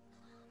people.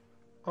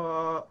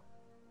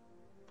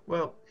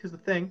 Well, here's the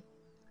thing.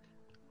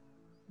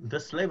 The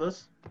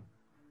slavers,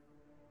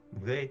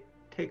 they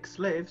take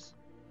slaves.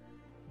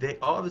 They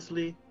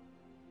obviously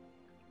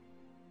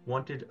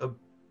wanted a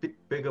bit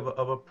big of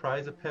a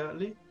prize,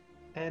 apparently,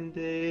 and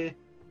they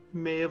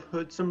may have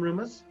heard some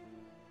rumors.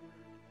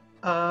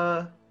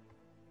 And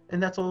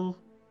that's all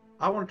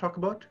I want to talk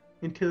about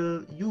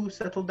until you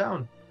settle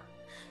down.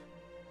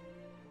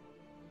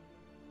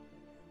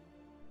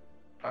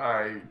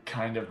 I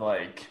kind of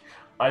like,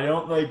 I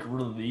don't like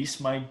release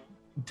my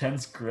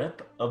tense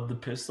grip of the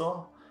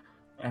pistol,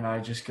 and I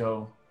just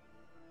go,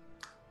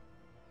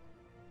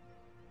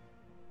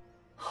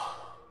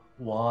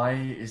 why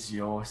is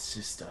your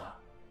sister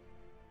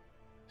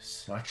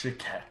such a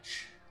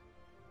catch?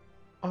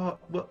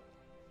 Well,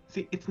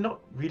 see, it's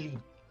not really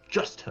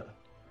just her.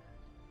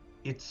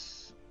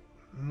 It's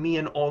me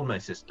and all my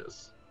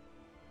sisters.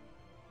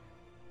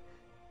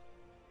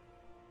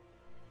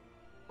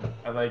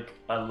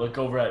 I look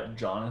over at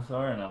Jonathan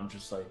and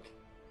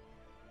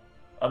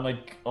I'm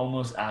like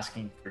almost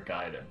asking for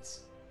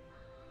guidance.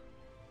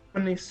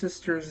 How many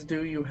sisters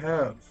do you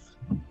have?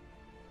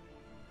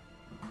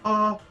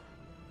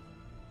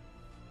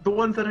 The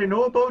ones that I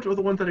know about or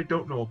the ones that I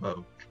don't know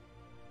about?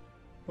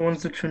 The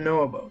ones that you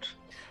know about.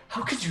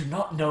 How could you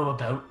not know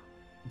about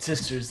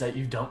sisters that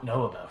you don't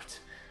know about?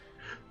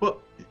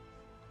 Well,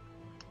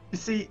 you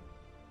see,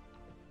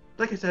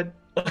 like I said,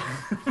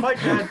 my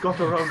dad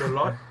got around a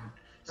lot.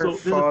 Her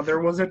father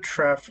was a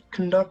traffic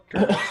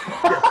conductor.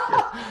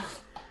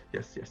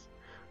 Yes.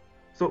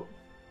 So,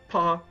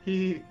 Pa,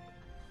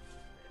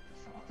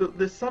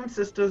 there's some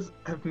sisters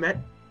I've met,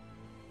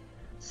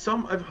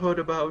 some I've heard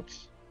about,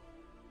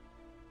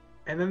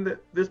 and then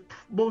there's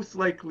most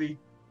likely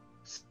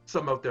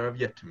some out there I've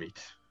yet to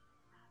meet.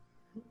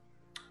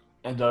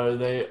 And are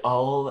they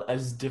all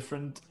as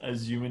different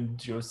as you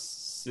and your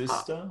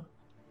sister?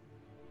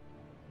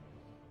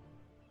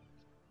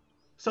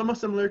 Some are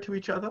similar to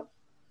each other.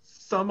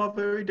 Some are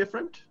very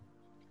different.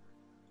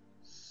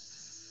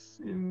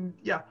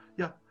 Yeah.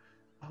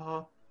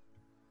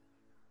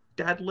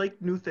 Dad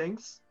liked new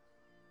things.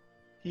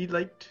 He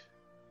liked,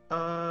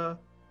 So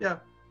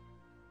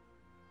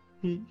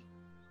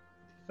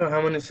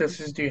how many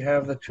sisters do you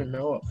have that you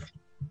know of?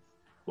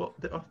 Well,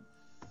 there are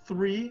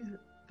 3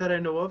 that I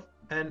know of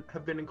and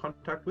have been in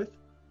contact with,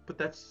 but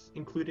that's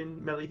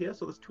including Melly here,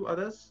 so there's 2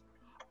 others.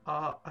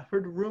 I've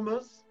heard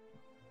rumors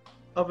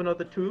of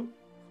another 2.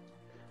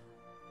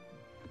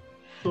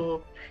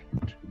 So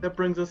that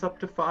brings us up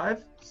to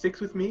 5, 6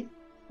 with me.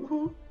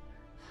 Woohoo!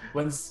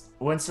 When's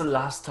the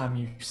last time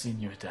you've seen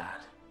your dad?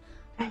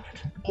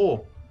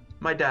 Oh,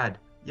 my dad.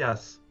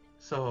 Yes.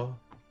 So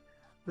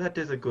that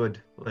is a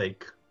good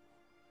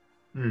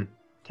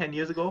 10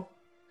 years ago?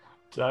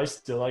 Did I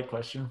still have a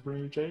question for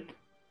you, Jake?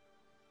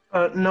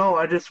 No,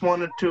 I just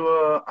wanted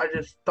to, I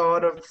just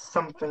thought of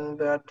something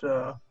that,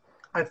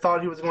 I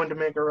thought he was going to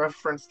make a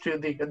reference to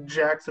the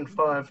Jackson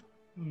 5.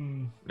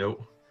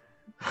 No.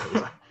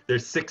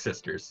 There's 6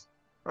 sisters.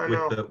 I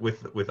know.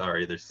 With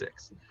Ari, there's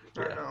 6.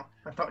 I know.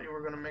 I thought you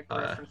were going to make a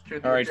reference to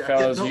the All right, Jackson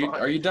fellas,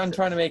 5. are you done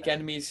trying to make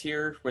enemies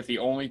here with the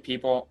only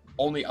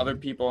other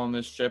people on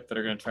this ship that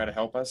are going to try to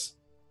help us?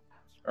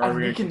 Or are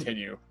we going to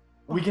continue?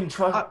 We can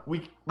trust.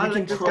 We like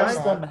can this trust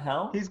guy. them.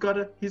 Hell, He's got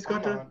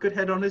a good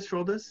head on his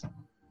shoulders.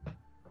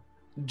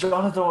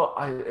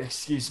 Jonathan,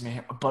 excuse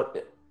me,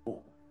 but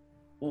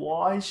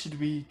why should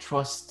we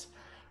trust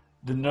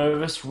the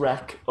nervous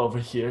wreck over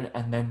here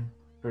and then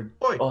her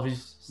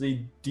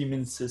obviously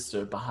demon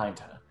sister behind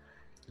her?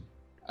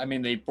 I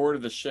mean, they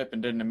boarded the ship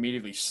and didn't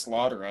immediately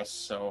slaughter us,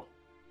 so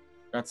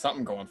got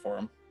something going for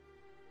them.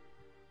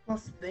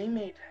 Plus, they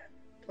made.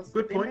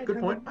 Good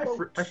point.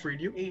 I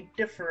freed you. A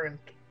different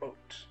boat.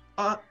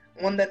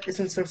 One that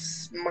isn't so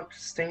much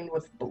stained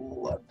with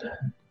blood.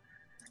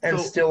 And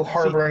still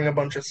harboring a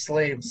bunch of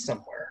slaves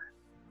somewhere.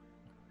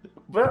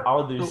 Where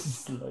are these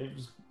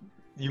slaves?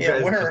 You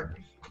guys where?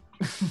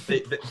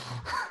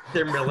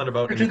 They're milling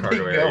about in the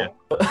cargo area.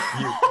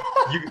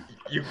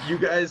 You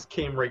guys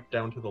came right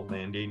down to the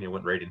landing and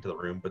went right into the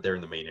room, but they're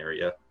in the main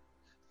area.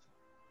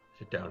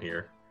 Down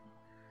here.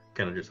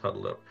 Kind of just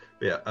huddled up.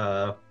 But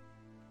yeah,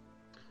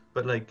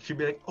 but like, she'd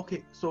be like,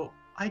 okay, so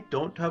I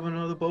don't have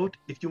another boat.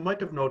 If you might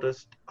have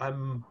noticed,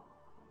 I'm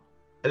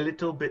a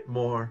little bit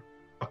more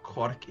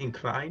aquatic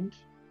inclined.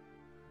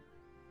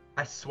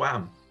 I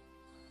swam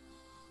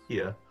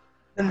here.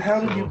 And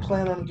how do you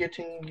plan on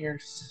getting your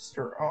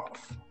sister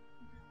off?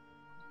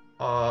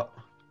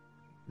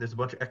 There's a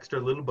bunch of extra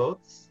little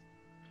boats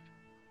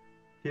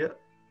here.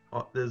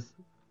 There's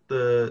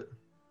the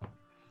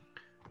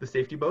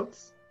safety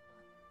boats.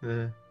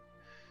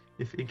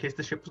 If in case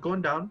the ship was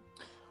going down.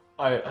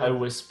 I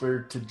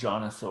whispered to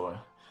Jonathan,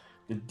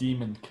 the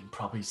demon can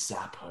probably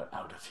zap her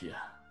out of here.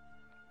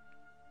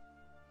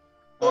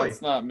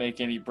 Let's not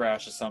make any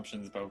brash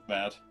assumptions about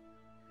that.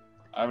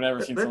 I've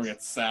never seen someone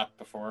get sapped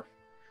before.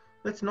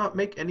 Let's not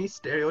make any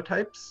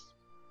stereotypes.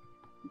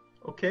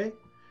 Okay?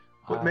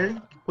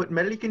 What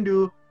Melly can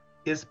do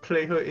is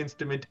play her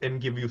instrument and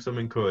give you some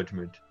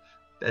encouragement.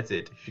 That's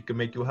it. She can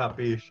make you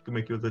happy. She can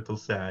make you a little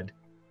sad.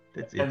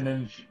 That's it.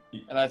 And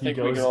I think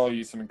we could all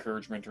use some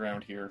encouragement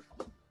around here.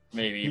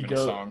 Maybe even a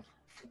song.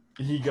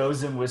 He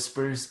goes and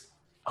whispers,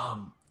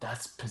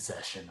 that's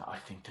possession, I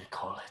think they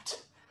call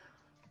it.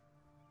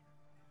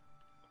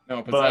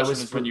 No, possession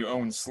is when you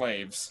own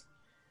slaves.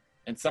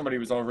 And somebody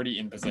was already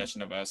in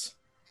possession of us.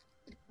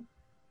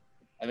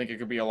 I think it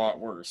could be a lot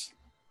worse.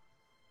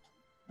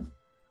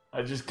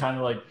 I just kind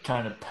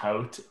of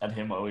pout at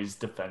him always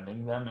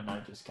defending them, and I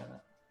just kind of...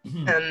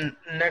 And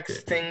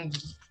next thing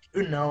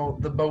you know,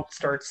 the boat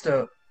starts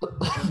to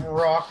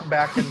rock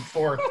back and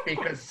forth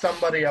because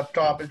somebody up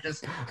top is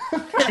just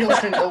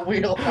tilting the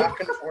wheel back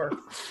and forth.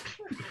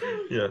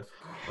 Yeah.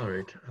 All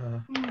right.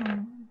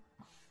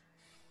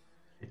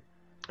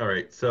 All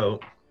right. So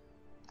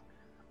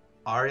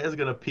Arya's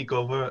gonna peek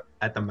over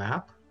at the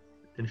map,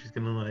 and she's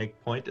gonna like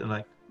point and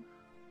like,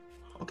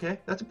 okay,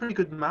 that's a pretty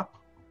good map.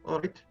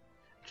 All right.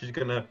 She's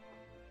gonna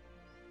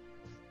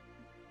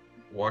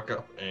walk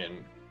up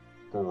and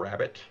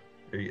grab it.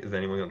 Is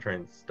anyone gonna try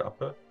and stop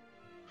her?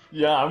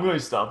 Yeah, I'm going to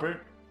stop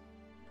her.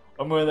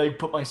 I'm going to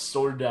put my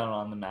sword down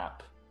on the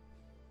map.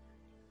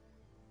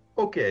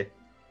 Okay.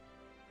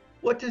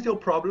 What is your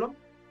problem?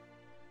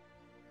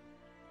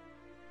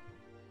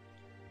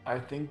 I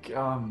think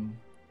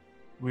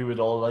we would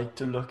all like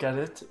to look at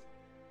it.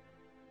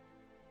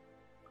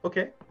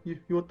 Okay. You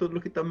want to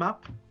look at the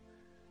map?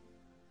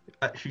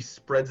 She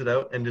spreads it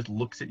out and just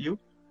looks at you.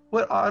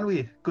 Where are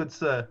we, good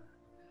sir?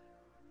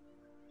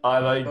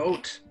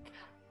 Boat.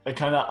 I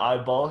kind of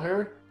eyeball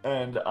her,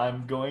 and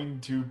I'm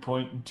going to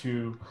point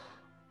to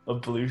a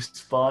blue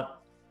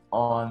spot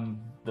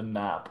on the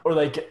map. Or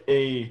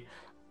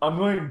I'm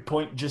going to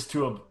point just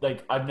to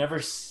I've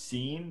never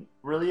seen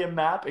really a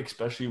map,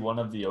 especially one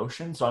of the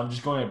ocean, so I'm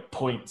just going to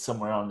point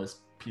somewhere on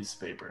this piece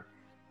of paper.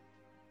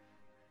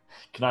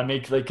 Can I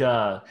make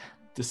a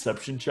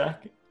deception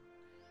check?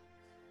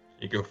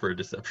 You go for a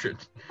deception.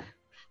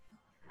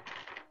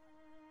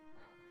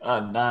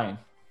 9.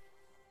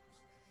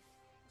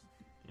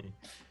 Okay.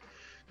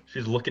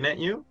 She's looking at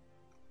you,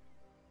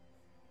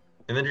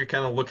 and then she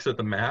kind of looks at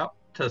the map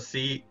to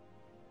see,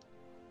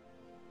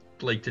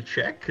 to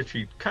check, because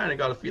she kind of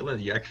got a feeling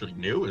that you actually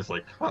knew. It's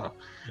like, huh.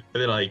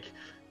 And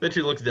then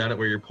she looks down at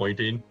where you're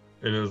pointing,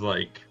 and it was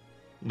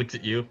looks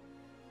at you.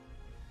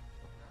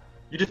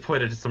 You just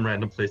pointed to some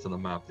random place on the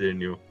map,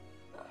 didn't you?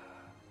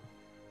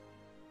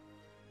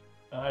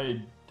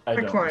 My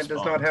client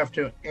does not have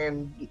to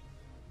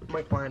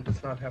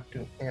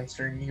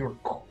answer your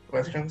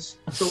questions.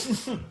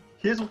 So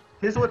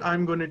here's what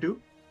I'm going to do.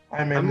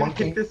 I'm a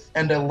monkey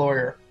and a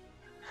lawyer.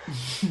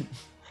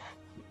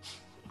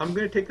 I'm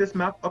going to take this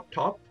map up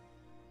top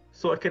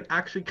so I can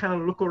actually kind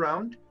of look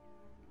around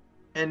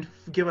and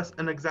give us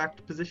an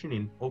exact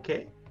positioning,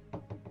 okay?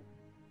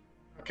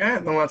 Okay,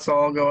 then let's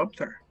all go up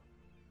there.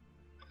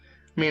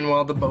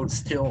 Meanwhile, the boat's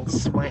still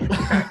swaying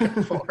back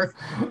and forth.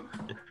 All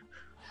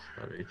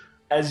right.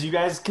 As you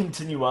guys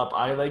continue up,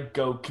 I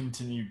go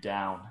continue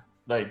down.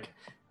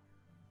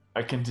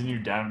 I continue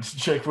down to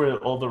check where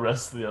all the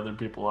rest of the other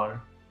people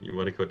are. You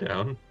want to go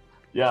down?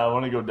 Yeah, I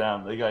want to go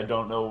down. I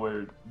don't know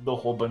where the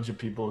whole bunch of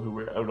people who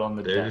were out on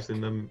the They're deck. just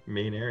in the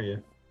main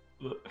area.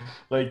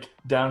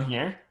 Down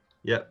here.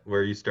 Yeah,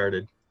 where you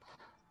started.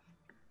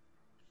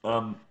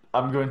 I'm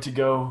going to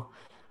go.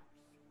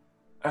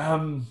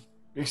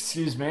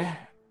 Excuse me.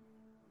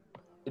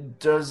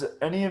 Does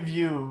any of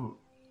you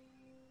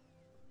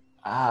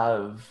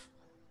have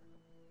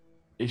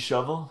a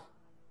shovel?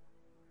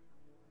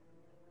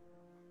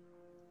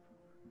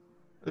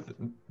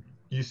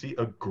 You see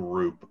a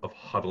group of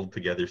huddled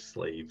together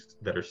slaves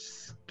that are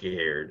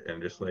scared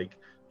and just like,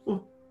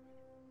 oh,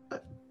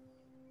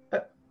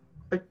 a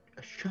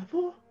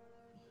shovel?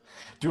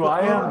 Do Why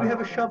I don't we have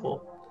a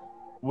shovel?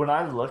 When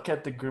I look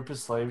at the group of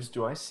slaves,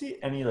 do I see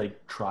any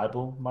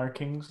tribal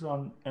markings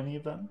on any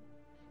of them?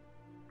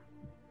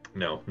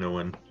 No, no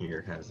one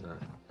here has a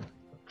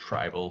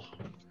tribal.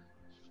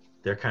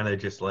 They're kind of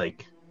just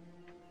like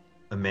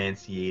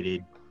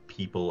emaciated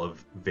people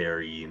of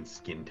varying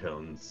skin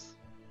tones.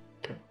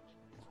 Okay.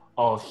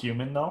 All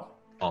human though?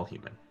 All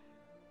human.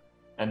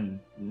 And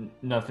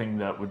nothing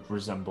that would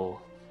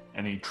resemble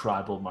any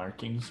tribal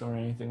markings or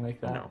anything like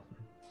that? No.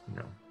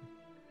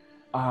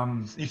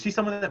 You see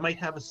someone that might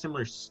have a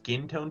similar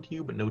skin tone to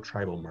you, but no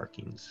tribal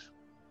markings.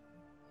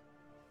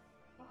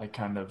 I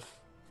kind of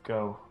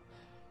go,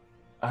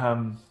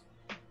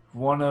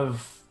 one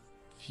of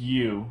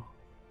you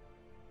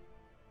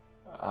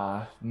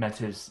met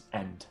his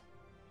end.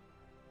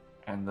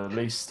 And the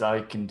least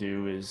I can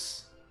do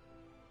is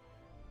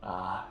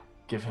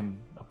give him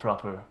a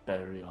proper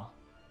burial.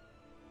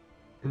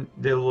 And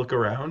they'll look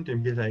around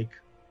and be like,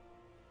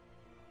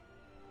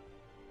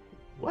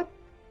 what?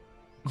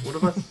 One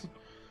of us?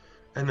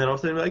 And then all of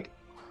a sudden be like,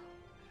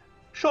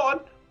 Sean!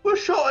 Where's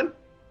Sean?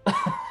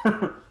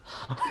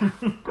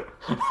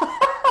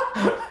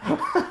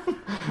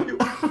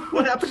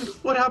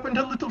 What happened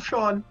to little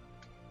Sean?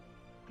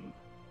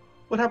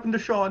 What happened to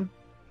Sean?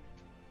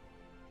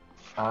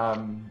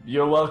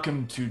 You're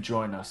welcome to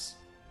join us.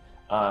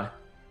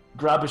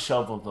 Grab a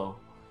shovel though,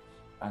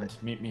 and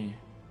meet me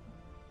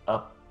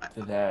up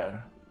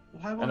there.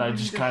 And I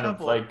just kind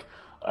of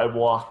I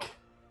walk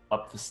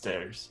up the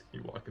stairs.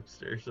 You walk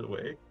upstairs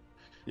away?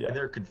 Yeah. And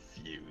they're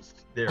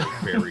confused. They're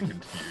very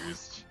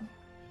confused.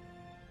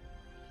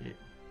 Okay.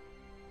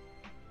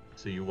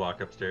 So you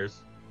walk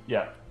upstairs?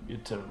 Yeah,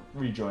 get to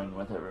rejoin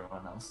with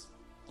everyone else.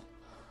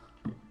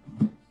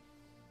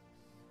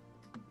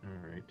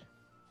 Alright.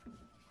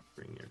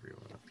 Bring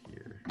everyone up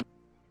here.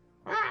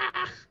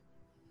 Why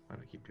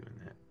do I keep doing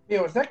that?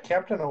 Yeah, was that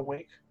captain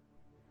awake?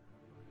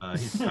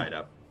 He's tied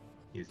up.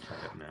 He's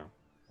tied up now.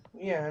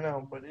 Yeah, I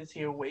know, but is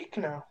he awake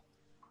now?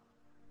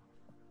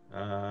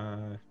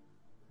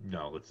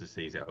 No, let's just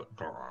say he's out.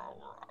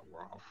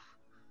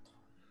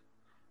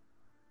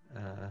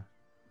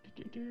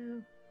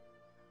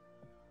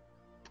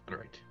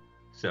 Alright.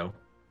 So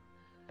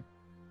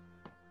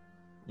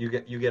you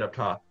get up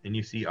top and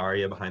you see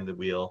Arya behind the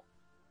wheel.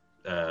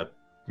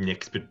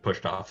 Nick's been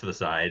pushed off to the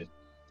side.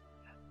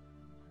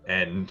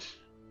 And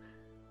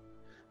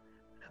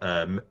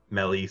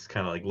Melly's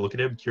kind of look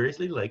at him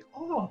curiously,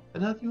 oh,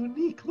 another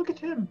unique. Look at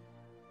him.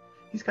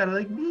 He's kind of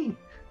like me.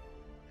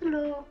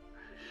 Hello.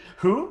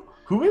 Who?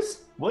 Who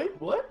is? Wait,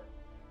 what?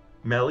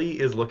 Melly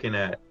is looking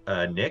at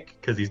Nick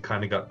because he's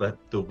kind of got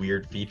the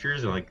weird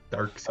features and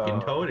dark skin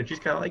tone, and she's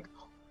kind of like,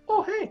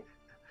 oh, hey.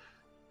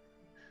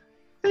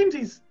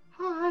 Samesies.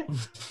 Hi.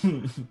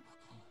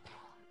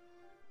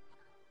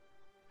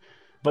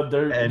 But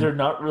they're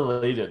not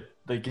related.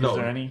 Is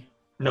there any?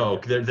 No,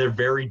 they're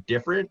very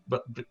different,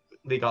 but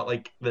they got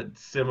that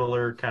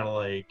similar kind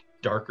of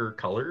darker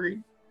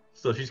coloring.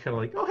 So she's kind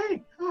of like, oh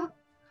hey,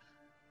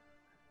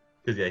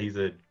 because he's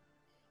a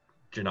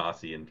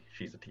Genasi and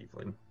she's a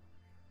tiefling.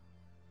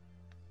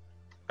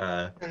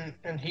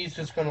 And he's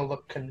just gonna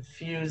look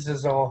confused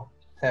as all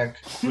heck.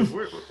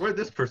 Where'd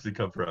this person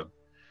come from?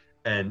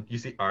 And you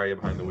see Arya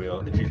behind the wheel,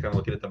 and she's kind of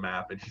looking at the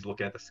map, and she's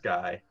looking at the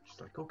sky.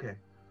 She's like, okay,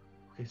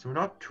 so we're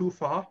not too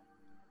far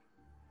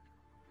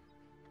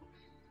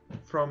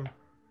from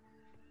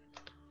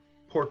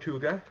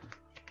Portuga.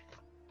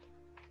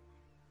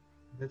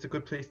 That's a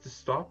good place to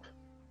stop.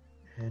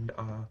 And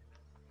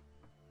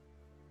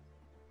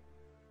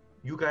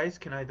you guys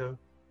can either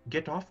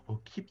get off or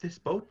keep this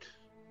boat.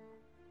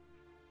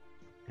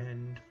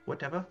 And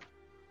whatever.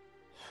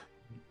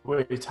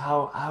 Wait,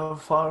 how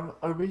far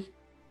are we?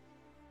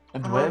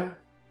 And where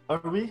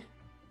are we?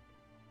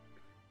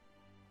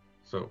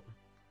 So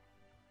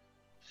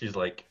she's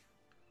like,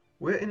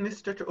 we're in this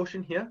stretch of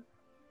ocean here.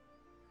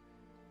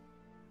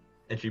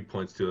 And she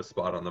points to a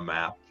spot on the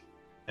map.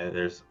 And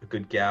there's a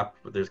good gap,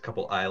 but there's a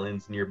couple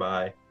islands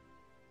nearby.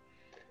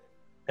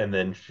 And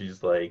then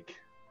she's like,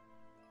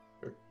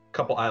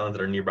 couple islands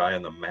that are nearby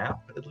on the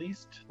map, at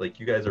least. Like,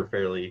 you guys are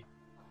fairly,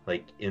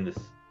 like, in this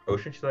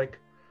ocean. She's like,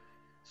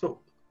 so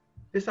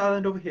this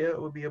island over here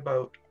would be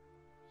about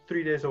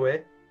 3 days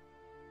away.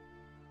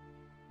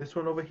 This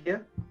one over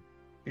here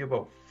be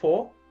about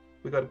 4.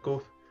 We gotta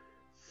go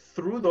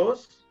through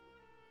those,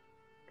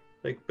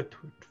 like,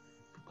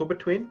 go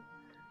between,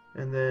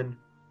 and then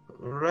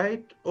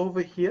right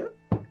over here,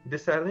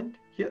 this island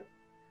here,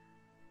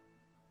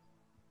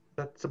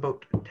 that's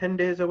about 10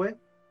 days away,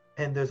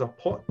 and there's a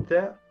port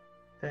there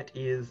that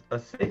is a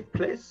safe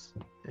place,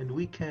 and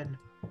we can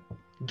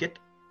get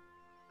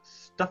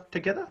stuff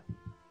together.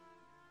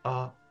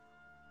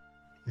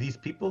 These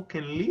people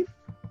can leave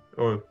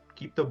or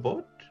keep the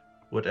boat,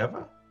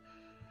 whatever,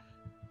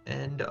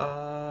 and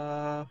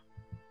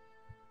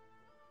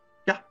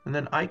yeah, and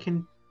then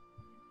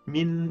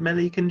me and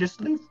Melly can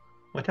just leave,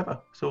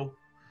 whatever. So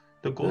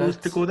the goal is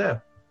to go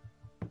there.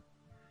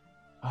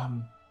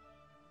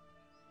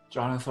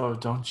 Jonathan,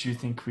 don't you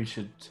think we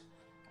should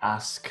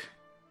ask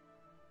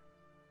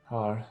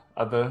our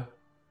other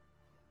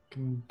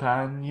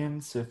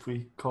companions, if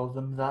we call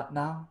them that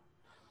now?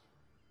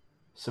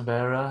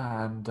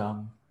 Severa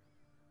and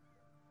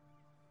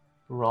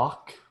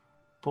Rock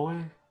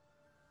Boy?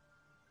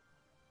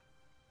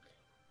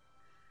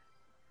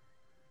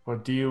 Or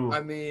do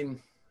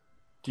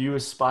you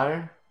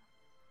aspire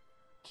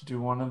to do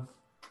one of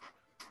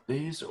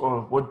these,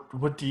 or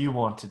what do you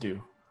want to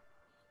do?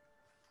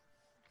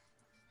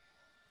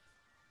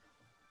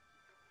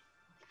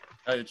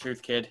 Tell you the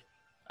truth, kid.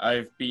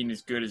 I've been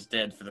as good as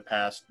dead for the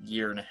past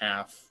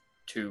 1.5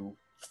 to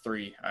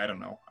 3. I don't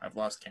know. I've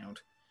lost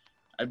count.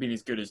 I've been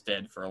as good as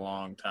dead for a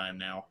long time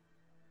now.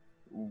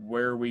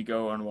 Where we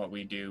go and what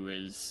we do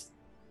is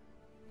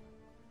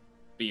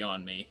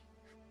beyond me.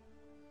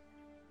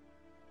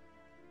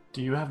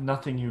 Do you have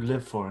nothing you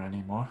live for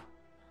anymore?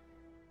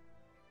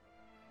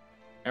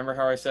 Remember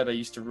how I said I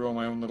used to rule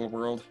my own little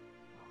world?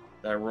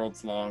 That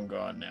world's long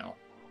gone now.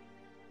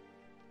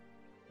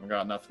 I've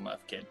got nothing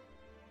left, kid.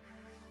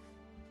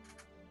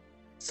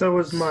 So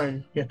is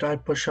mine, yet I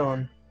push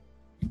on.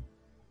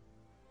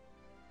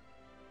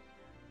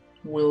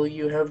 Will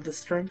you have the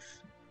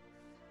strength?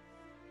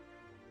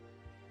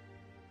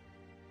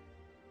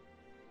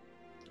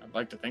 I'd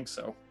like to think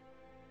so.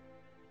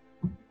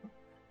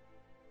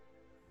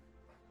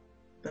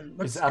 Then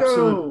let's Is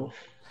go!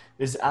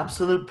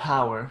 absolute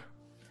power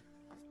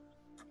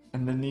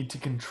and the need to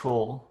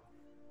control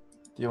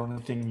the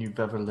only thing you've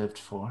ever lived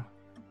for?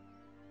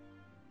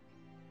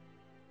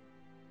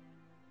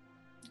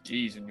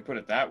 Jeez, when you put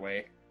it that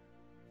way.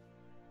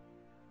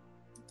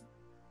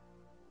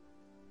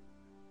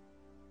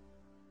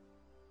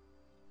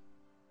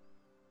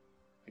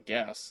 I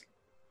guess.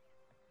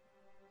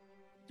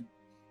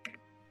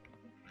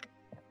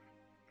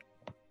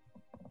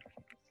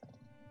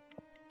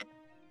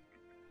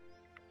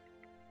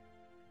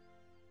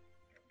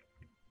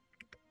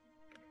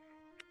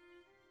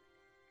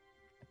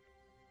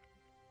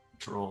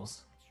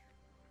 Rolls.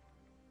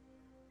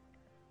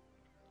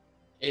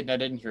 Aiden, I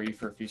didn't hear you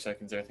for a few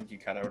seconds there. I think you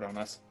cut out on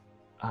us.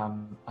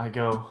 I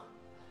go,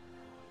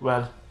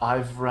 well,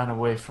 I've ran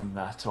away from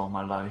that all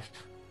my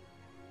life.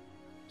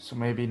 So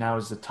maybe now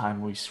is the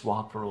time we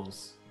swap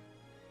roles.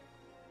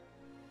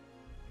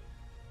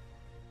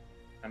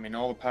 I mean,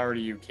 all the power to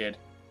you, kid.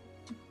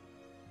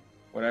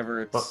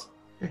 Whatever it's...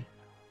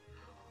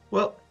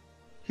 Well,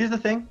 here's the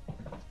thing.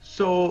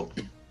 So,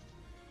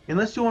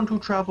 unless you want to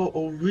travel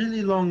a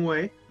really long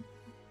way,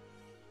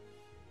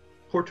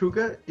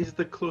 Tortuga is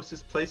the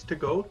closest place to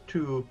go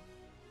to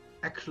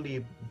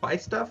actually buy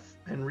stuff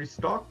and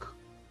restock.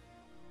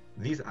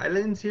 These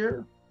islands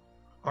here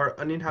are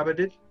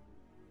uninhabited,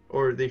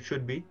 or they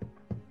should be.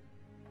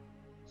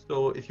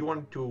 So if you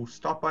want to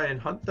stop by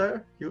and hunt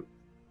there, you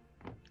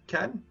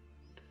can.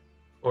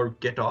 Or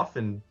get off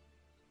and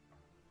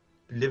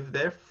live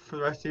there for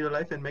the rest of your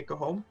life and make a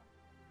home.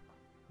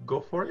 Go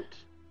for it.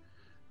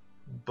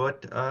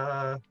 But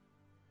I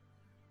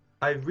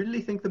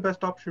really think the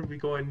best option would be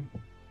going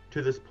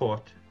to this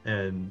port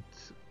and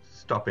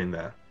stopping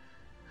there.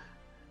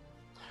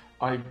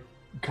 I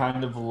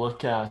kind of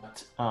look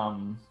at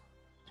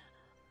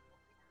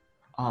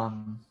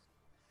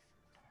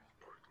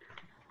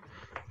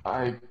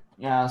I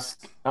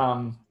ask,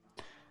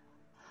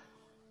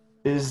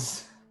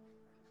 is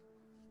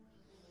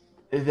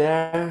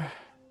there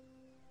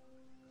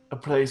a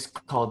place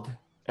called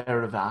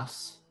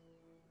Erebus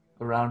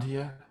around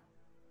here?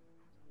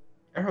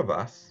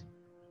 Erebus.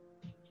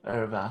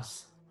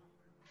 Erebus.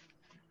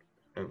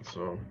 And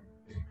so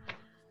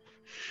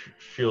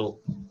she'll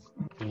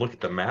look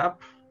at the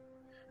map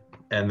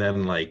and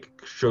then like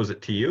shows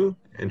it to you,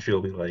 and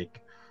she'll be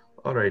like,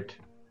 all right,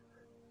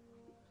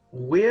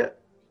 we're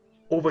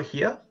over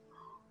here.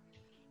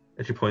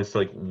 And she points to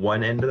like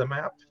one end of the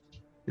map.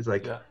 He's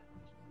like, yeah.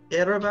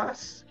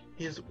 Erebus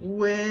is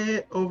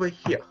way over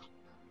here.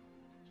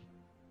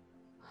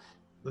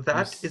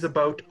 That is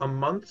about a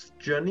month's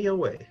journey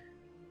away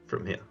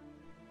from here.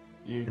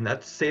 And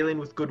that's sailing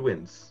with good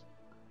winds.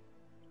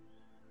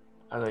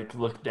 I like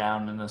look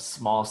down in a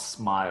small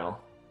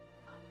smile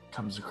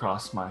comes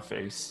across my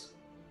face.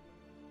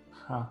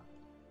 Huh.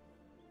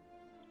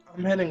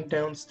 I'm heading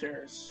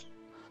downstairs.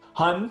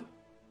 Hun?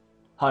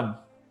 Hun,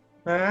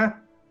 Huh?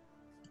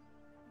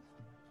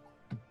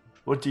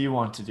 what do you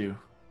want to do?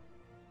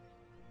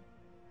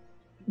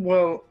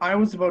 Well, I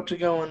was about to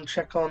go and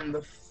check on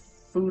the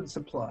food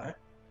supply.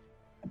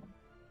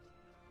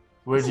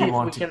 Where do See you if we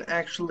want to... can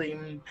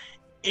actually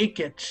make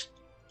it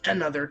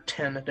another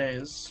 10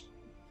 days.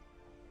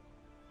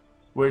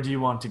 Where do you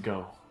want to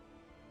go?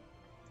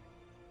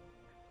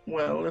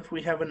 Well, if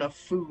we have enough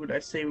food, I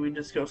say we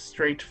just go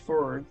straight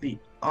for the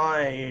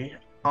island.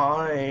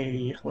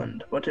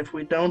 But if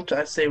we don't,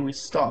 I say we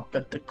stop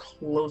at the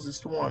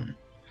closest one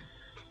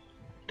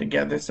to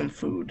gather some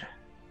food.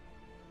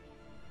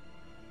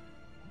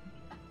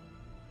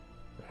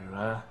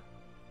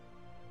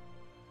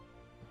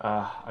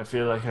 I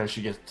feel like I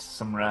should get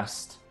some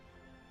rest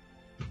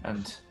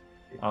and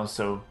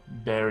also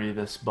bury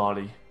this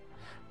body.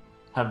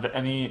 Have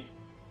any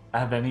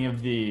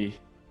of the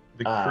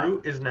The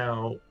crew is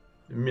now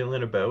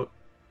milling about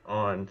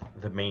on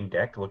the main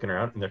deck, looking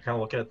around, and they're kind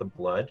of looking at the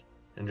blood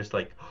and just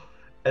like,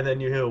 and then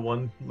you hear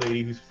one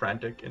lady who's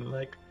frantic and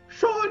like,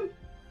 Sean,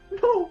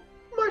 no,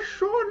 my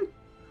Sean,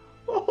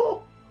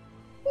 oh,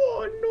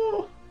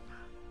 oh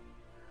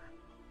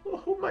no,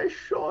 oh my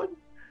Sean,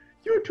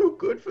 you're too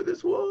good for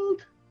this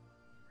world.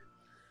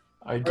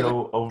 I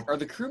go over. Are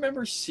the crew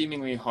members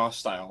seemingly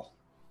hostile?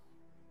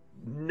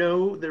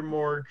 No, they're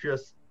more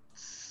just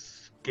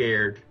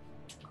scared.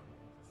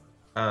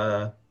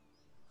 And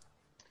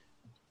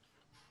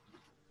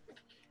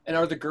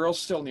are the girls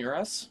still near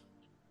us?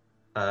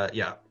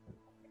 Yeah,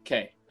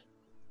 Okay.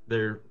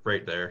 they're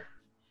right there.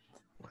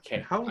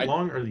 Okay. How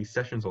long are these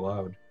sessions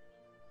allowed?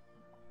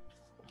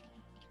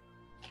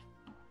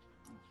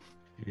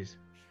 Jeez.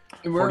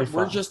 And we're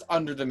 45. just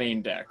under the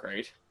main deck,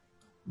 right?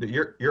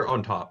 You're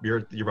on top.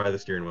 You're by the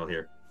steering wheel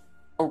here.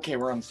 Okay,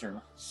 we're on the steering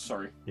wheel.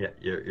 Sorry. Yeah,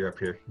 you're up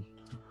here.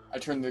 I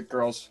turn to the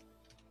girls.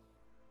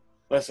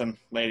 Listen,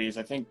 ladies,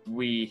 I think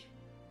we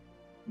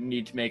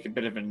need to make a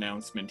bit of an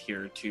announcement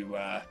here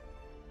to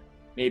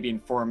maybe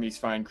inform these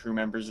fine crew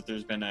members that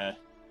there's been a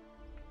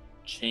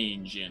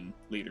change in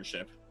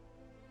leadership.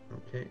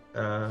 Okay.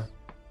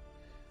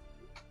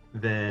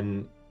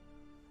 Then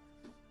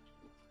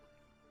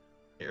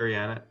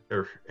Ariana's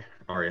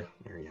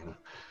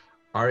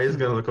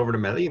gonna look over to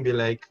Melly and be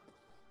like,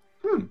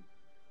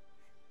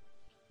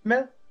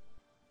 Mel,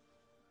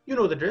 you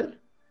know the drill.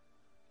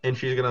 And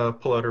she's gonna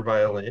pull out her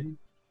violin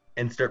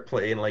and start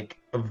playing like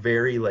a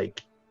very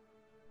like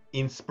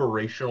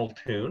inspirational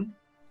tune.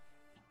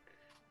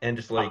 And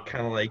just like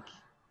kind of like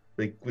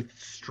with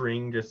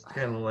string, just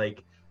kind of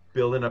like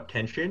building up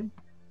tension.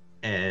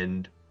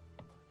 And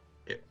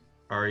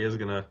Arya's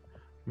gonna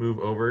move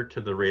over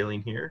to the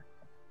railing here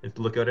and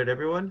look out at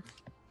everyone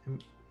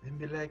and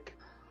be like,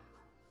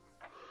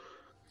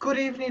 "Good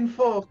evening,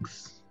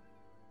 folks.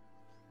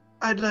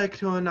 I'd like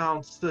to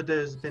announce that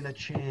there's been a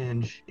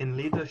change in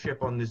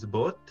leadership on this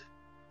boat.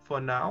 For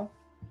now,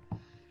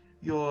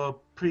 your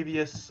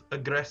previous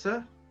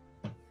aggressor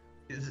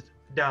is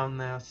down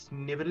there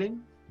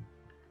sniveling.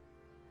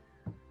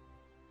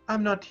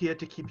 I'm not here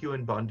to keep you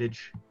in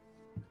bondage.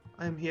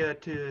 I'm here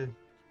to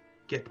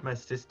get my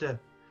sister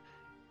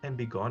and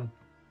be gone.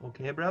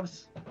 Okay,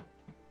 bruvs?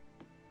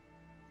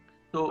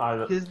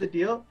 So here's the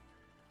deal.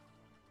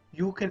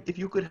 If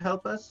you could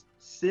help us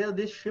sail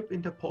this ship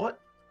into port,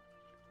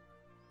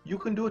 you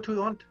can do what you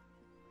want.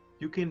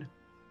 You can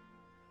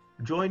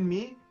join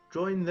me,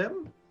 join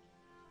them,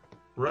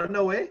 run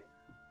away.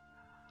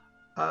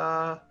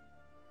 But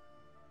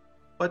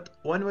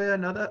one way or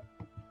another,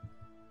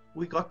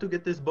 we got to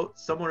get this boat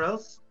somewhere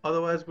else.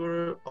 Otherwise,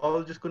 we're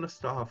all just gonna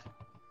starve.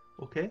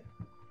 Okay?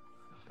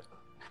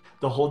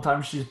 The whole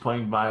time she's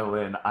playing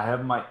violin, I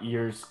have my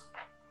ears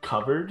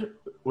covered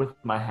with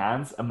my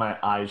hands and my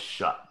eyes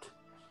shut.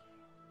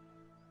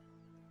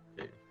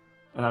 Okay.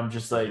 And I'm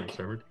just like,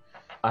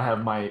 I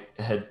have my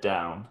head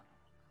down.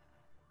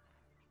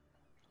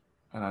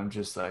 And I'm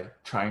just like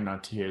trying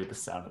not to hear the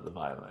sound of the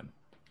violin.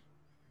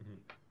 Mm-hmm.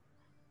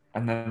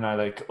 And then I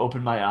like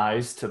open my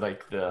eyes to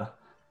like the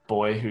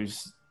boy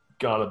who's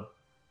got a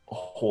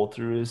hole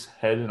through his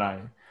head, and I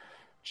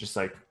just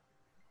like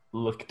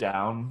look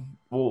down.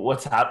 Well,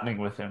 what's happening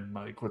with him?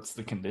 Like, what's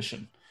the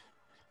condition?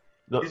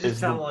 He's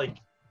just kind of like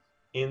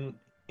in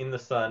the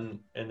sun,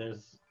 and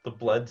the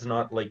blood's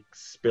not like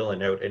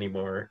spilling out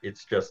anymore.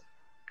 It's just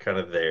kind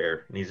of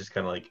there, and he's just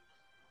kind of like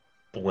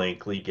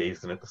blankly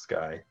gazing at the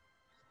sky.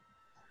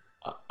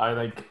 I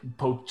like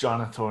poke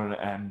Jonathan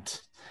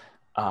and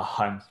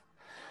Hun.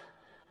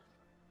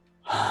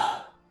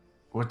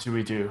 What do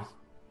we do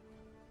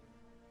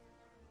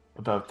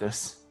about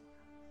this?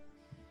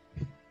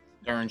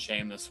 Darn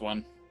shame, this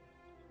one.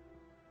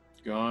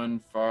 Gone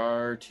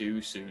far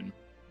too soon.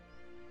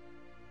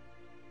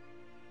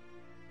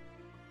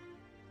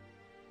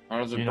 How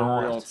does a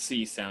burial at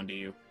sea sound to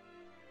you?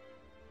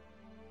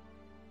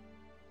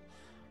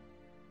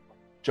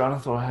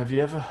 Jonathan, have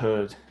you ever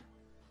heard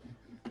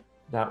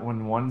that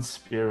when one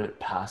spirit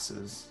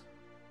passes,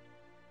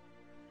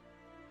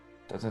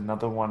 that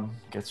another one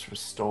gets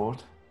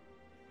restored?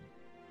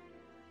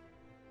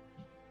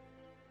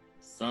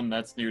 Son,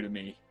 that's new to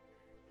me.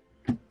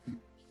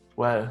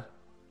 Well,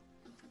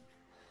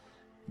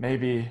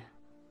 maybe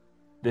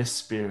this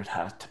spirit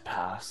had to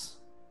pass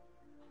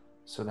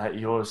so that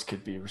yours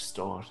could be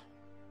restored.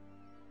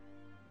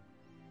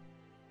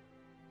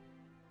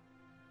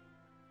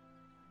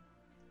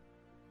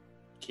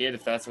 Kid,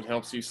 if that's what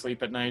helps you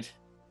sleep at night,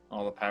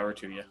 all the power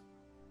to you.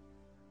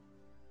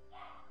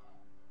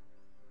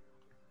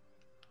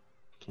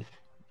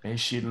 May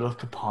she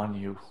look upon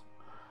you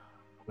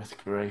with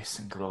grace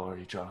and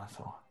glory,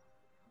 Jonathan.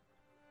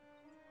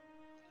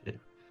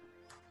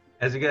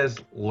 As you guys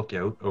look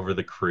out over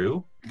the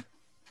crew,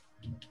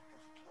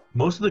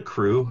 most of the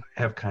crew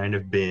have kind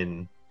of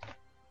been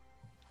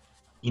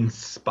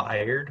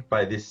inspired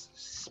by this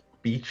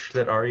speech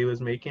that Ari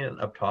was making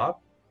up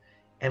top.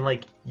 And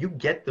like you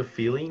get the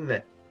feeling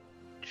that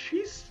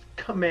she's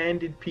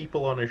commanded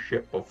people on a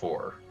ship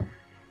before.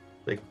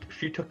 Like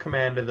she took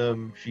command of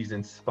them, she's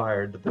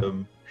inspired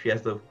them. She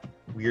has the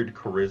weird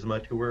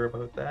charisma to her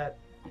about that.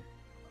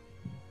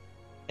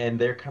 And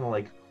they're kind of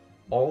like,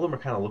 all of them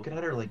are kind of looking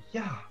at her like,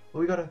 yeah,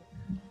 we gotta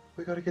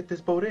get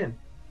this boat in.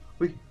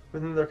 But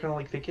then they're kind of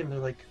like thinking, they're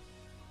like,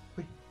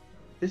 wait,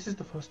 this is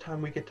the first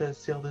time we get to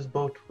sail this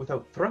boat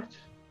without threat.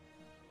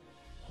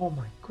 Oh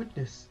my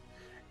goodness.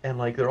 And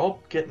like they're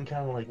all getting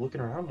kind of like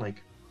looking around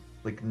like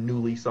new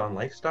lease on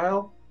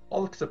lifestyle,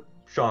 all except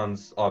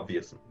Sean's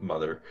obvious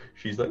mother.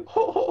 She's like,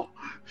 oh,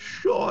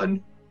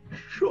 Sean,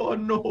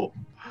 no,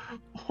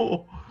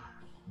 oh.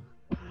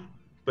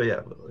 But yeah,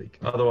 like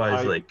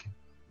otherwise, like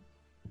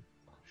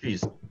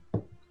she's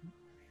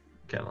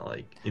kind of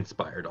like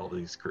inspired all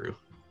these crew.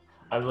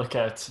 I look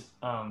at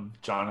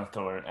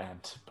Jonathan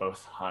and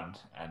both Hun,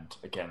 and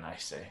again I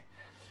say,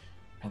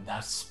 and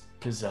that's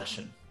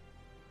possession.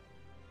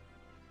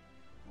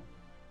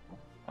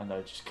 And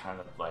I just kind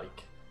of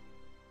like,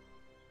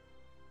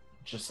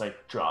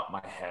 drop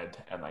my head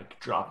and like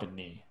drop a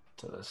knee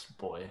to this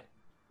boy.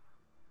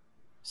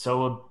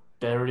 So a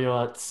burial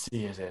at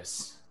sea it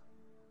is.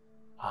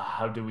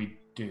 How do we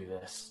do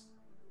this?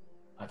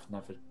 I've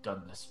never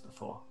done this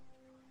before.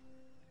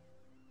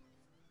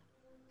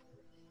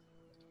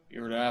 If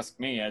you were to ask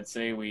me, I'd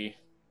say we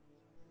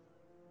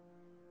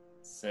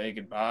say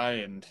goodbye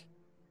and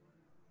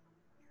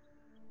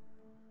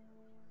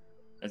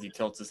as he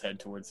tilts his head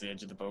towards the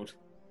edge of the boat.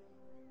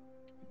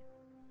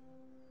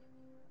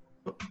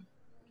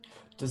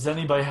 Does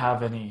anybody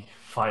have any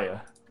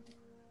fire?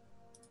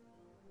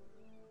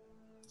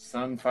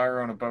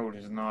 Sunfire on a boat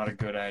is not a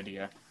good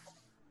idea.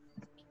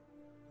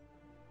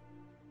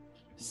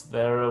 Is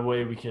there a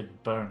way we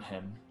could burn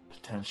him,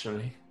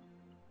 potentially,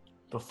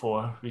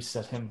 before we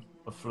set him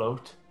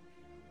afloat?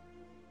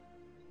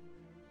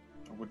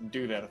 I wouldn't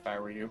do that if I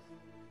were you.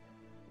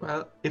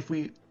 Well, if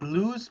we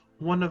lose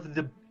one of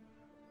the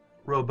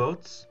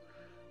rowboats,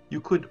 you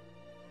could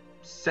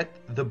set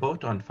the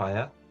boat on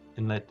fire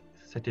and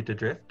set it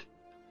adrift.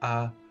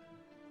 As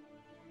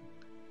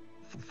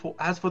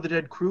for the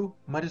dead crew,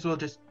 might as well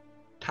just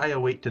tie a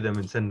weight to them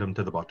and send them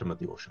to the bottom of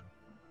the ocean.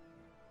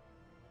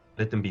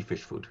 Let them be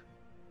fish food.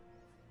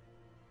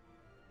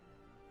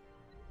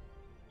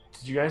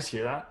 Did you guys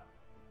hear that?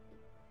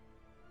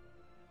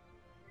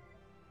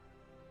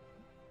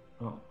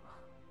 Oh.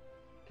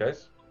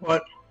 Guys?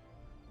 What?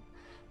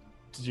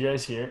 Did you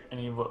guys hear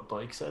any of what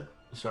Blake said?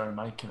 Sorry,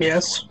 my connection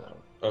Yes. went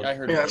out. Oh, Yeah, I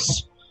heard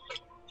Yes.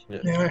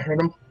 Yeah, I heard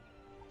him.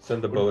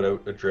 send the boat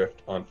out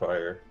adrift on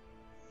fire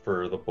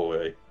for the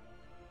boy,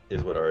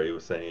 is what Ari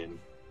was saying.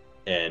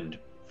 And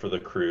for the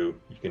crew,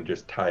 you can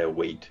just tie a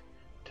weight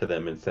to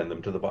them and send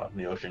them to the bottom of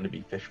the ocean to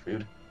be fish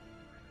food.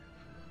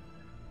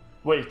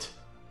 Wait,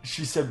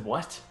 she said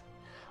what?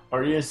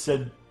 Arya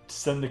said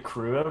send the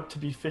crew out to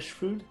be fish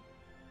food?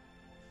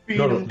 Feed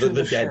No, him to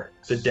the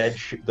sharks.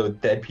 the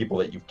dead people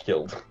that you've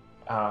killed.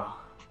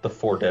 The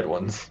 4 dead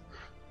ones.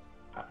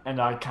 And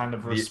I kind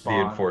of The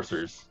respond.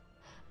 enforcers.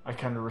 I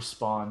kind of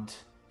respond.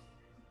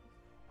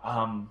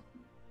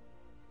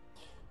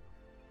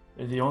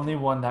 The only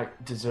one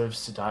that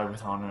deserves to die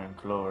with honor and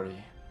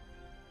glory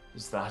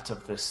is that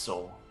of this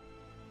soul.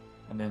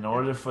 And in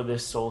order for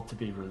this soul to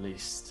be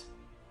released,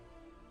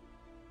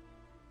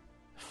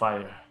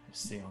 fire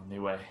is the only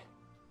way.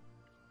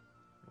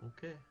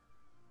 Okay.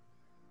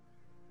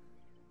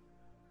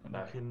 And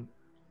I I can.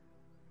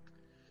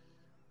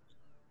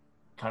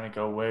 kind of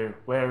go,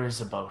 where is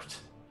a boat?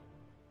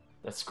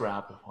 Let's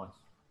grab one.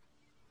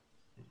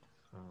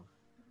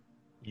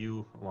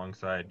 You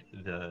alongside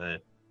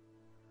the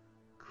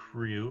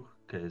crew,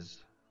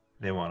 because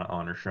they want to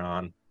honor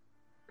Sean,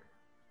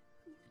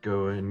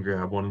 go and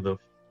grab one of the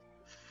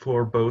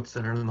 4 boats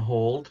that are in the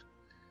hold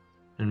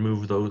and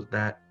move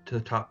that to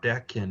the top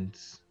deck, and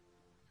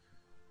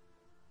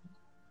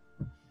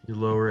you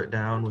lower it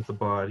down with the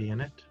body in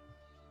it.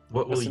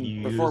 What will Listen,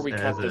 you before use we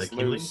as cut a this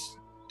healing? loose,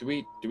 do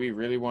we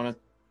really want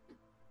to?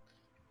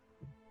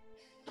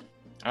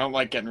 I don't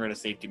like getting rid of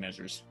safety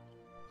measures.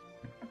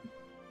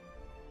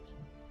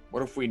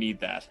 What if we need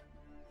that?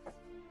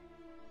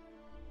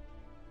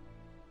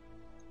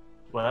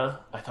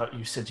 Well, I thought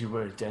you said you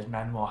were a dead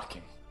man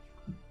walking.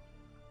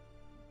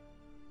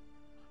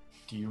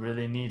 Do you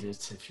really need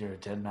it if you're a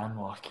dead man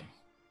walking?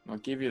 I'll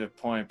give you the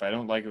point, but I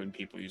don't like it when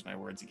people use my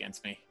words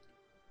against me.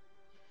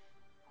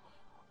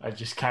 I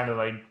just kind of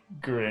like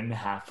grin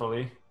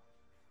happily.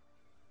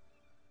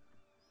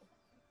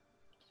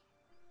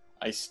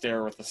 I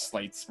stare with a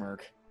slight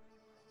smirk.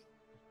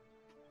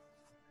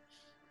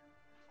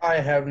 I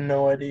have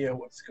no idea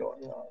what's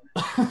going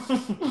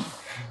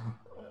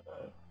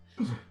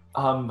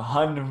on.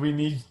 Hun, we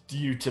need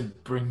you to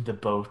bring the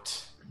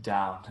boat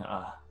down.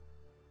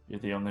 You're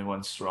the only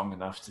one strong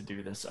enough to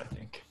do this, I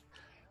think.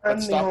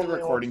 Let's stop the only one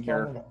recording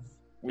strong here.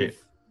 enough.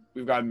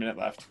 We've got a minute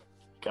left.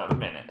 Got a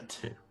minute.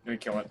 Let me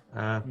kill it.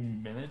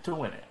 Minute to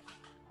win it.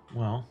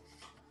 Well,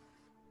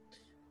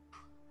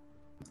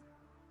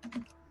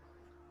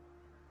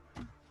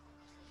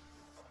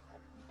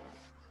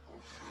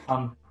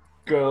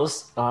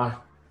 Girls, can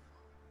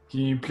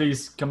you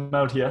please come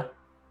out here?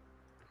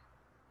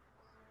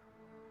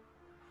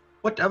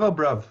 whatever,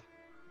 bruv.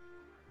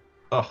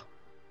 Oh,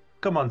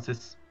 come on,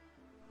 sis.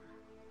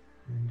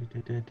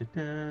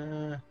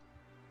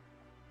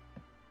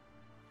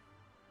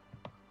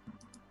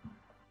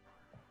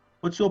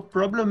 What's your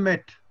problem,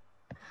 mate?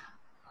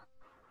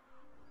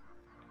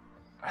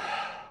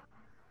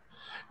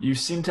 You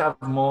seem to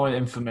have more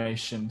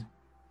information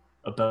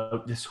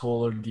about this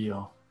whole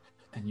ordeal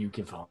than you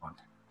give on.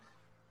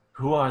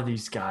 Who are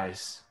these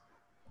guys,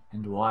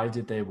 and why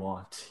did they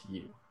want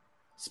you?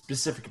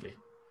 Specifically.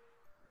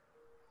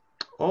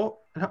 Oh,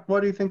 why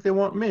do you think they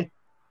want me?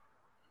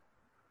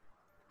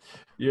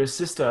 Your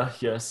sister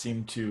here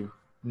seemed to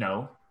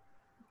know.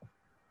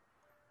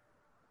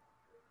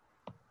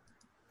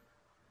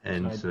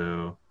 And Can I-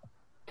 so,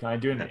 Can I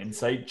do an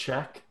insight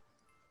check?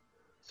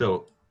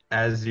 so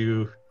as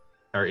you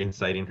are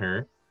inciting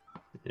her,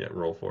 yeah,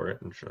 roll for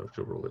it, and she'll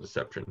roll a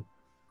deception.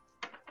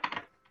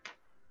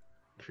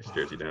 She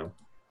stares you down.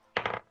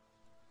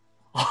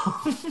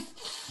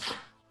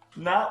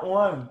 Not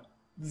 1.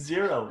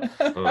 0.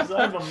 Oh, 'Cause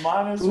I have a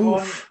minus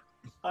Oof.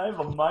 1. I have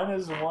a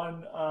minus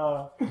 1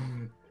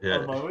 yeah.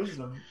 of my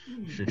wisdom.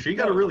 She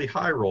got a really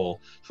high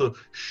roll, so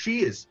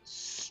she is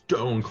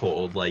stone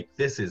cold. Like,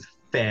 this is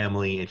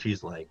family, and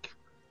she's like,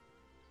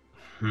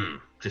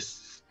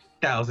 just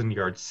 1,000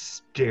 yards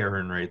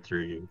staring right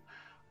through you.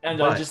 And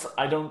But-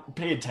 I don't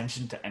pay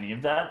attention to any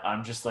of that.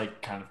 I'm just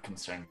like kind of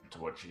concerned to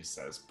what she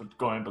says, but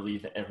going to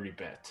believe every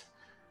bit.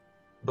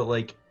 But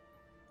like,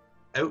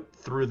 out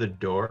through the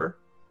door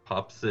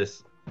pops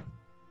this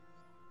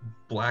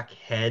black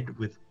head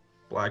with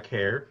black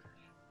hair,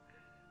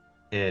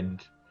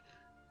 and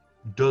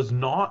does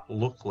not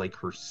look like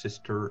her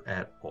sister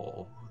at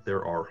all.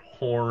 There are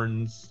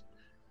horns,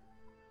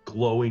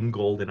 glowing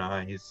golden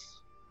eyes.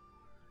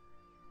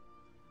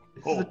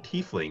 This is a Oh.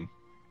 tiefling.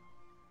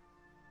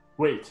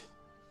 Wait.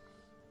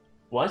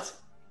 What?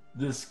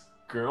 This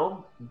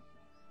girl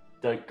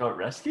that got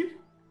rescued?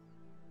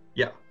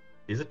 Yeah,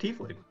 he's a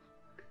tiefling.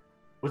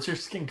 What's her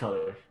skin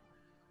color?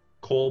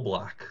 Coal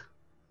black,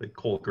 like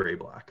coal gray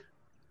black.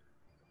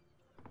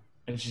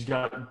 And she's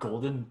got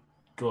golden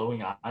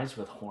glowing eyes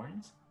with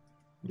horns?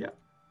 Yeah.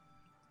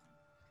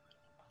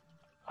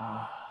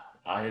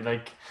 I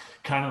like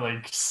kind of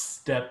like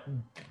step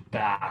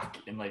back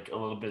in like a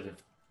little bit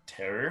of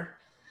terror.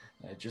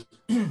 I just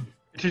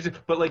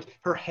But like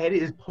her head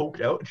is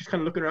poked out, and she's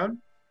kind of looking around.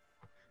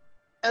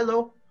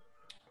 Hello.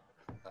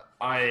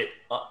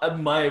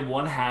 my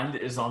one hand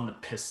is on the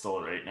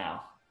pistol right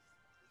now.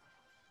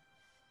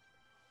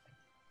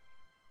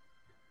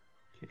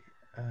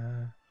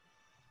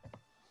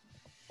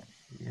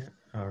 Yeah.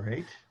 All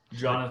right.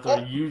 Jonathan,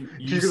 Oh! you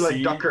She's gonna see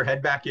like duck her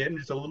head back in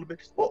just a little bit.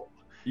 Just, oh.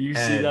 you see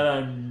and- that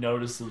I'm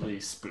noticeably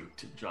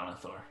spooked,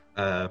 Jonathan.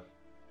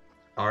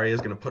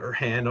 Arya's gonna put her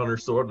hand on her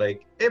sword,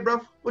 like, "Hey,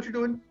 bruv, what you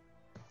doing?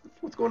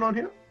 What's going on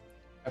here?"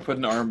 I put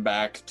an arm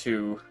back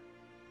to.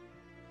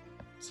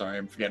 Sorry,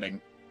 I'm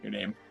forgetting your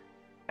name.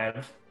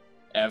 Ev,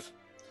 Ev.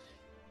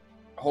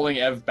 Holding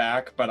Ev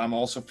back, but I'm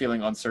also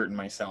feeling uncertain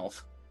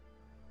myself.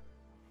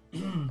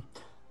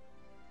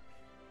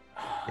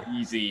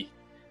 Easy.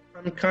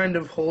 I'm kind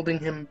of holding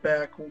him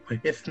back with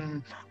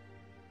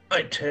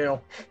my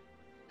tail.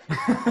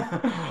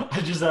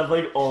 I just have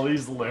like all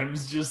these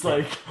limbs just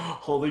like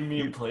holding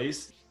me in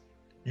place.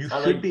 You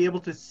I should like- be able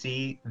to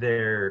see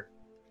their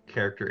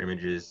character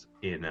images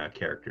in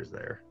characters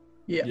there.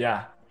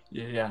 Yeah.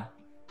 Yeah.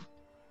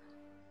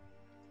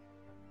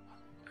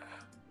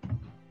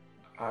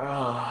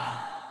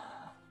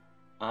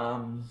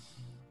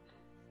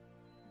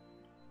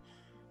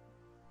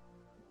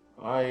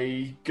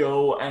 I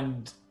go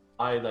and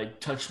I like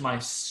touch my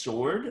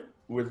sword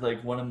with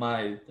like one of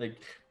my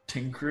like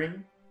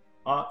tinkering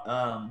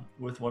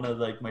with one of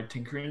like my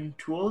tinkering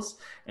tools,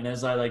 and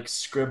as I like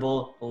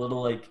scribble a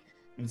little like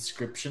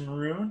inscription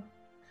rune,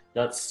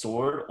 that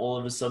sword all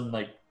of a sudden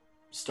like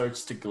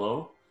starts to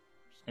glow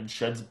and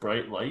sheds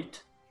bright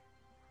light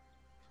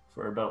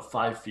for about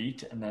 5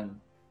 feet, and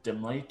then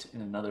dim light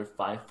in another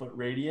 5-foot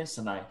radius,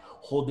 and I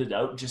hold it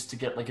out just to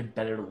get like a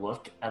better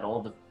look at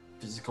all the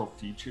physical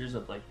features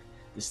of like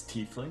this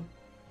tiefling.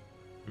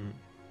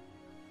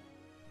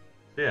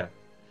 Yeah.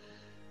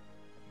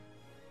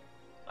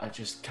 I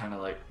just kind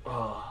of like,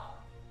 oh.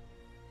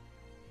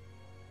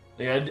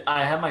 Like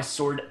I have my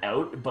sword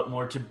out, but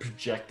more to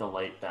project the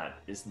light that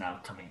is now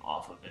coming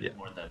off of it,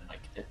 more than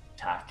like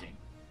attacking.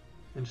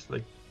 And just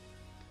like,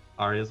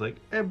 Arya's like,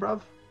 hey,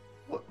 bruv,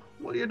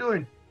 what are you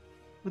doing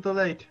with the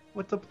light?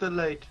 What's up with the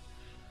light?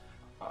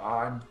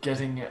 I'm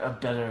getting a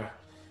better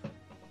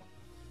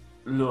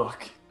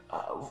look.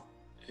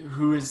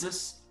 Who is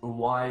this?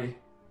 Why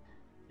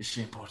is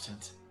she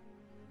important?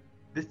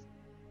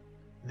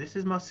 This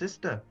is my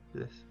sister.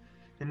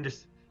 And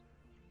just,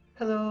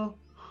 hello.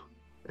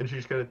 And she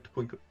just kind of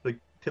like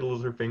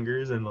tiddles her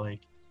fingers, and like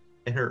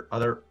in her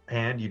other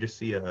hand you just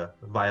see a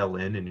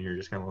violin, and you're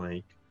just kind of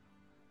like,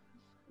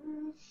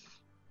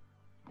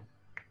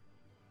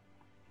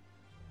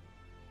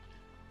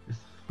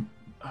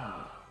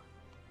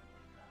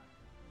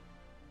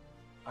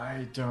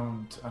 I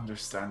don't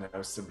understand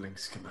how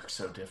siblings can look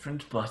so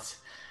different, but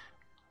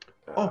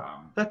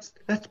that's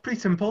pretty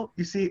simple.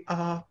 You see,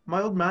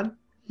 my old man,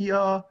 he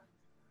what's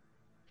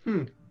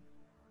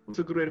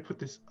a good way to put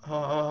this?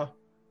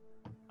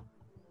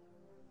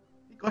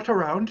 He got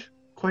around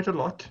quite a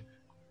lot.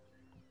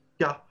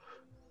 Yeah,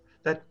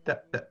 that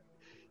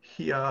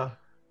he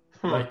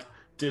like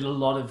did a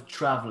lot of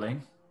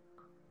traveling.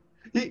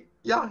 He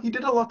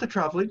did a lot of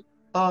traveling.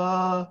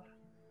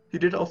 He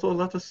did also a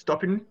lot of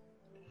stopping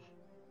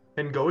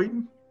and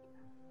going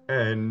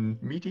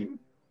and meeting.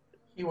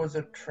 He was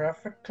a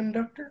traffic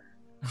conductor?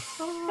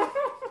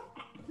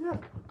 Yeah.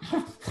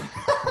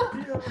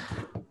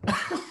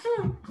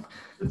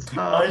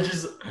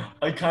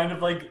 I kind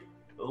of like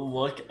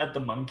look at the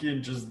monkey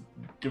and just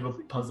give a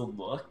puzzled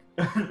look.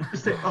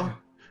 Just say,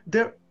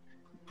 there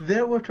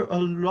were a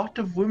lot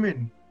of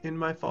women in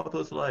my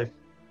father's life.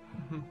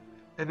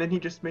 And then he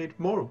just made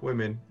more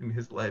women in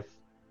his life.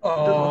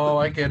 Oh,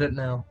 I get it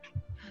now.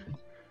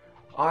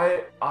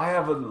 I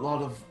have a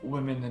lot of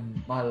women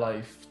in my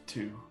life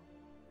too.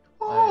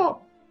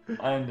 Oh,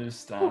 I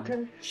understand.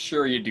 okay.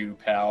 Sure you do,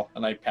 pal.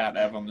 And I pat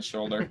Ev on the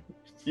shoulder.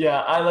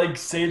 Yeah, I like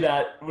say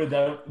that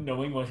without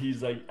knowing what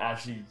he's like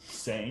actually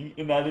saying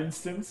in that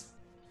instance.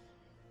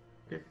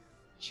 Okay.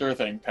 Sure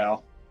thing,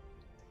 pal.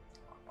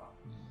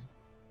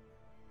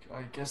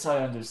 I guess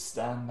I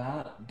understand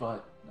that,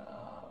 but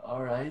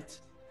all right.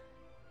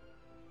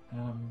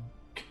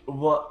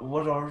 What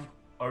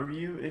are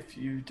you, if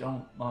you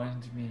don't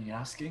mind me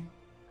asking?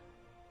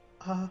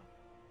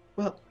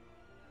 Well,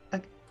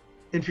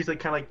 and she's like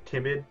kind of like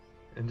timid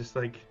and just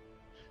like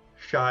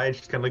shy. And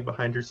she's kind of like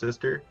behind her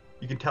sister.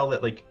 You can tell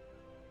that like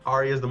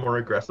Arya is the more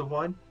aggressive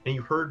one, and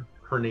you heard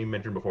her name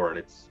mentioned before, and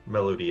it's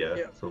Melodia.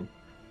 Yeah. So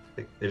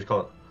they just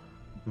call it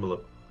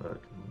Melodia.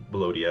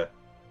 Melodia.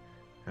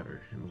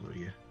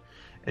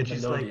 And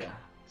she's like, Melodia.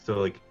 so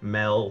like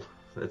Mel.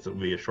 That's would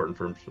be a shortened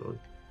form. So like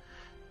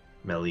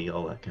Melly,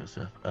 all that kind of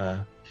stuff.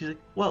 She's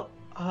like, well,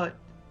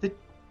 the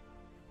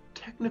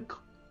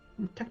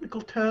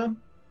technical term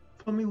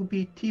for me would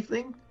be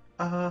tiefling.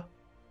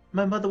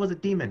 My mother was a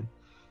demon.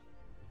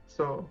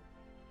 So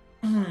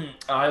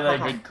I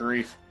like Good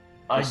grief.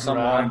 I There's some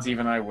grab lines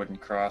even I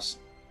wouldn't cross.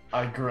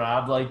 I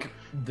grab like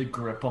the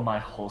grip on my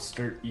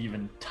holster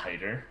even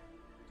tighter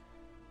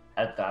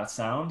at that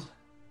sound,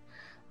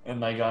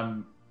 and like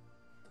I'm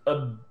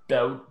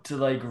about to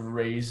like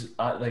raise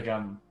like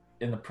I'm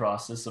in the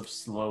process of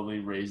slowly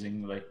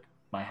raising like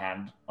my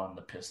hand on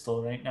the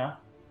pistol right now.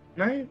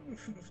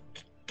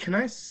 Can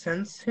I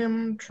sense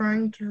him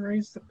trying to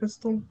raise the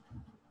pistol?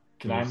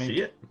 Can you I make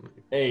see it?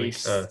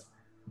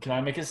 Can I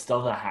make a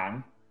stealth a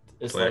hand?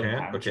 A Sleight sleight of of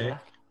hand? hand Okay.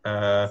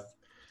 check?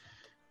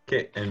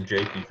 Okay, and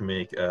Jake, you can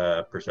make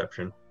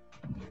perception.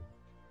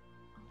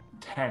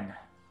 10.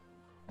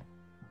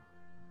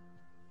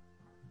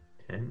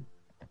 10.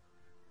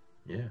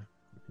 Yeah.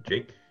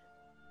 Jake.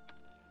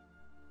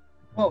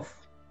 12.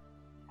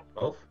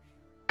 12.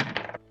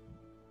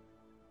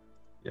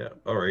 Yeah.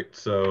 All right.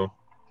 So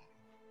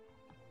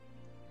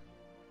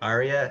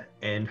Arya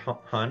and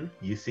Hun,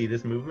 you see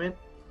this movement,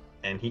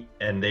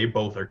 and they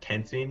both are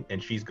tensing,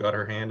 and she's got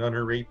her hand on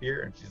her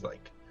rapier, and she's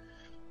like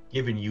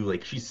giving you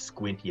like she's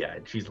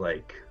squinty-eyed. She's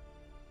like,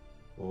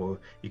 oh,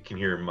 you can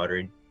hear her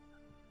muttering,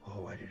 "Oh,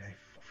 why did I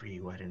free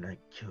you? Why didn't I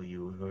kill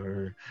you?"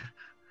 Or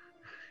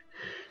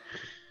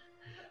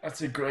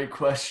That's a great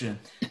question.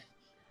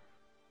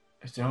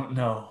 I don't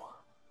know.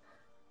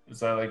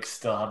 Because I like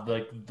still have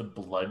like the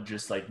blood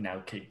just like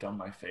now caked on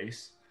my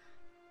face.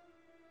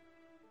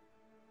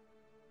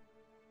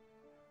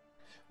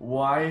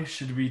 Why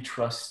should we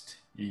trust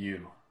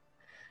you?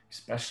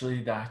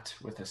 Especially that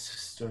with a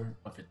sister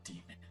of a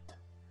demon.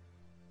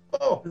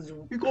 oh,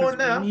 you going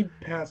now? We need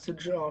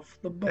passage off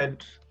the boat.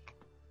 And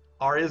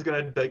Arya's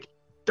gonna like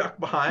duck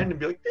behind and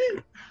be like, "Eh."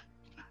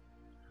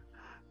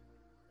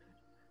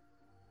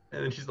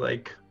 And then she's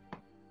like,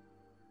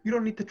 "You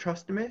don't need to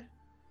trust me.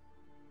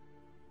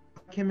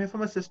 I came here for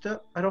my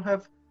sister. I don't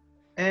have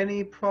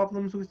any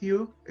problems with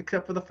you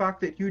except for the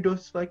fact that you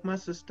dislike my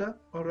sister.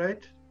 All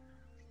right.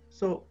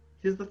 So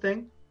here's the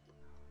thing.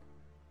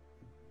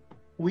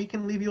 we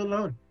can leave you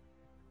alone.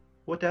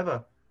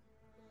 Whatever.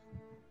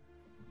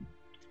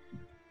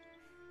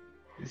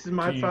 This is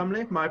my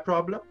family, my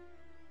problem.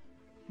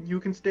 You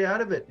can stay out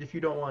of it if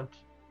you don't want.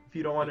 If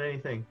you don't want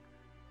anything.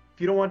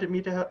 If you don't want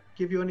me to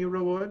give you any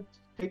reward,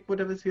 take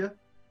whatever's here.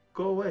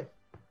 Go away.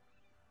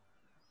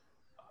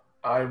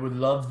 I would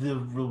love the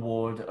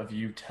reward of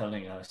you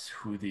telling us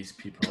who these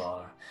people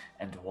are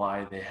and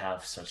why they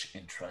have such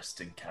interest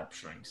in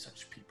capturing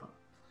such people.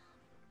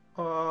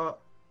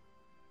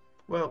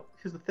 Well,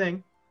 here's the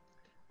thing.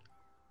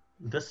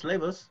 The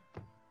slavers,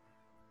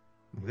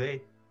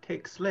 they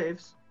take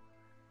slaves.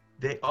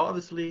 They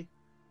obviously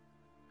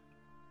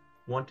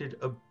wanted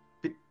a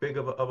bit big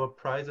of a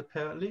prize,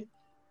 apparently,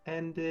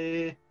 and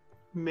they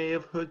may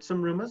have heard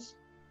some rumors.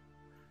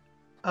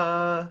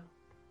 And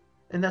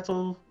that's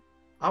all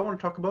I want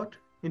to talk about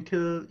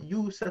until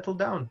you settle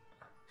down.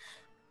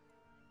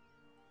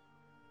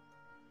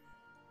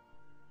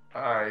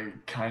 I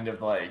kind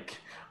of I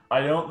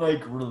don't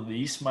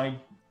release my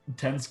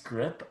tense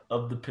grip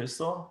of the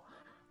pistol,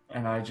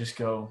 and I just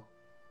go,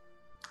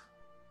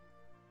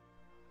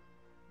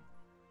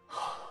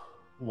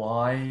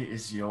 why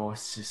is your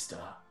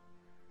sister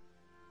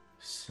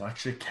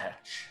such a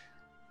catch?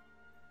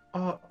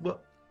 Well,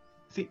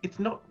 see, it's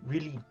not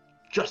really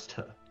just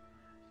her.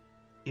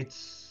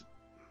 It's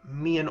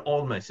me and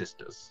all my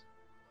sisters.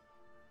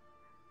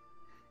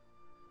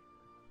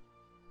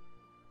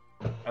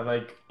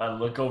 I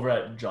look over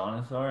at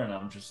Jonathan and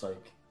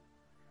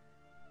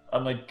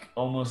I'm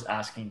almost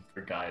asking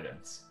for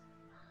guidance.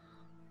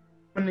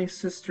 How many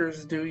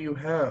sisters do you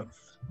have?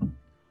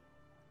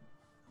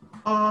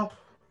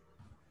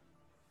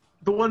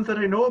 The ones that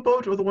I know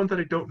about or the ones that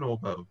I don't know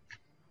about?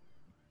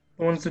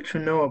 The ones that you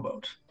know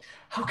about.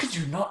 How could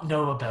you not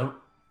know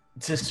about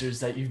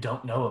sisters that you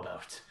don't know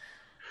about?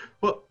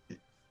 Well,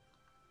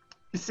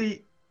 you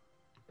see,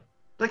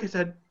 like I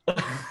said,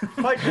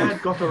 my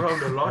dad got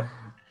around a lot.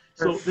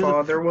 Her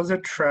father was a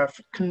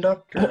traffic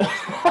conductor.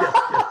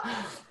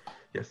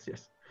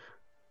 Yes.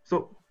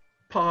 So,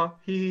 Pa,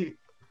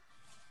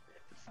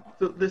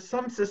 so there's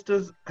some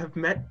sisters I've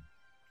met,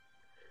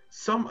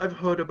 some I've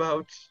heard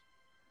about,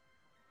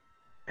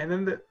 and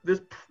then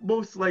there's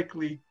most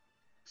likely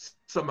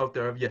some out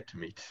there I've yet to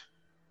meet.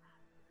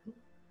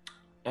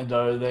 And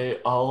are they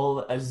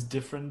all as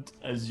different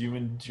as you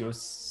and your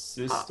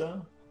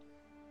sister?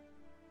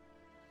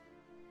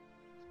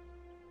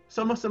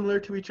 Some are similar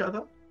to each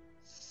other.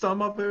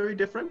 Some are very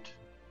different.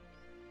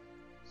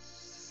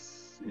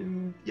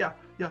 Yeah.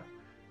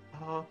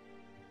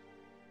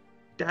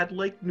 Dad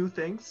liked new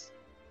things.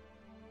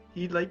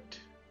 He liked,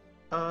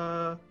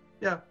 So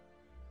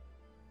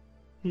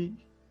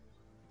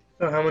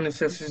how many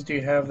sisters do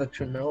you have that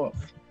you know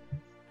of?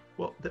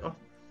 Well, there are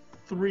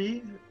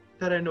 3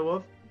 that I know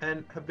of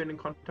and have been in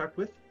contact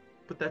with,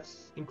 but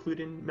that's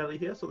including Melly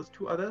here, so there's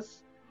 2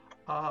 others.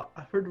 I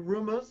heard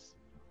rumors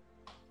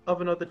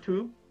of another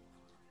 2.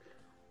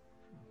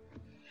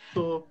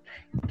 So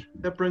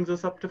that brings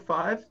us up to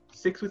 5,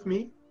 6 with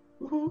me.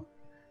 Woohoo!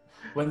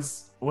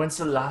 When's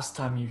the last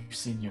time you've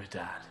seen your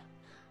dad?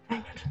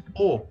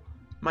 Oh,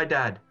 my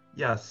dad.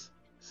 Yes.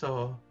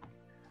 So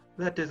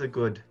that is a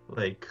good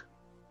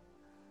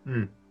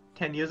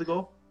 10 years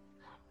ago.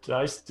 Did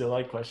I steal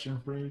that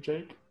question from you,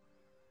 Jake?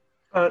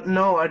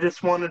 No, I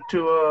just wanted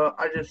to,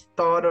 I just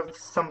thought of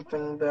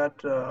something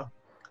that,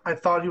 I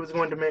thought he was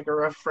going to make a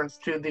reference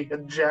to the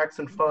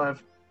Jackson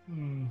 5.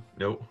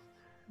 Nope.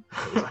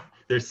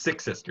 There's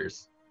 6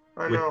 sisters.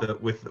 I know.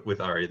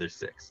 With Ari, there's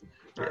 6.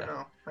 I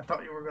know. I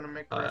thought you were going to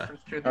make a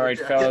reference to the All right,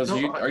 Jackson. fellas,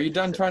 No, are you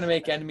done trying to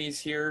make enemies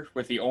here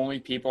with the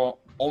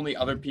only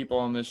other people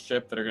on this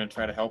ship that are going to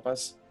try to help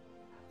us?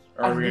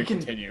 Or are we going to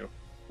continue?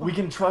 We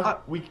can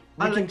trust. We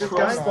I can like this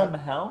trust guy. them.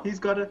 Hell, He's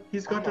got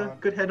a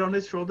good head on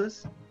his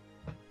shoulders.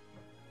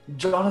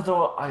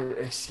 Jonathan.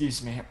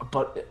 Excuse me,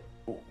 but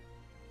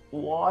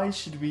why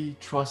should we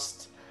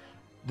trust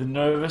the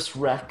nervous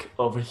wreck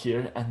over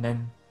here and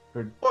then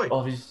her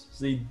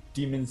obviously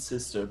demon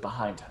sister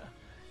behind her?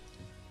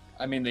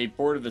 I mean, they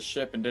boarded the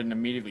ship and didn't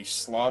immediately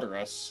slaughter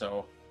us,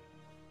 so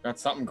got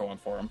something going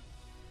for them.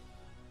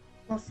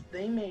 Plus,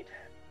 they made.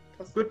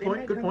 Good they point.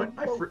 might Good have point.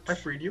 a boat, I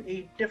freed you.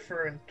 A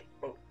different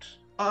boat.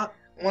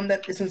 One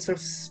that isn't so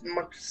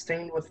much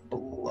stained with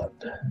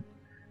blood,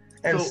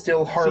 and So,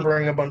 still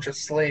harboring a bunch of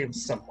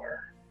slaves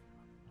somewhere.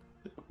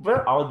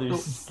 Where are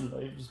these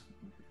slaves?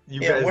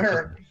 You Yeah, guys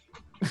where?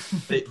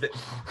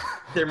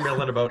 they're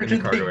milling about Where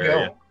in the did they cargo go?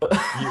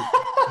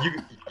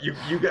 area.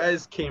 You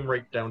guys came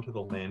right down to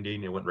the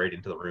landing and went right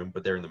into the room,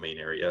 but they're in the main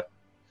area.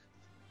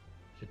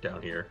 Get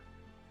down here,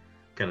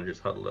 kind of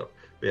just huddled up.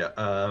 But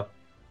yeah,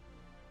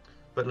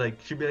 but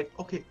she'd be like,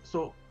 okay,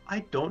 so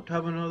I don't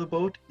have another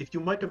boat. If you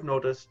might have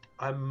noticed,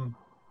 I'm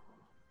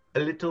a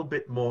little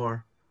bit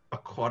more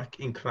aquatic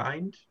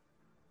inclined.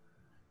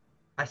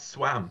 I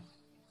swam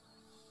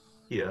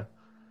here.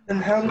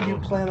 And how did you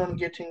plan on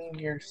getting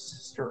your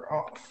sister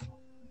off?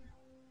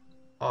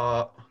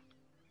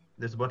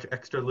 There's a bunch of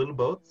extra little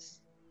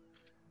boats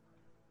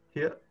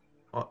here.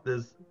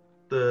 There's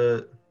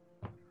the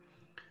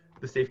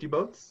safety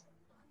boats,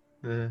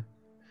 the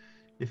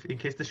if in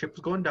case the ship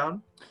was going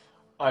down.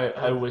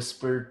 I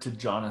whisper to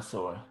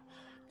Jonathan,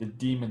 the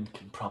demon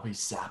can probably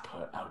zap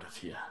her out of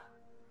here.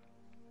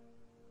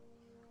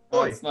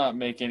 Let's not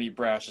make any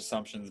brash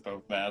assumptions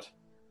about that.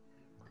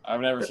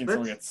 I've never seen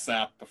someone get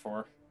sapped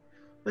before.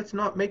 Let's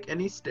not make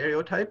any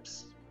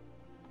stereotypes.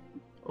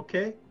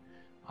 Okay?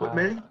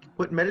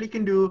 What Melly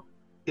can do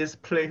is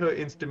play her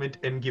instrument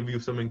and give you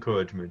some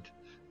encouragement.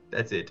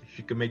 That's it.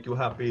 She can make you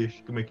happy,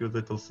 she can make you a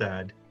little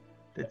sad.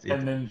 That's it.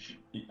 And then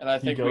And I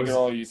think we could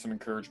all use some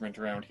encouragement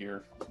around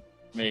here.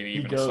 Maybe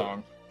even a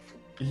song.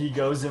 He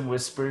goes and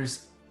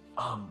whispers,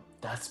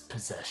 that's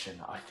possession,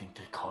 I think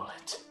they call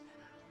it.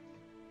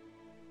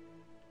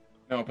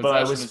 No,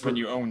 possession is when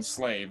you own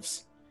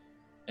slaves.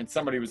 And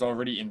somebody was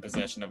already in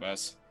possession of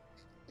us.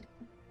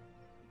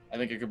 I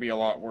think it could be a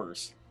lot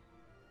worse.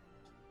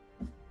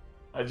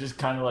 I just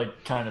kind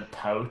of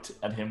pout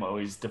at him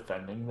always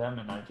defending them,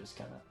 and I just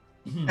kind of...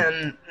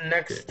 And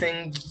next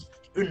thing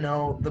you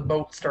know, the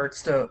boat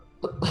starts to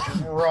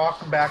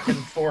rock back and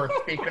forth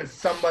because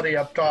somebody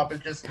up top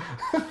is just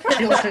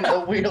tilting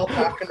the wheel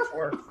back and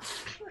forth.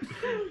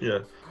 Yeah.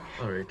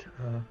 All right.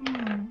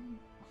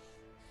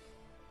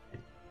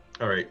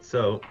 All right.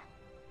 So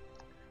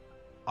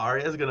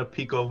Arya's gonna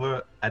peek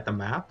over at the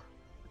map,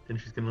 and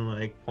she's gonna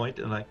like point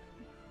and like,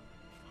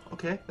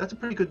 okay, that's a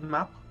pretty good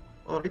map.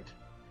 All right.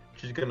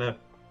 She's gonna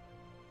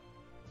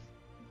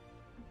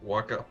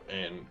walk up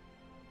and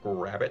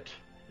grab it.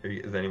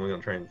 Is anyone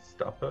gonna try and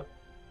stop her?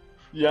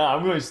 Yeah,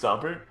 I'm going to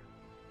stop her.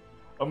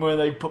 I'm going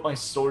to put my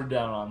sword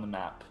down on the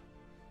map.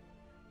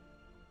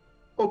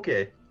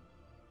 Okay.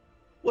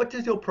 What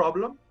is your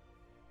problem?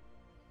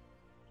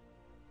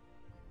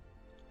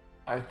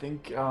 I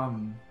think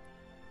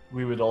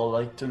we would all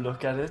like to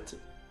look at it.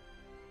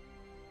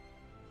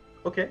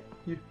 Okay.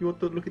 You want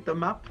to look at the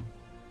map?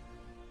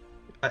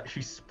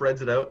 She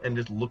spreads it out and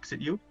just looks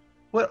at you.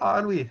 Where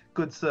are we,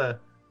 good sir?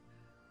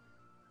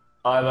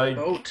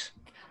 Boat.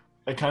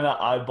 I kind of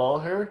eyeball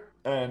her,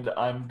 and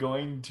I'm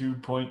going to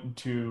point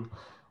to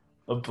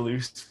a blue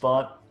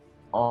spot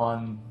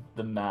on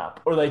the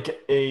map, or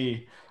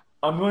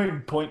I'm going to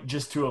point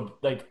just to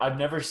I've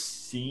never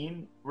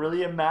seen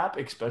really a map,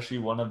 especially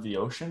one of the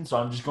ocean, so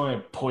I'm just going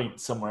to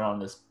point somewhere on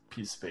this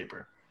piece of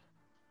paper.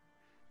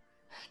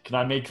 Can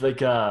I make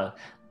a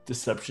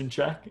deception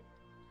check?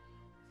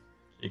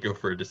 You go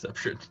for a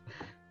deception.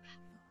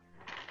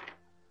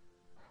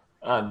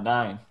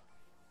 9.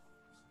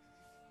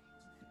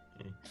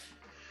 Okay.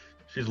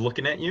 She's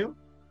looking at you,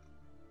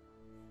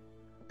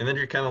 and then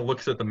she kind of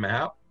looks at the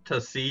map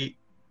to see,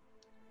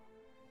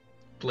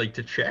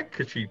 to check,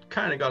 because she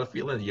kind of got a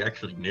feeling that you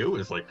actually knew.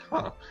 It's like,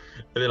 huh.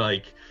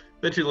 And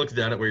then she looks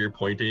down at where you're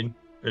pointing,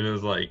 and it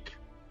was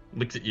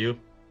looks at you.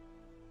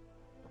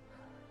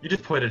 You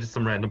just pointed to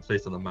some random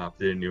place on the map,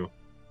 didn't you?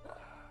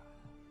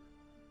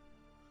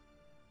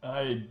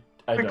 I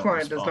My don't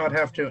client does respond. not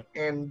have to,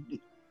 and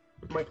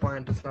my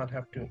client does not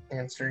have to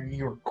answer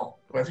your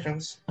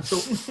questions.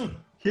 So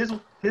here's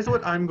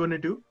what I'm going to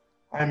do.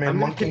 I'm a I'm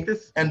gonna monkey take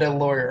this- and a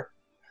lawyer.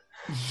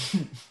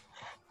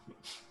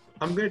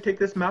 I'm going to take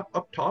this map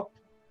up top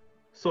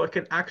so I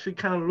can actually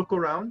kind of look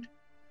around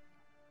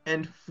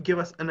and give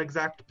us an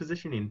exact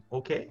positioning,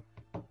 okay?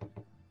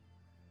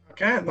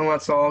 Okay, then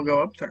let's all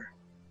go up there.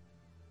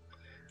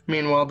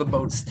 Meanwhile, the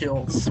boat's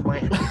still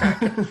swaying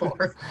back and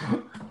forth.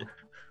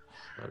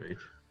 All right.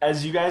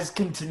 As you guys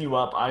continue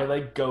up, I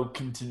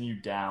continue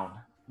down.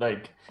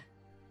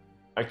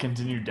 I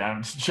continue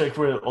down to check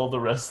where all the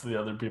rest of the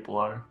other people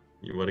are.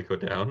 You want to go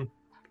down?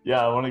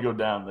 Yeah, I want to go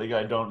down.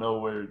 I don't know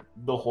where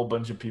the whole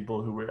bunch of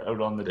people who were out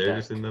on the They're deck.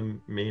 just in the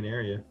main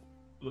area.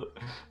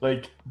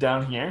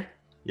 Down here.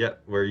 Yeah,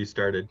 where you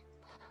started.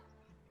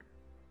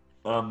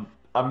 I'm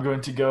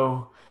going to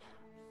go.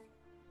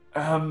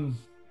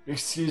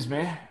 Excuse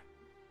me.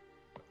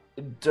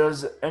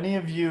 Does any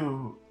of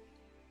you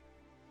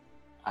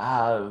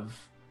have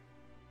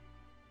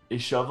a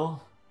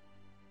shovel?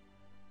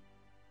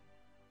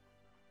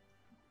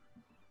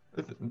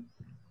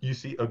 You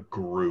see a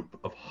group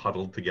of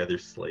huddled together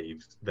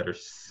slaves that are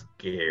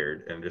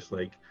scared and just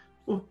like,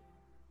 well,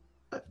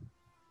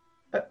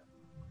 a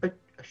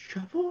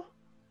shovel?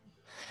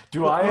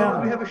 Do Why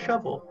I do we have a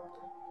shovel?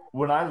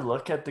 When I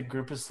look at the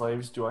group of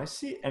slaves, do I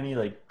see any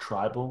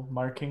tribal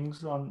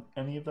markings on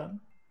any of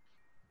them?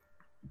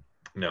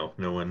 No,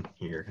 no one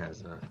here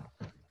has a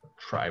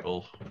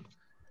tribal.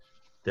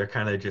 They're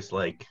kind of just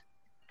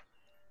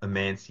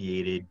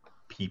emaciated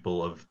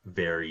people of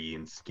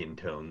varying skin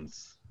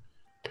tones.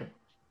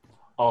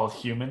 All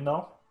human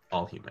though?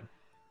 All human.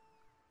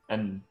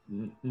 And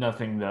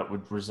nothing that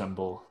would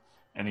resemble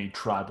any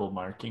tribal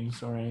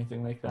markings or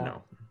anything like that?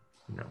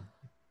 No.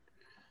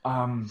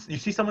 You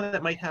see someone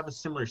that might have a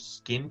similar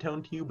skin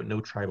tone to you, but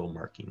no tribal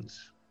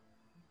markings.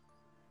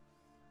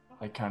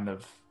 I kind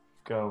of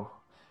go,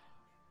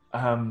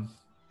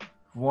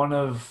 one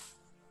of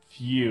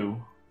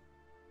you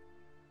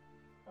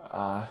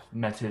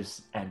met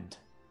his end.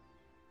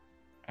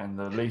 And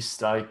the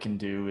least I can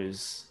do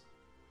is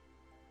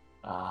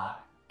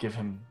give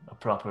him a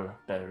proper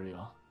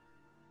burial.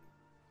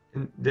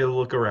 And they'll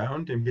look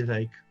around and be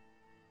like,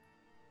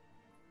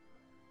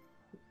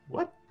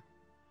 what?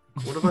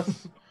 One of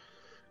us.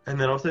 And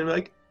then all of a sudden,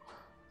 like,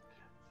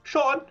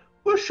 Sean,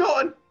 where's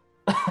Sean?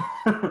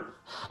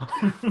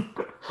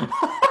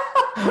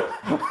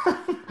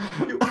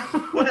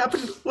 What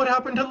happened? What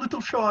happened to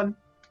little Sean?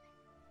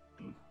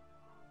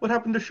 What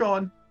happened to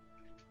Sean?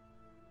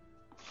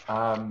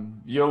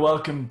 You're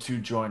welcome to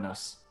join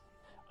us.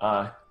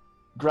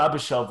 Grab a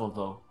shovel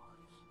though,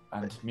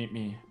 and meet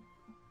me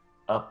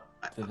up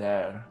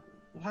there.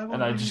 Why won't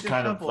And I we just need a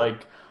kind of shovel?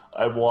 like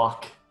I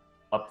walk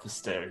up the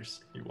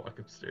stairs. You walk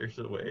upstairs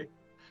away,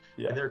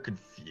 Yeah. and they're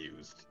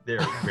confused.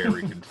 They're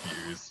very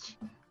confused.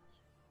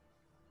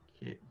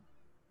 Okay.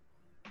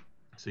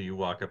 So you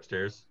walk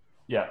upstairs.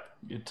 Yeah,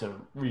 get to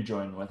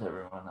rejoin with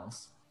everyone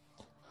else.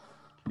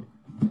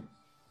 All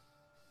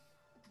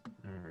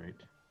right.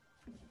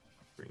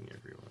 Bring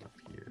everyone up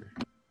here.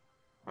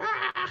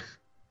 Ah!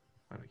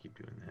 Why do I keep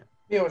doing that?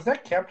 Yo, is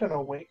that captain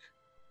awake?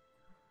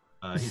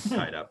 He's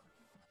tied up.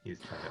 He's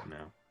tied up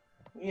now.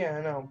 Yeah,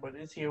 I know, but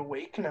is he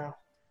awake now?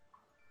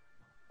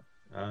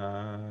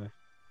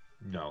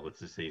 No, let's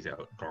just say he's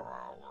out. All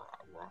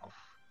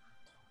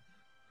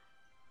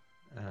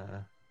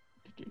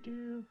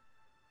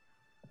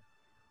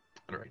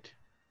right.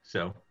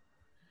 So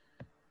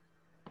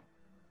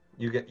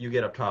you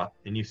get up top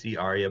and you see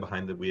Arya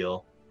behind the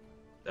wheel.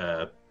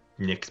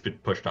 Nick's been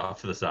pushed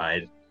off to the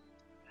side,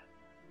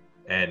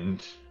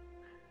 and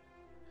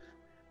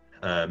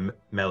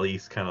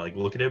Melly's kind of like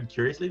look at him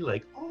curiously,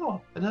 like,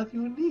 "Oh, another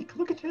unique.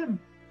 Look at him.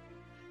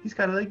 He's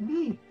kind of like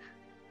me.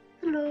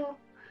 Hello."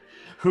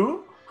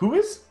 Who? Who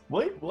is?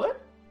 Wait,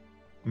 what?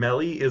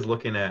 Melly is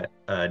looking at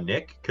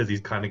Nick because he's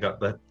kind of got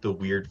the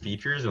weird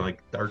features and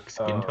like dark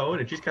skin tone,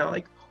 and she's kind of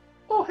like,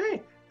 "Oh,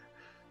 hey,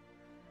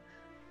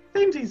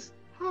 Samesies,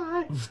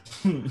 hi."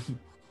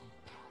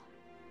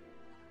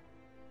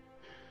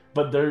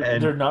 But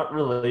they're not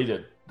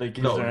related. Like,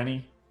 is No. there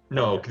any?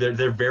 No, Okay.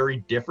 they're very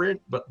different,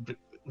 but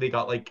they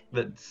got like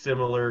that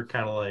similar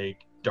kind of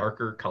like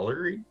darker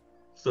coloring.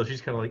 So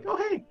she's kind of like, "Oh,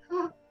 hey,"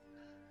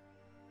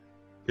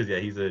 because yeah,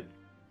 he's a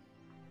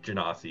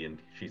Genasi and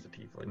she's a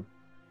Tiefling.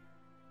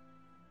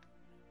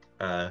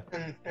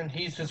 And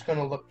he's just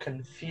gonna look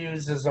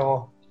confused as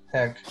all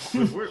heck.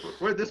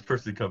 Where'd this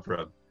person come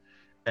from?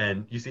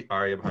 And you see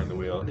Arya behind the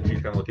wheel, and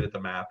she's kind of looking at the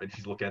map, and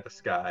she's looking at the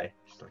sky.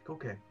 She's like,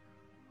 okay,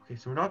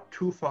 so we're not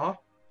too far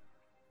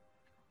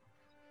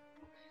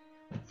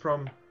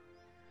from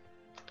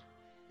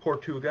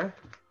Portuga.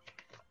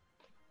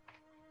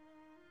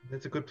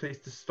 That's a good place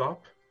to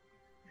stop.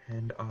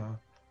 And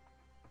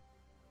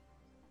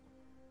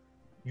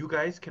you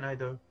guys can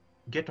either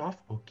get off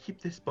or keep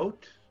this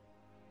boat.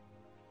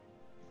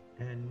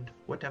 And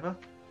whatever.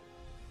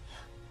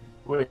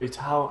 Wait,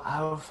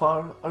 how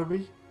far are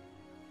we?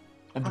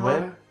 And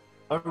where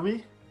are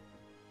we?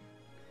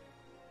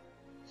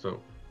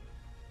 So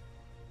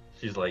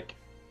she's like,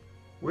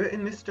 we're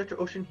in this stretch of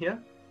ocean here.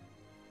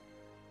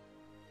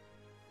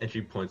 And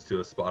she points to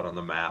a spot on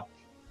the map.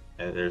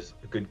 And there's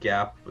a good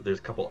gap, but there's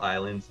a couple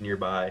islands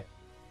nearby.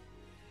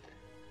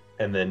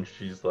 And then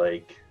she's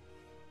like,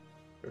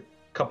 a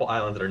couple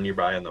islands that are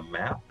nearby on the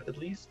map, at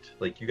least.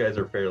 Like, you guys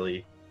are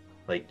fairly,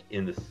 like,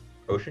 in this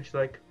ocean. She's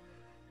like,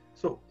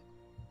 so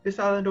this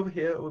island over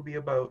here would be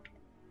about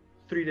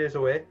 3 days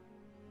away.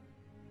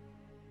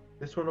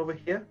 This one over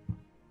here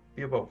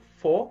be about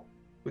 4.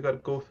 We gotta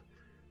go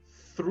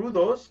through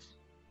those,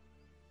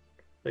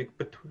 like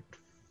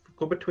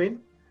go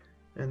between,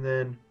 and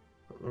then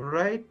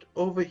right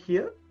over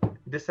here,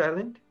 this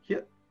island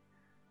here,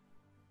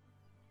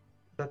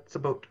 that's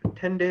about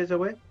 10 days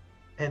away,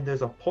 and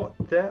there's a port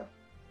there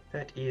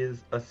that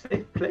is a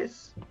safe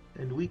place,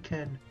 and we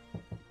can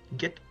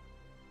get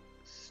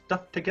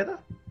stuff together.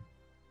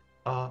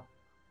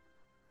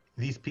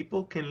 These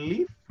people can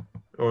leave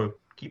or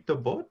keep the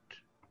boat,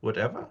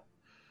 whatever.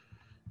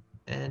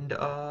 And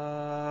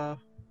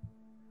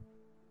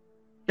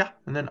yeah,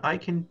 and then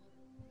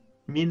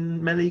me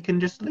and Melly can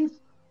just leave,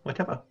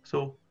 whatever.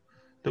 So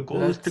the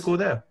goal is to go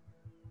there.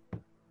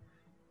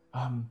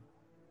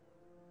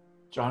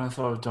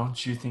 Jonathan,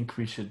 don't you think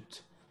we should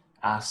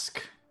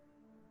ask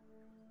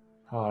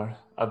our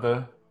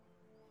other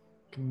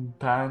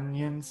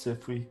companions,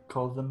 if we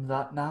call them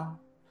that now?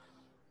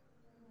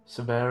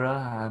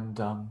 Severa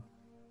and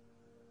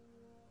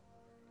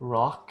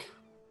Rock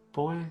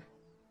Boy?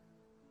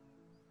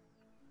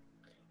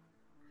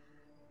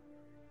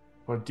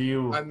 Or do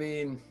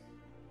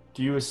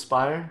you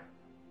aspire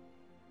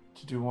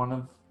to do one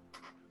of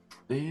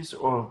these,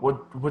 or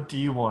what do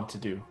you want to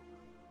do?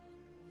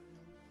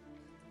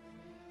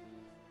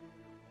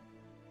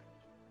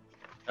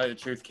 Tell you the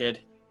truth,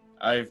 kid.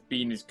 I've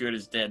been as good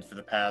as dead for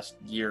the past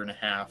year and a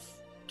half,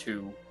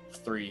 2,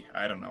 3,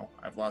 I don't know.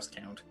 I've lost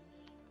count.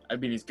 I've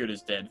been as good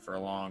as dead for a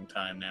long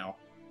time now.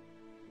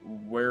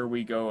 Where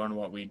we go and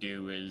what we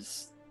do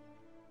is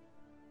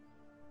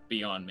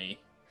beyond me.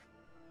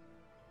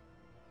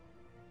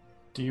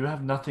 Do you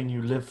have nothing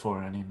you live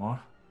for anymore?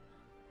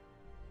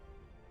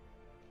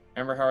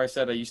 Remember how I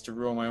said I used to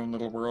rule my own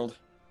little world?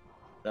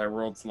 That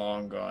world's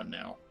long gone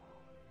now.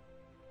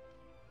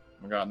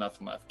 I got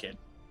nothing left, kid.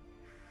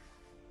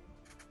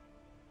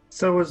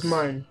 So is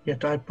mine,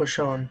 yet I push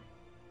on.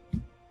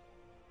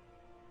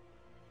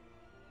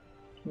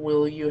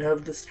 Will you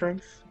have the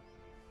strength?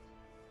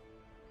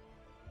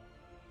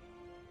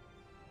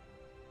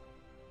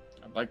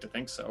 I'd like to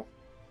think so.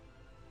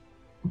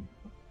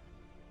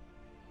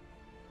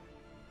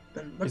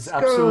 Then Is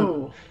let's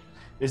go!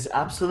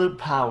 absolute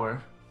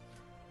power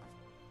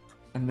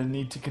and the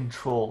need to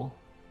control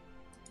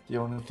the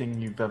only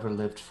thing you've ever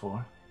lived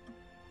for?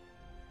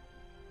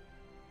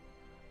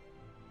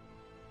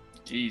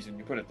 Jeez, when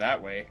you put it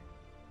that way.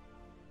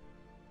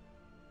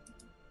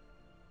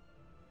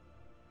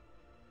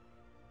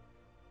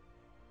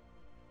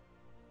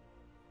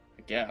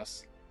 I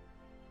guess.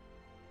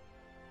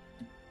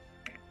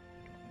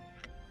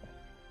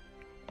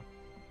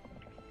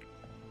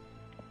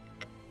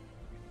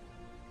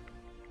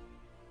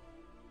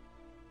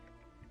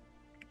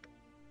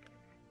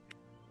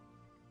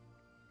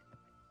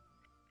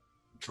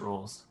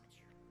 Rolls.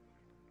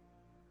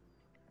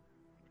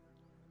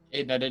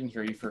 Aiden, I didn't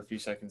hear you for a few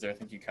seconds there. I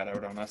think you cut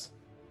out on us.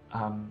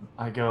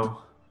 I go,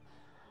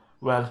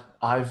 well,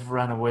 I've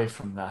ran away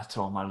from that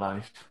all my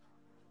life.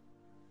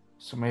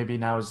 So maybe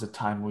now is the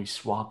time we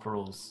swap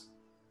roles.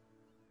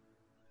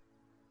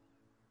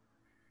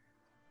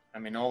 I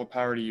mean, all the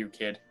power to you,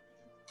 kid.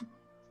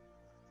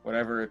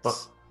 Whatever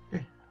it's...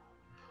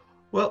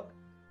 Well,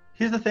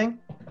 here's the thing.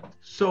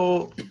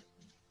 So,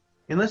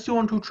 unless you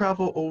want to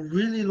travel a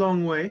really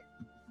long way,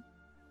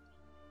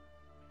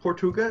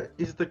 Portuga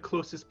is the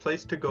closest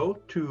place to go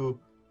to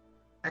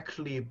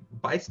actually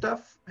buy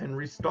stuff and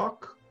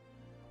restock.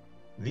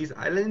 These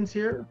islands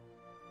here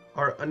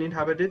are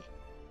uninhabited,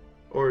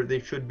 or they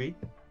should be.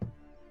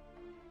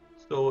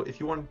 So if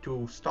you want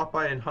to stop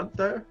by and hunt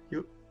there,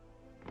 you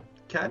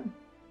can.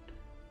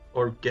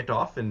 Or get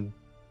off and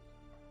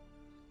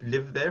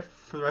live there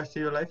for the rest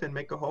of your life and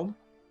make a home.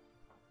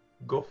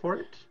 Go for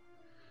it.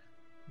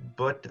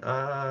 But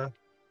I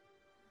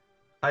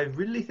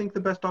really think the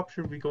best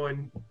option would be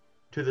going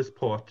to this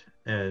port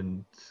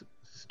and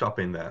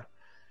stopping there.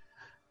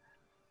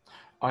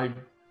 I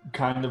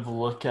kind of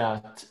look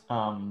at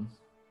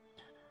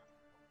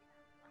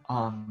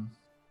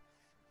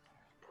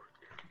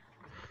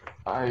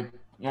I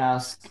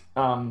ask,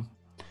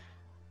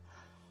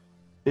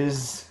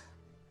 is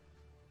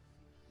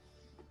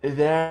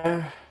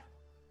there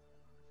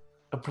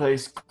a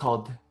place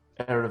called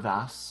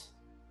Erebus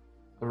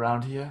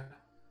around here?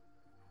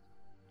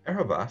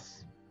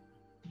 Erebus.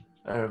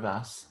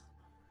 Erebus.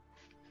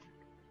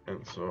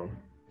 And so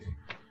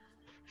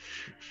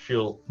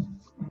she'll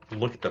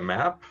look at the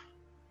map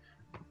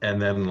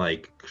and then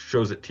like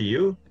shows it to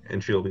you,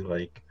 and she'll be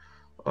like,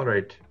 all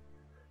right,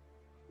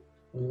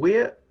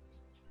 we're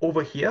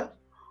over here.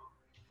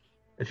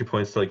 And she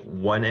points to like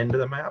one end of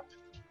the map.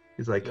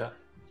 He's like, Yeah.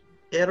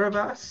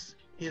 Erebus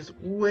is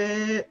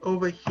way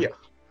over here.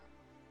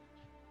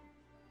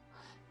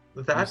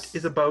 That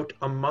is about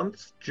a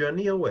month's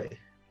journey away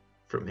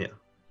from here.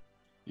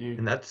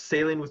 And that's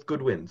sailing with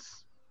good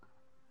winds.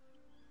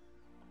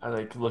 I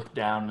like look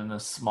down and a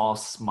small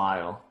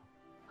smile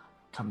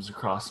comes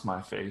across my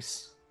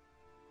face.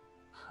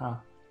 Huh.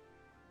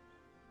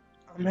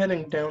 I'm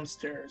heading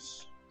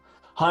downstairs.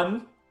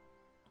 Hun?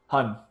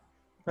 Huh?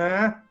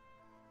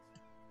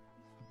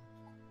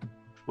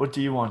 What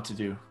do you want to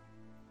do?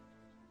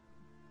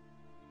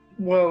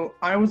 Well,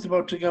 I was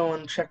about to go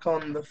and check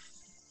on the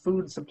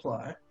food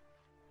supply.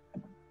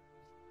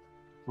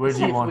 Where do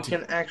See you if want we to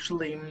can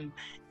actually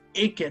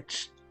make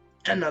it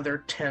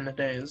another 10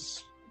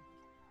 days.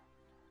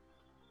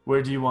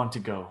 Where do you want to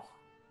go?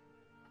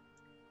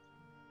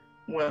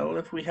 Well,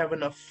 if we have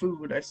enough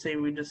food, I say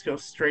we just go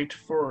straight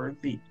for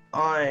the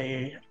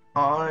island.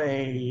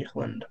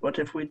 But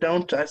if we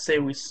don't, I say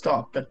we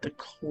stop at the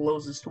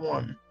closest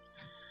one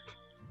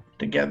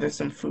to gather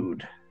some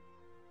food.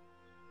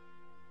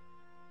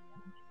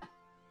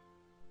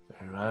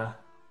 Very well.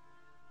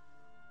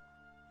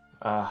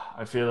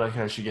 I feel like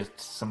I should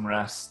get some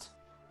rest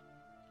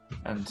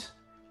and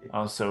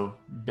also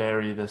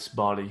bury this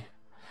body.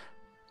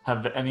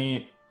 Have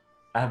any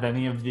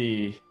of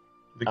the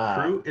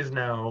crew is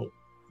now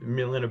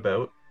milling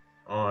about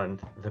on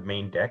the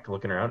main deck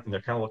looking around, and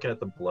they're kind of looking at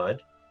the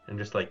blood and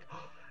just like,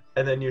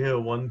 and then you hear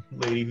one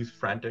lady who's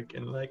frantic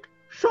and like,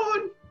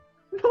 Sean,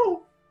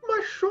 no,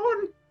 my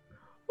Sean,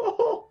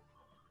 oh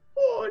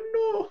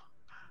no,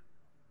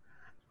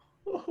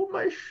 oh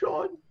my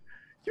Sean,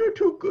 you're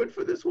too good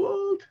for this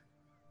world.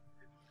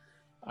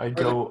 I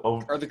go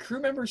over. Are the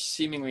crew members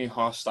seemingly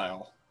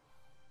hostile?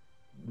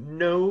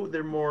 No,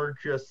 they're more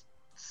just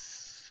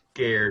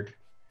scared.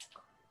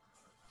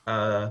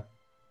 And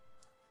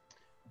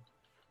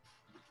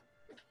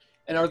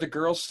are the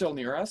girls still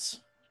near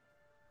us?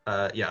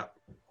 Yeah.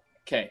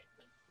 Okay.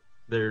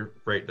 They're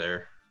right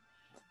there.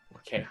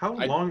 Okay. How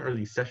long are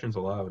these sessions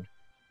allowed?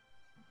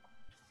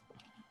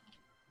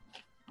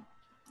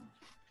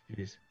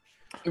 Jeez.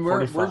 And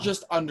we're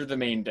just under the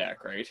main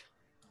deck, right?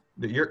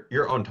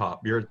 You're on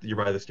top. You're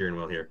by the steering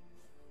wheel here.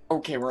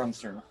 Okay, we're on the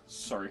steering wheel.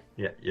 Sorry.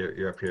 Yeah,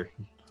 you're up here.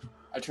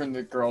 I turn to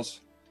the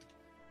girls.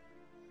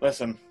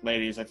 Listen,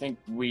 ladies, I think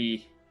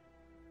we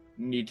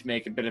need to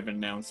make a bit of an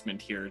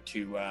announcement here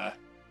to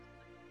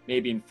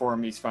maybe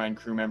inform these fine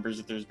crew members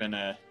that there's been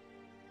a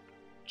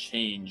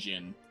change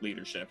in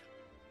leadership.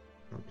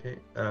 Okay.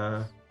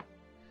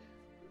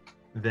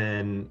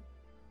 Then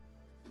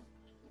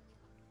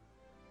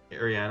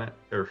Ariana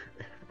or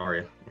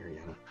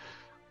Ariana.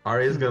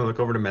 Arya's gonna look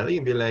over to Melly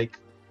and be like,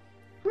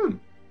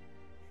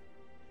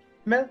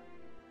 Mel,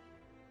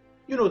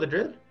 you know the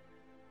drill.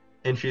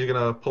 And she's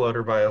gonna pull out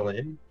her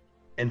violin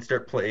and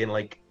start playing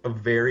like a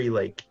very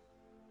like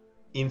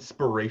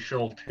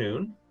inspirational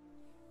tune.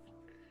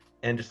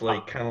 And just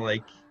like kind of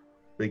like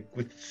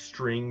with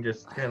string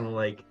just kind of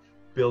like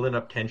building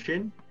up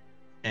tension.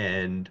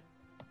 And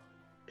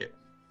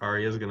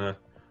Arya's gonna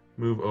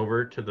move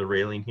over to the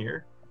railing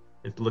here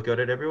and look out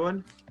at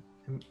everyone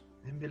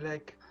and be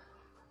like,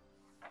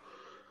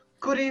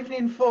 good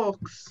evening,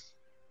 folks.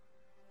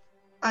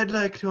 I'd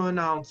like to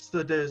announce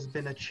that there's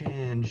been a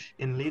change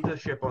in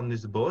leadership on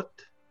this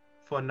boat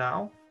for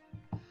now.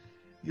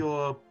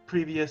 Your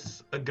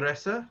previous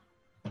aggressor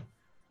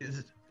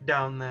is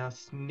down there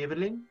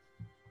sniveling.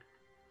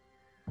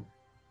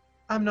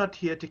 I'm not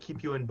here to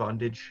keep you in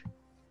bondage.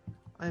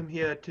 I'm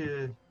here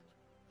to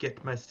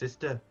get my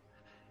sister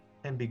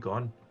and be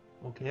gone.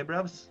 Okay,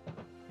 bruvs?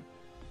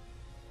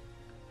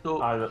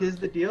 So here's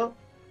the deal.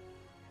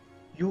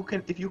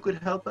 If you could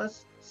help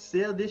us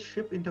sail this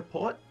ship into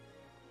port,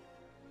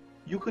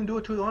 you can do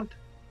what you want.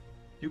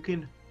 You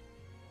can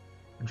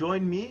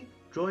join me,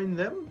 join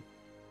them,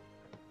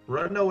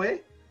 run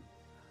away.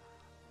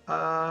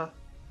 But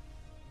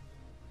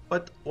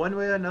one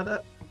way or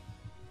another,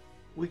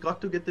 we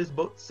got to get this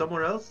boat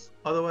somewhere else.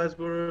 Otherwise,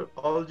 we're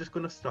all just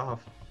gonna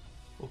starve.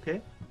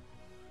 Okay?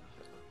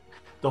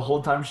 The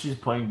whole time she's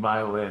playing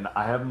violin,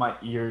 I have my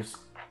ears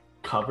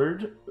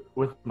covered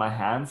with my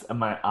hands and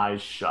my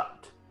eyes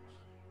shut.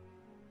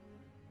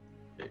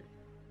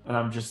 And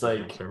I'm just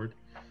like,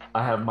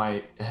 I have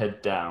my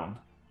head down.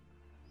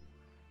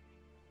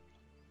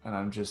 And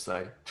I'm just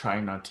like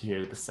trying not to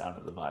hear the sound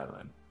of the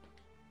violin.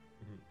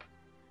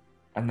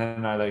 And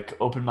then I like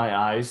open my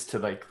eyes to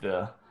like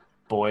the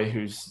boy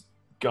who's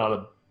got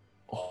a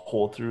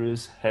hole through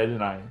his head,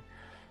 and I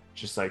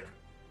just like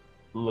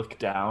look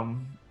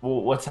down.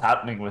 Well, what's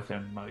happening with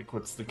him? Like,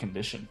 what's the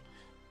condition?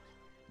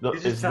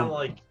 He's just kind of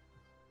like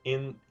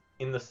in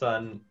the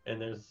sun,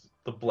 and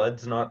the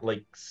blood's not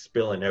like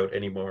spilling out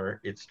anymore.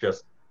 It's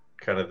just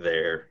kind of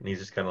there, and he's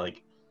just kind of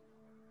like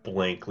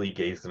blankly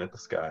gazing at the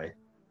sky.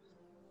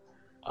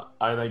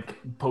 I like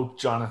poke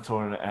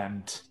Jonathan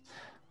and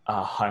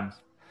Hun.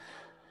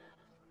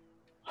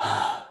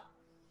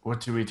 What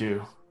do we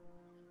do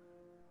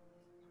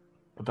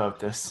about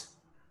this?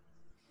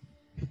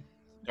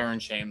 Darn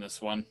shame,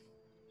 this one.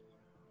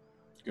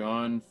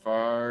 Gone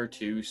far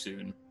too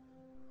soon.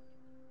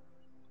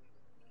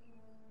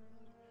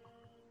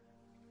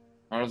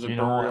 How does a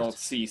burial at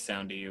sea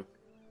sound to you?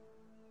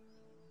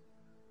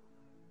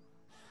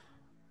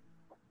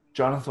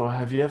 Jonathan,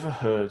 have you ever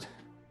heard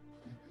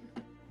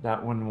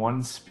that when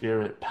one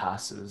spirit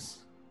passes,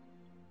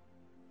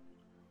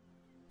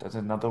 that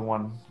another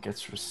one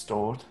gets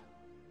restored?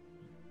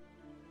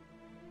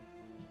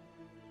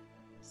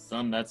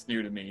 Son, that's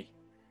new to me.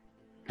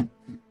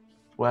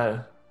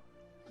 Well,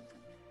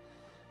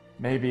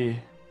 maybe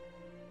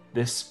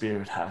this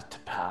spirit had to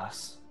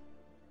pass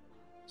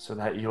so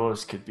that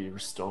yours could be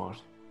restored.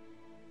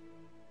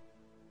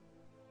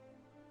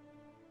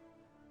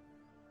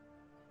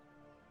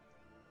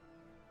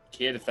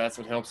 Kid, if that's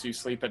what helps you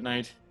sleep at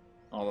night,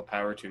 all the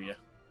power to you.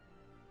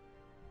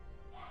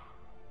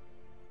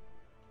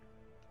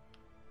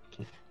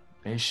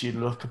 May she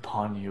look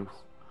upon you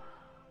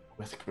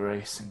with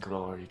grace and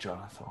glory,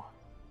 Jonathan.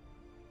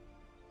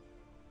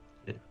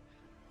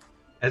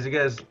 As you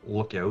guys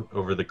look out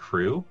over the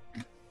crew,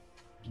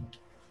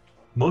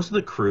 most of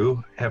the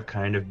crew have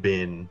kind of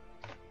been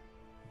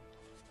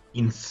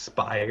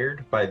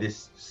inspired by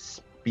this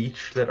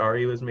speech that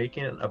Ari was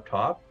making up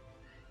top.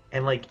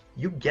 And like,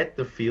 you get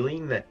the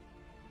feeling that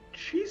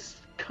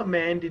she's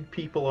commanded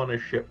people on a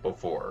ship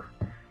before.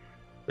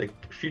 Like,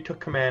 she took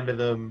command of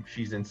them,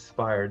 she's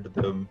inspired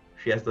them,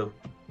 she has the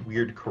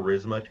weird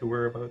charisma to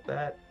her about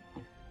that.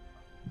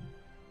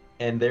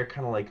 And they're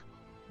kind of like,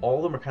 all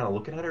of them are kind of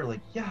looking at her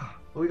like, yeah,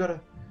 we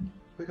gotta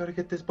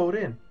get this boat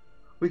in.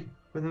 But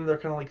then they're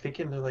kind of like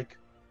thinking, they're like,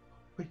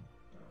 wait,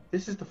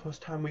 this is the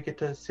first time we get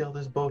to sail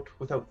this boat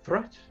without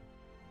threat.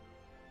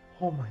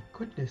 Oh my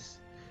goodness.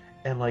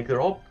 And like,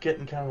 they're all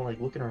getting kind of like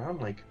looking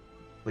around like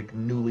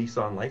new lease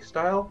on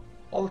lifestyle,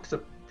 all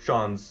except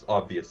Sean's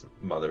obvious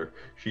mother.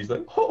 She's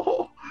like,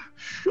 oh,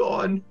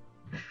 Sean,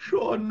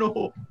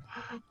 no.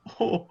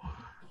 Oh.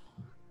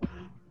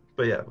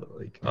 But yeah,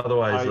 like,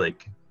 otherwise,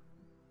 like,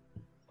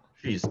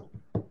 she's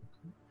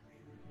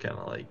kind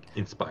of like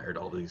inspired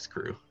all these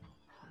crew.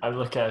 I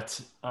look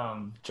at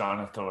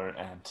Jonathan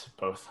and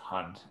both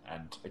Hun,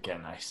 and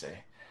again I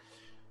say,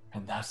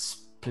 and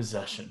that's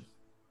possession.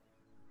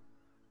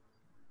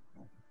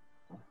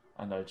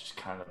 And I just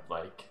kind of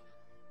like,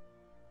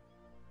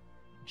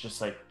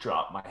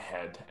 drop my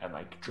head and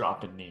like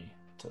drop a knee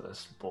to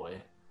this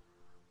boy.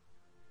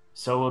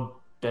 So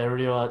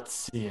Burial at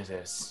sea it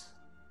is.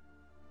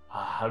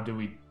 How do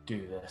we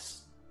do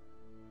this?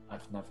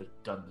 I've never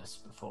done this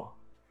before.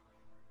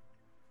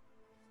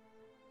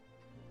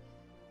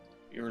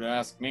 If you were to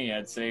ask me,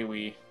 I'd say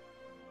we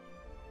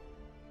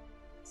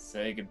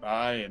say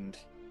goodbye and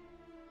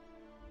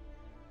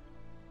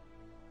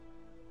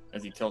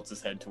as he tilts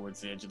his head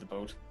towards the edge of the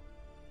boat.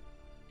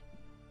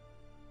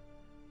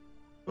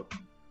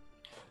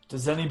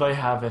 Does anybody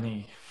have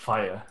any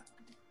fire?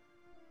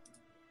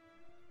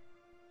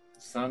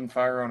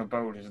 Sunfire on a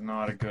boat is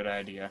not a good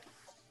idea.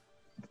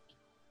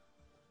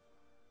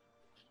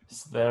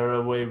 Is there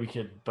a way we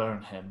could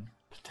burn him,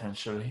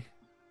 potentially,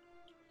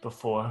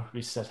 before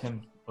we set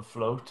him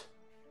afloat?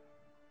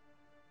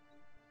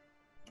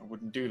 I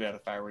wouldn't do that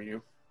if I were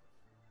you.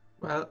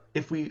 Well,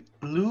 if we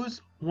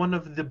lose one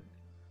of the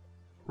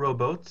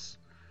rowboats,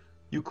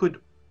 you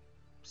could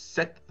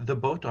set the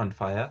boat on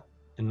fire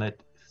and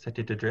set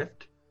it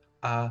adrift.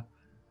 As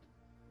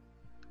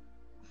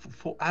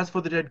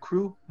for the dead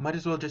crew, might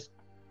as well just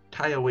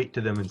tie a weight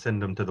to them and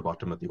send them to the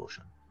bottom of the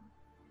ocean.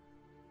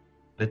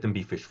 Let them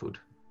be fish food.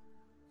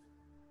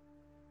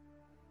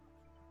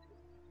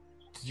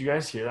 Did you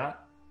guys hear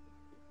that?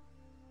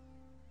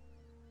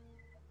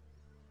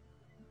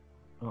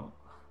 Oh.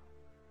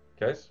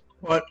 Guys?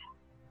 What?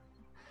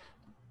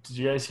 Did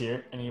you guys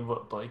hear any of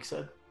what Blake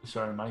said?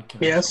 Sorry, my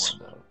connection Yes.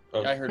 went out.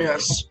 Oh, I heard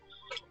Yes.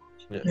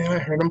 Yeah, I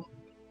heard him.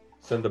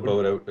 send the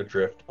boat out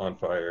adrift on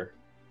fire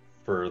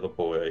for the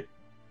boy,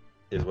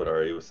 is what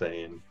Ari was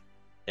saying.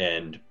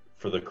 And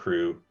for the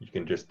crew, you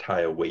can just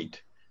tie a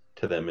weight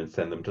to them and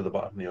send them to the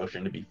bottom of the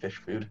ocean to be fish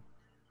food.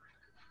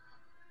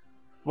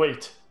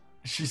 Wait,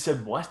 she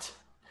said what?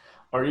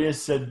 Arya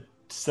said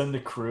send the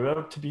crew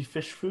out to be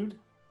fish food?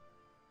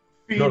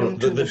 Feed No, him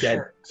to the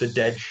sharks.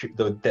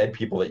 the dead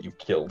people that you've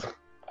killed.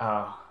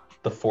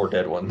 The 4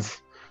 dead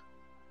ones.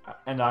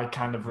 And I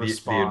kind of The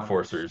respond.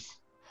 enforcers.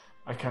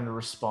 I kind of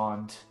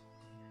respond.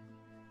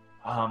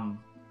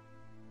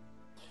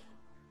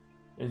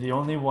 The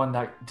only one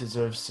that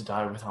deserves to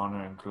die with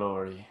honor and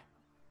glory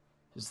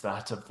is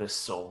that of this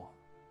soul.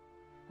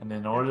 And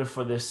in order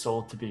for this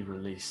soul to be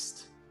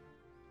released,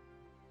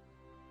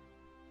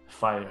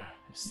 fire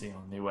is the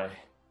only way.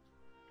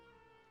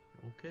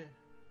 Okay.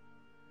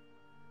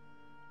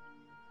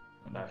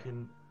 And I I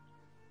can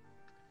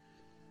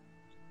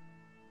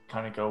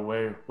kind of go,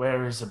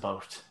 where is a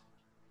boat?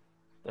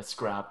 Let's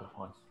grab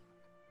one.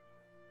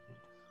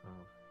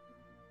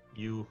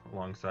 you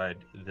alongside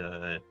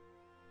the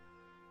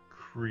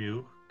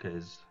crew,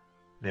 because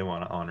they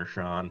want to honor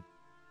Sean,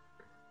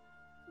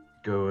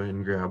 go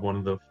and grab one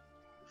of the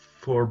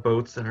 4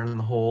 boats that are in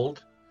the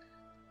hold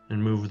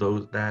and move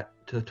that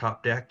to the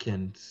top deck,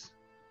 and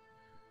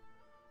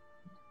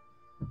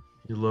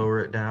you lower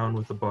it down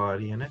with the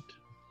body in it.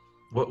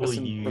 What will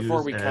Listen, you before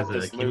use we as cut a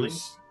this kindling?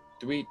 loose,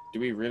 do we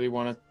really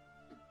want to?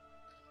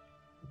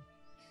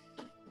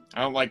 I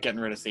don't like getting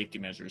rid of safety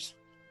measures.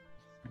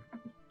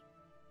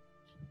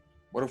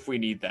 What if we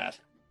need that?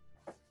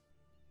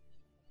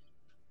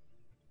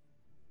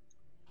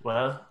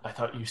 Well, I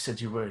thought you said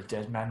you were a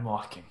dead man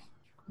walking.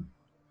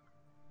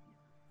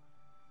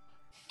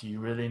 Do you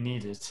really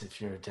need it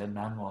if you're a dead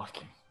man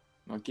walking?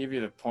 I'll give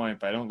you the point,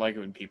 but I don't like it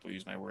when people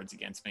use my words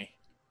against me.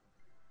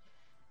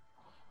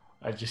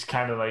 I just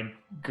kind of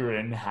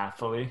grin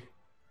happily.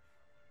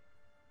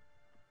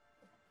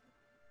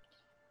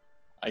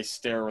 I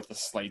stare with a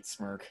slight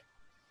smirk.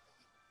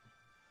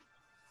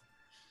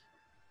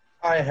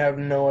 I have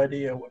no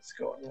idea what's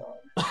going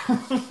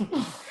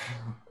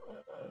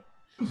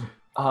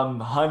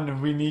on.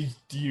 Hun, we need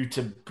you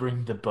to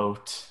bring the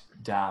boat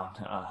down.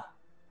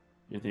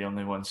 You're the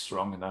only one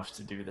strong enough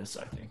to do this,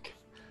 I think.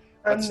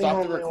 Let's I'm stop the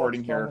only one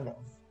recording strong here.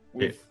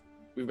 enough.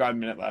 We've got a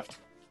minute left.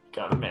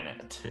 Got a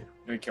minute.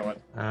 Let me kill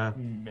it.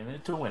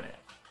 Minute to win it.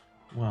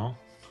 Well,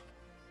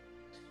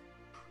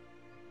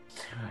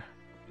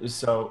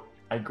 So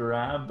I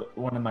grab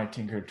one of my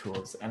tinker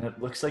tools, and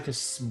it looks like a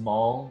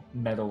small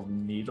metal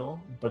needle,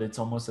 but it's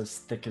almost as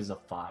thick as a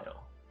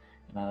file.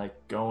 And I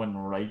go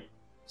and write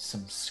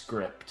some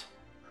script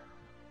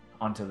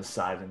onto the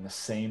side, and the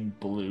same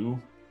blue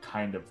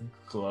kind of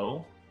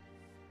glow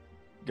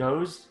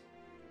goes,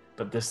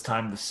 but this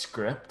time the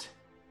script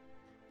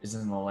is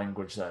in the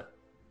language that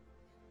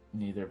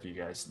neither of you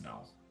guys know.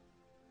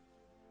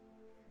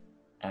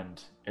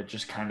 And it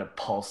just kind of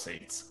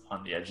pulsates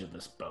on the edge of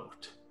this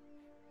boat.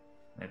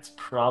 And it's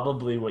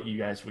probably what you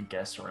guys would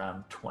guess,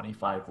 around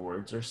 25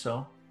 words or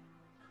so.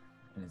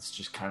 And it's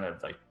just kind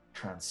of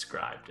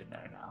transcribed in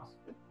there now.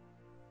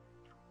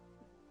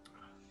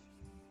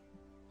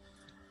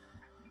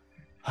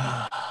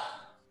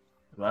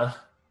 Well,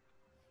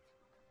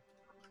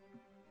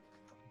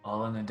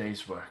 all in a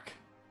day's work.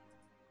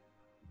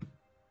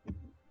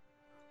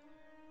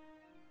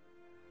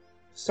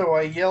 So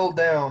I yell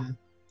down,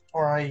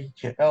 or I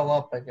yell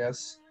up, I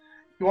guess.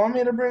 You want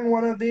me to bring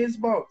one of these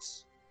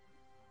boats?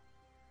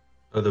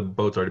 oh, the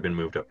boat's already been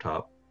moved up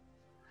top.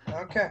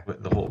 Okay.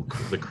 The whole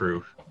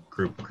crew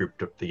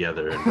grouped up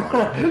together and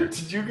brought it there.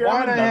 Did you grab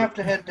Why'd I another... have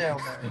to head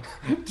down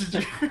there? Did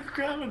you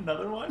grab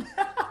another one?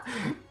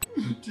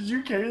 Did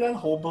you carry that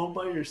whole boat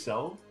by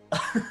yourself?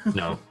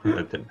 No,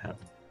 that didn't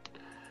happen.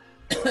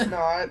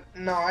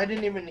 No, I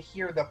didn't even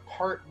hear the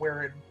part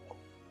where it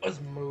was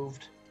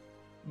moved.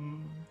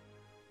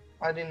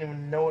 I didn't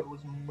even know it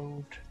was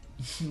moved.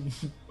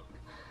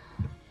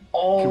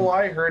 All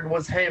I heard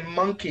was, "Hey,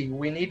 monkey,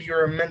 we need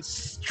your immense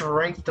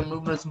strength to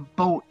move this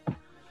boat."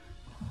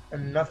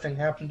 And nothing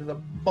happened to the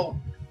boat.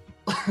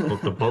 Well,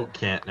 the boat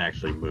can't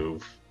actually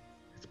move.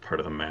 It's part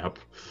of the map.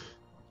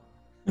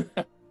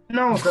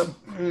 No,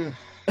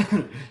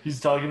 He's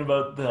talking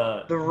about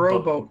the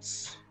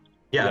rowboats.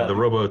 Yeah, Yeah. the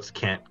rowboats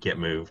can't get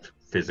moved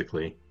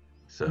physically.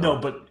 So No,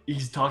 but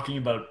he's talking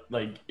about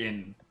like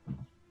in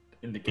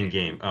the game. in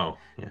game. Oh,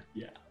 yeah.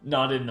 Yeah,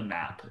 not in the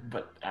map,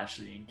 but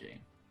actually in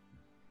game.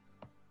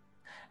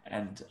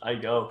 And I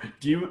go,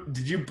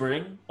 did you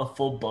bring a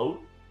full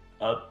boat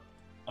up?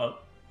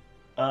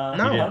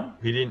 No.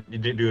 He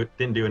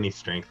didn't do any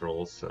strength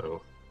rolls.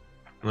 So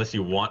unless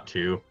you want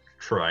to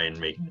try and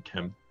make an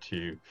attempt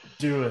to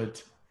Do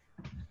it.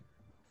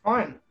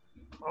 Fine,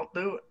 I'll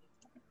do it.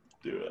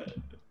 Do it.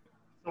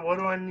 So what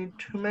do I need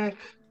to make?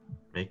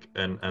 make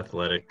an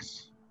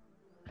athletics.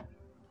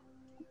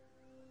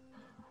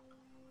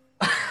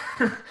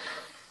 A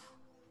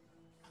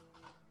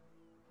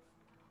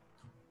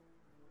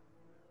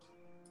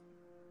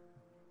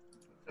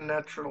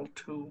natural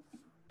 2.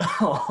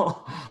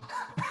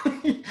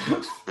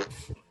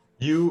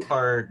 You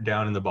are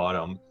down in the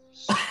bottom,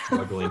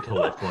 struggling to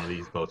lift one of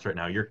these boats right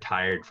now. You're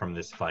tired from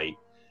this fight.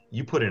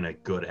 You put in a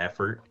good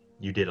effort.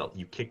 You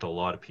kicked a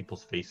lot of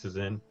people's faces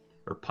in,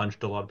 or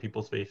punched a lot of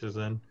people's faces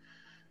in.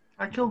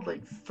 I killed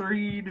like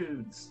 3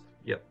 dudes.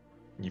 Yep,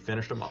 you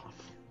finished them off.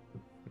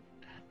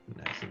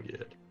 Nice and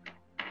good.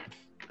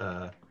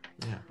 Yeah.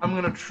 I'm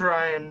gonna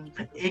try and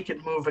make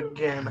it move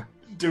again.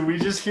 Do we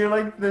just hear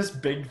like this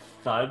big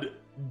thud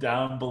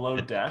down below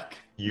deck?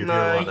 You hear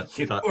a lot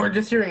of we're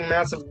just hearing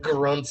massive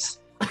grunts.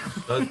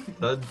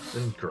 thuds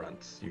and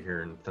grunts. You're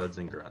hearing thuds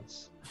and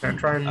grunts. I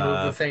try and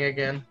move the thing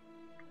again.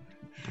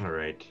 All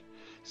right.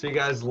 So you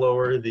guys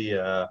lower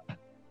the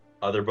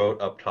other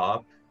boat up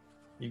top.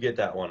 You get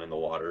that one in the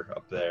water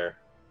up there.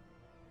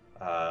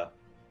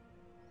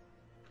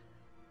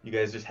 You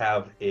guys just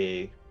have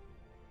a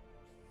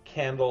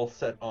candle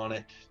set on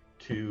it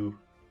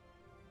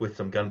with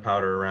some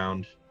gunpowder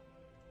around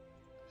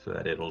so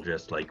that it'll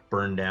just like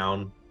burn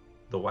down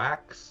the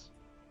wax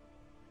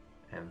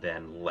and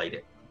then light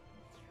it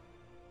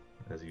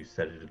as you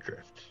set it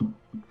adrift.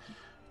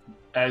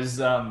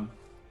 As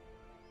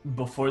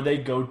before they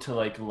go to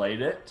like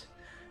light it,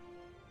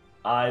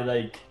 I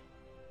like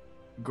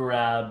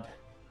grab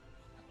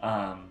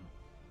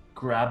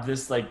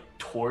this like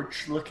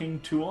torch looking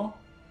tool,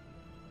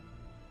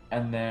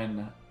 and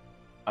then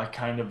I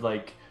kind of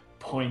like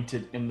point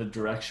it in the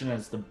direction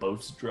as the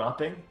boat's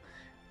dropping,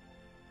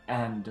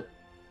 and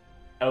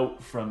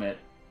out from it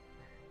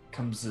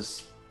comes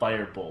this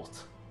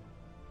firebolt,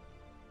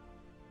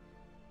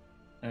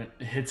 and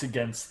it hits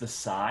against the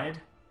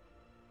side,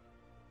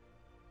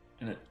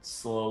 and it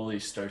slowly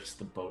starts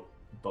the boat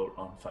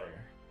on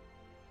fire.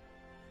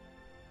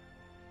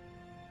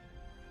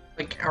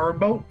 Like our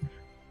boat?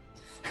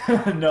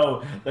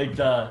 No, like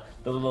the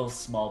little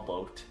small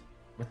boat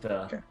with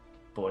the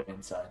boy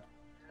inside.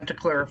 To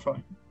clarify.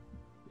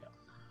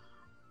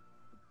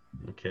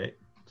 Okay.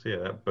 So yeah,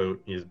 that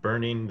boat is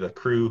burning. The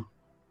crew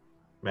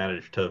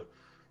managed to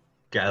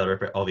gather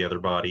up all the other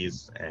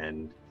bodies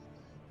and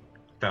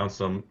found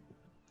some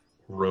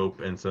rope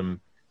and some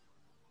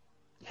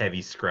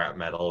heavy scrap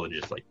metal and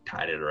just like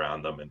tied it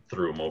around them and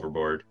threw them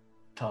overboard.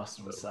 Tossed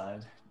them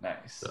aside.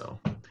 Nice. So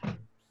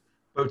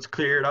boat's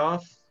cleared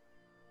off.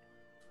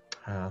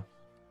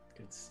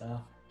 Good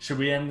stuff. Should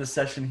we end the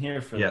session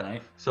here for the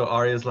night? So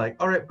Arya's like,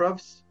 all right,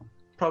 bruvs,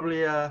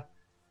 probably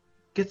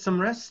get some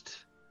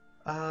rest.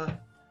 You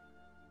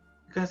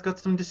guys got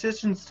some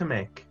decisions to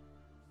make.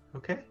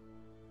 Okay?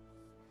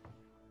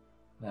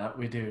 That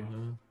we do.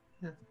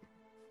 Yeah.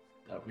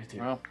 That we do.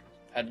 Well,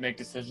 had to make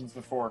decisions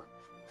before.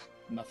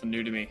 Nothing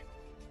new to me.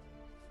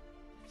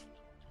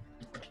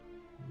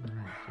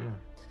 Yeah.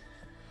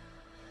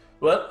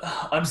 Well,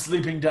 I'm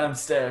sleeping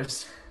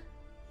downstairs.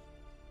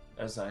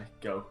 As I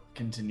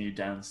continue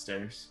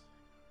downstairs.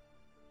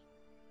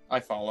 I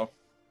follow.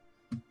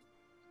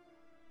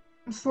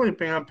 I'm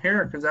sleeping up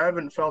here because I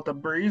haven't felt a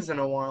breeze in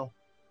a while.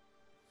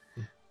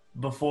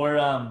 Before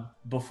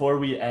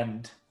we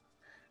end,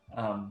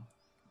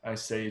 I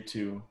say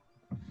to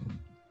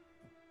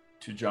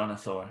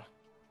Jonathor.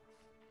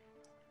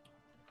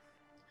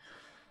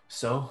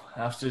 So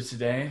after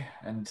today,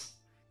 and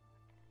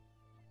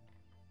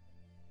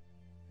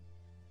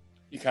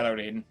You cut out,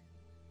 Aiden.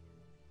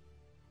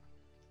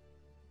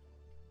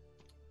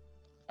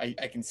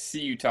 I can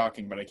see you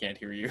talking, but I can't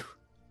hear you.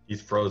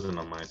 He's frozen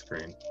on my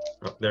screen.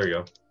 Oh, there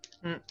you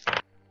go.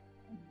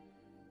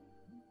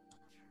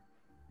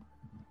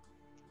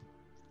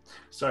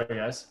 Sorry,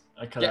 guys.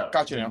 I cut out.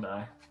 Gotcha didn't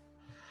now.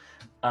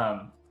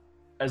 I?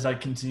 As I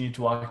continue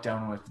to walk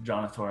down with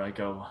Jonathor, I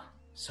go,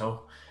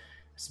 so,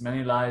 as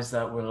many lives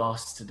that were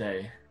lost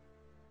today,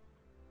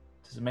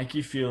 does it make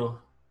you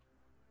feel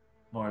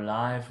More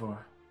alive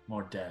or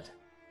more dead?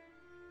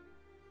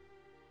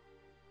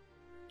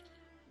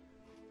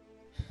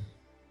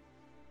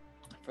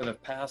 For the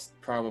past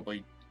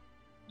probably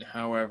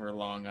however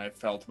long, I've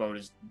felt about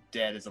as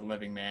dead as a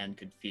living man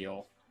could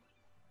feel.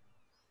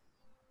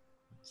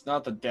 It's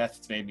not the death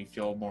that's made me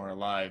feel more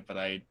alive, but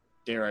I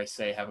dare I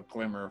say have a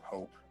glimmer of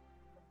hope.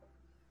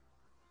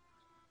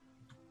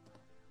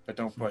 But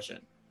don't push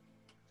it.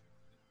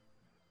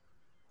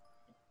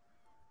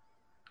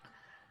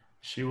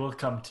 She will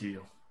come to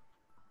you.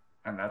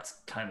 And that's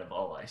kind of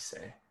all I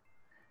say.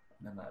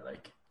 And then I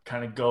like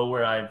kind of go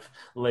where I've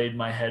laid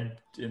my head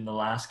in the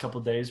last couple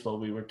days while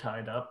we were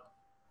tied up.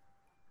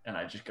 And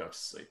I just go to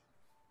sleep.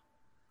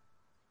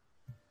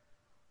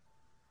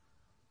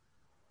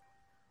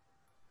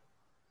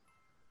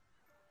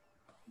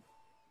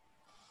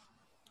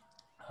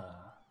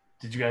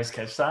 Did you guys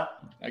catch that?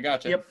 I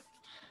got you. Yep.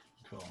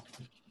 Cool.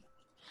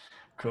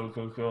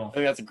 I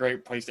think that's a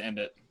great place to end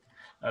it.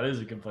 That is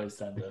a good place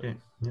to end it. Okay.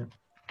 Yeah.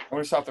 I'm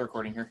going to stop the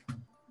recording here.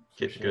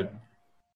 Okay, good.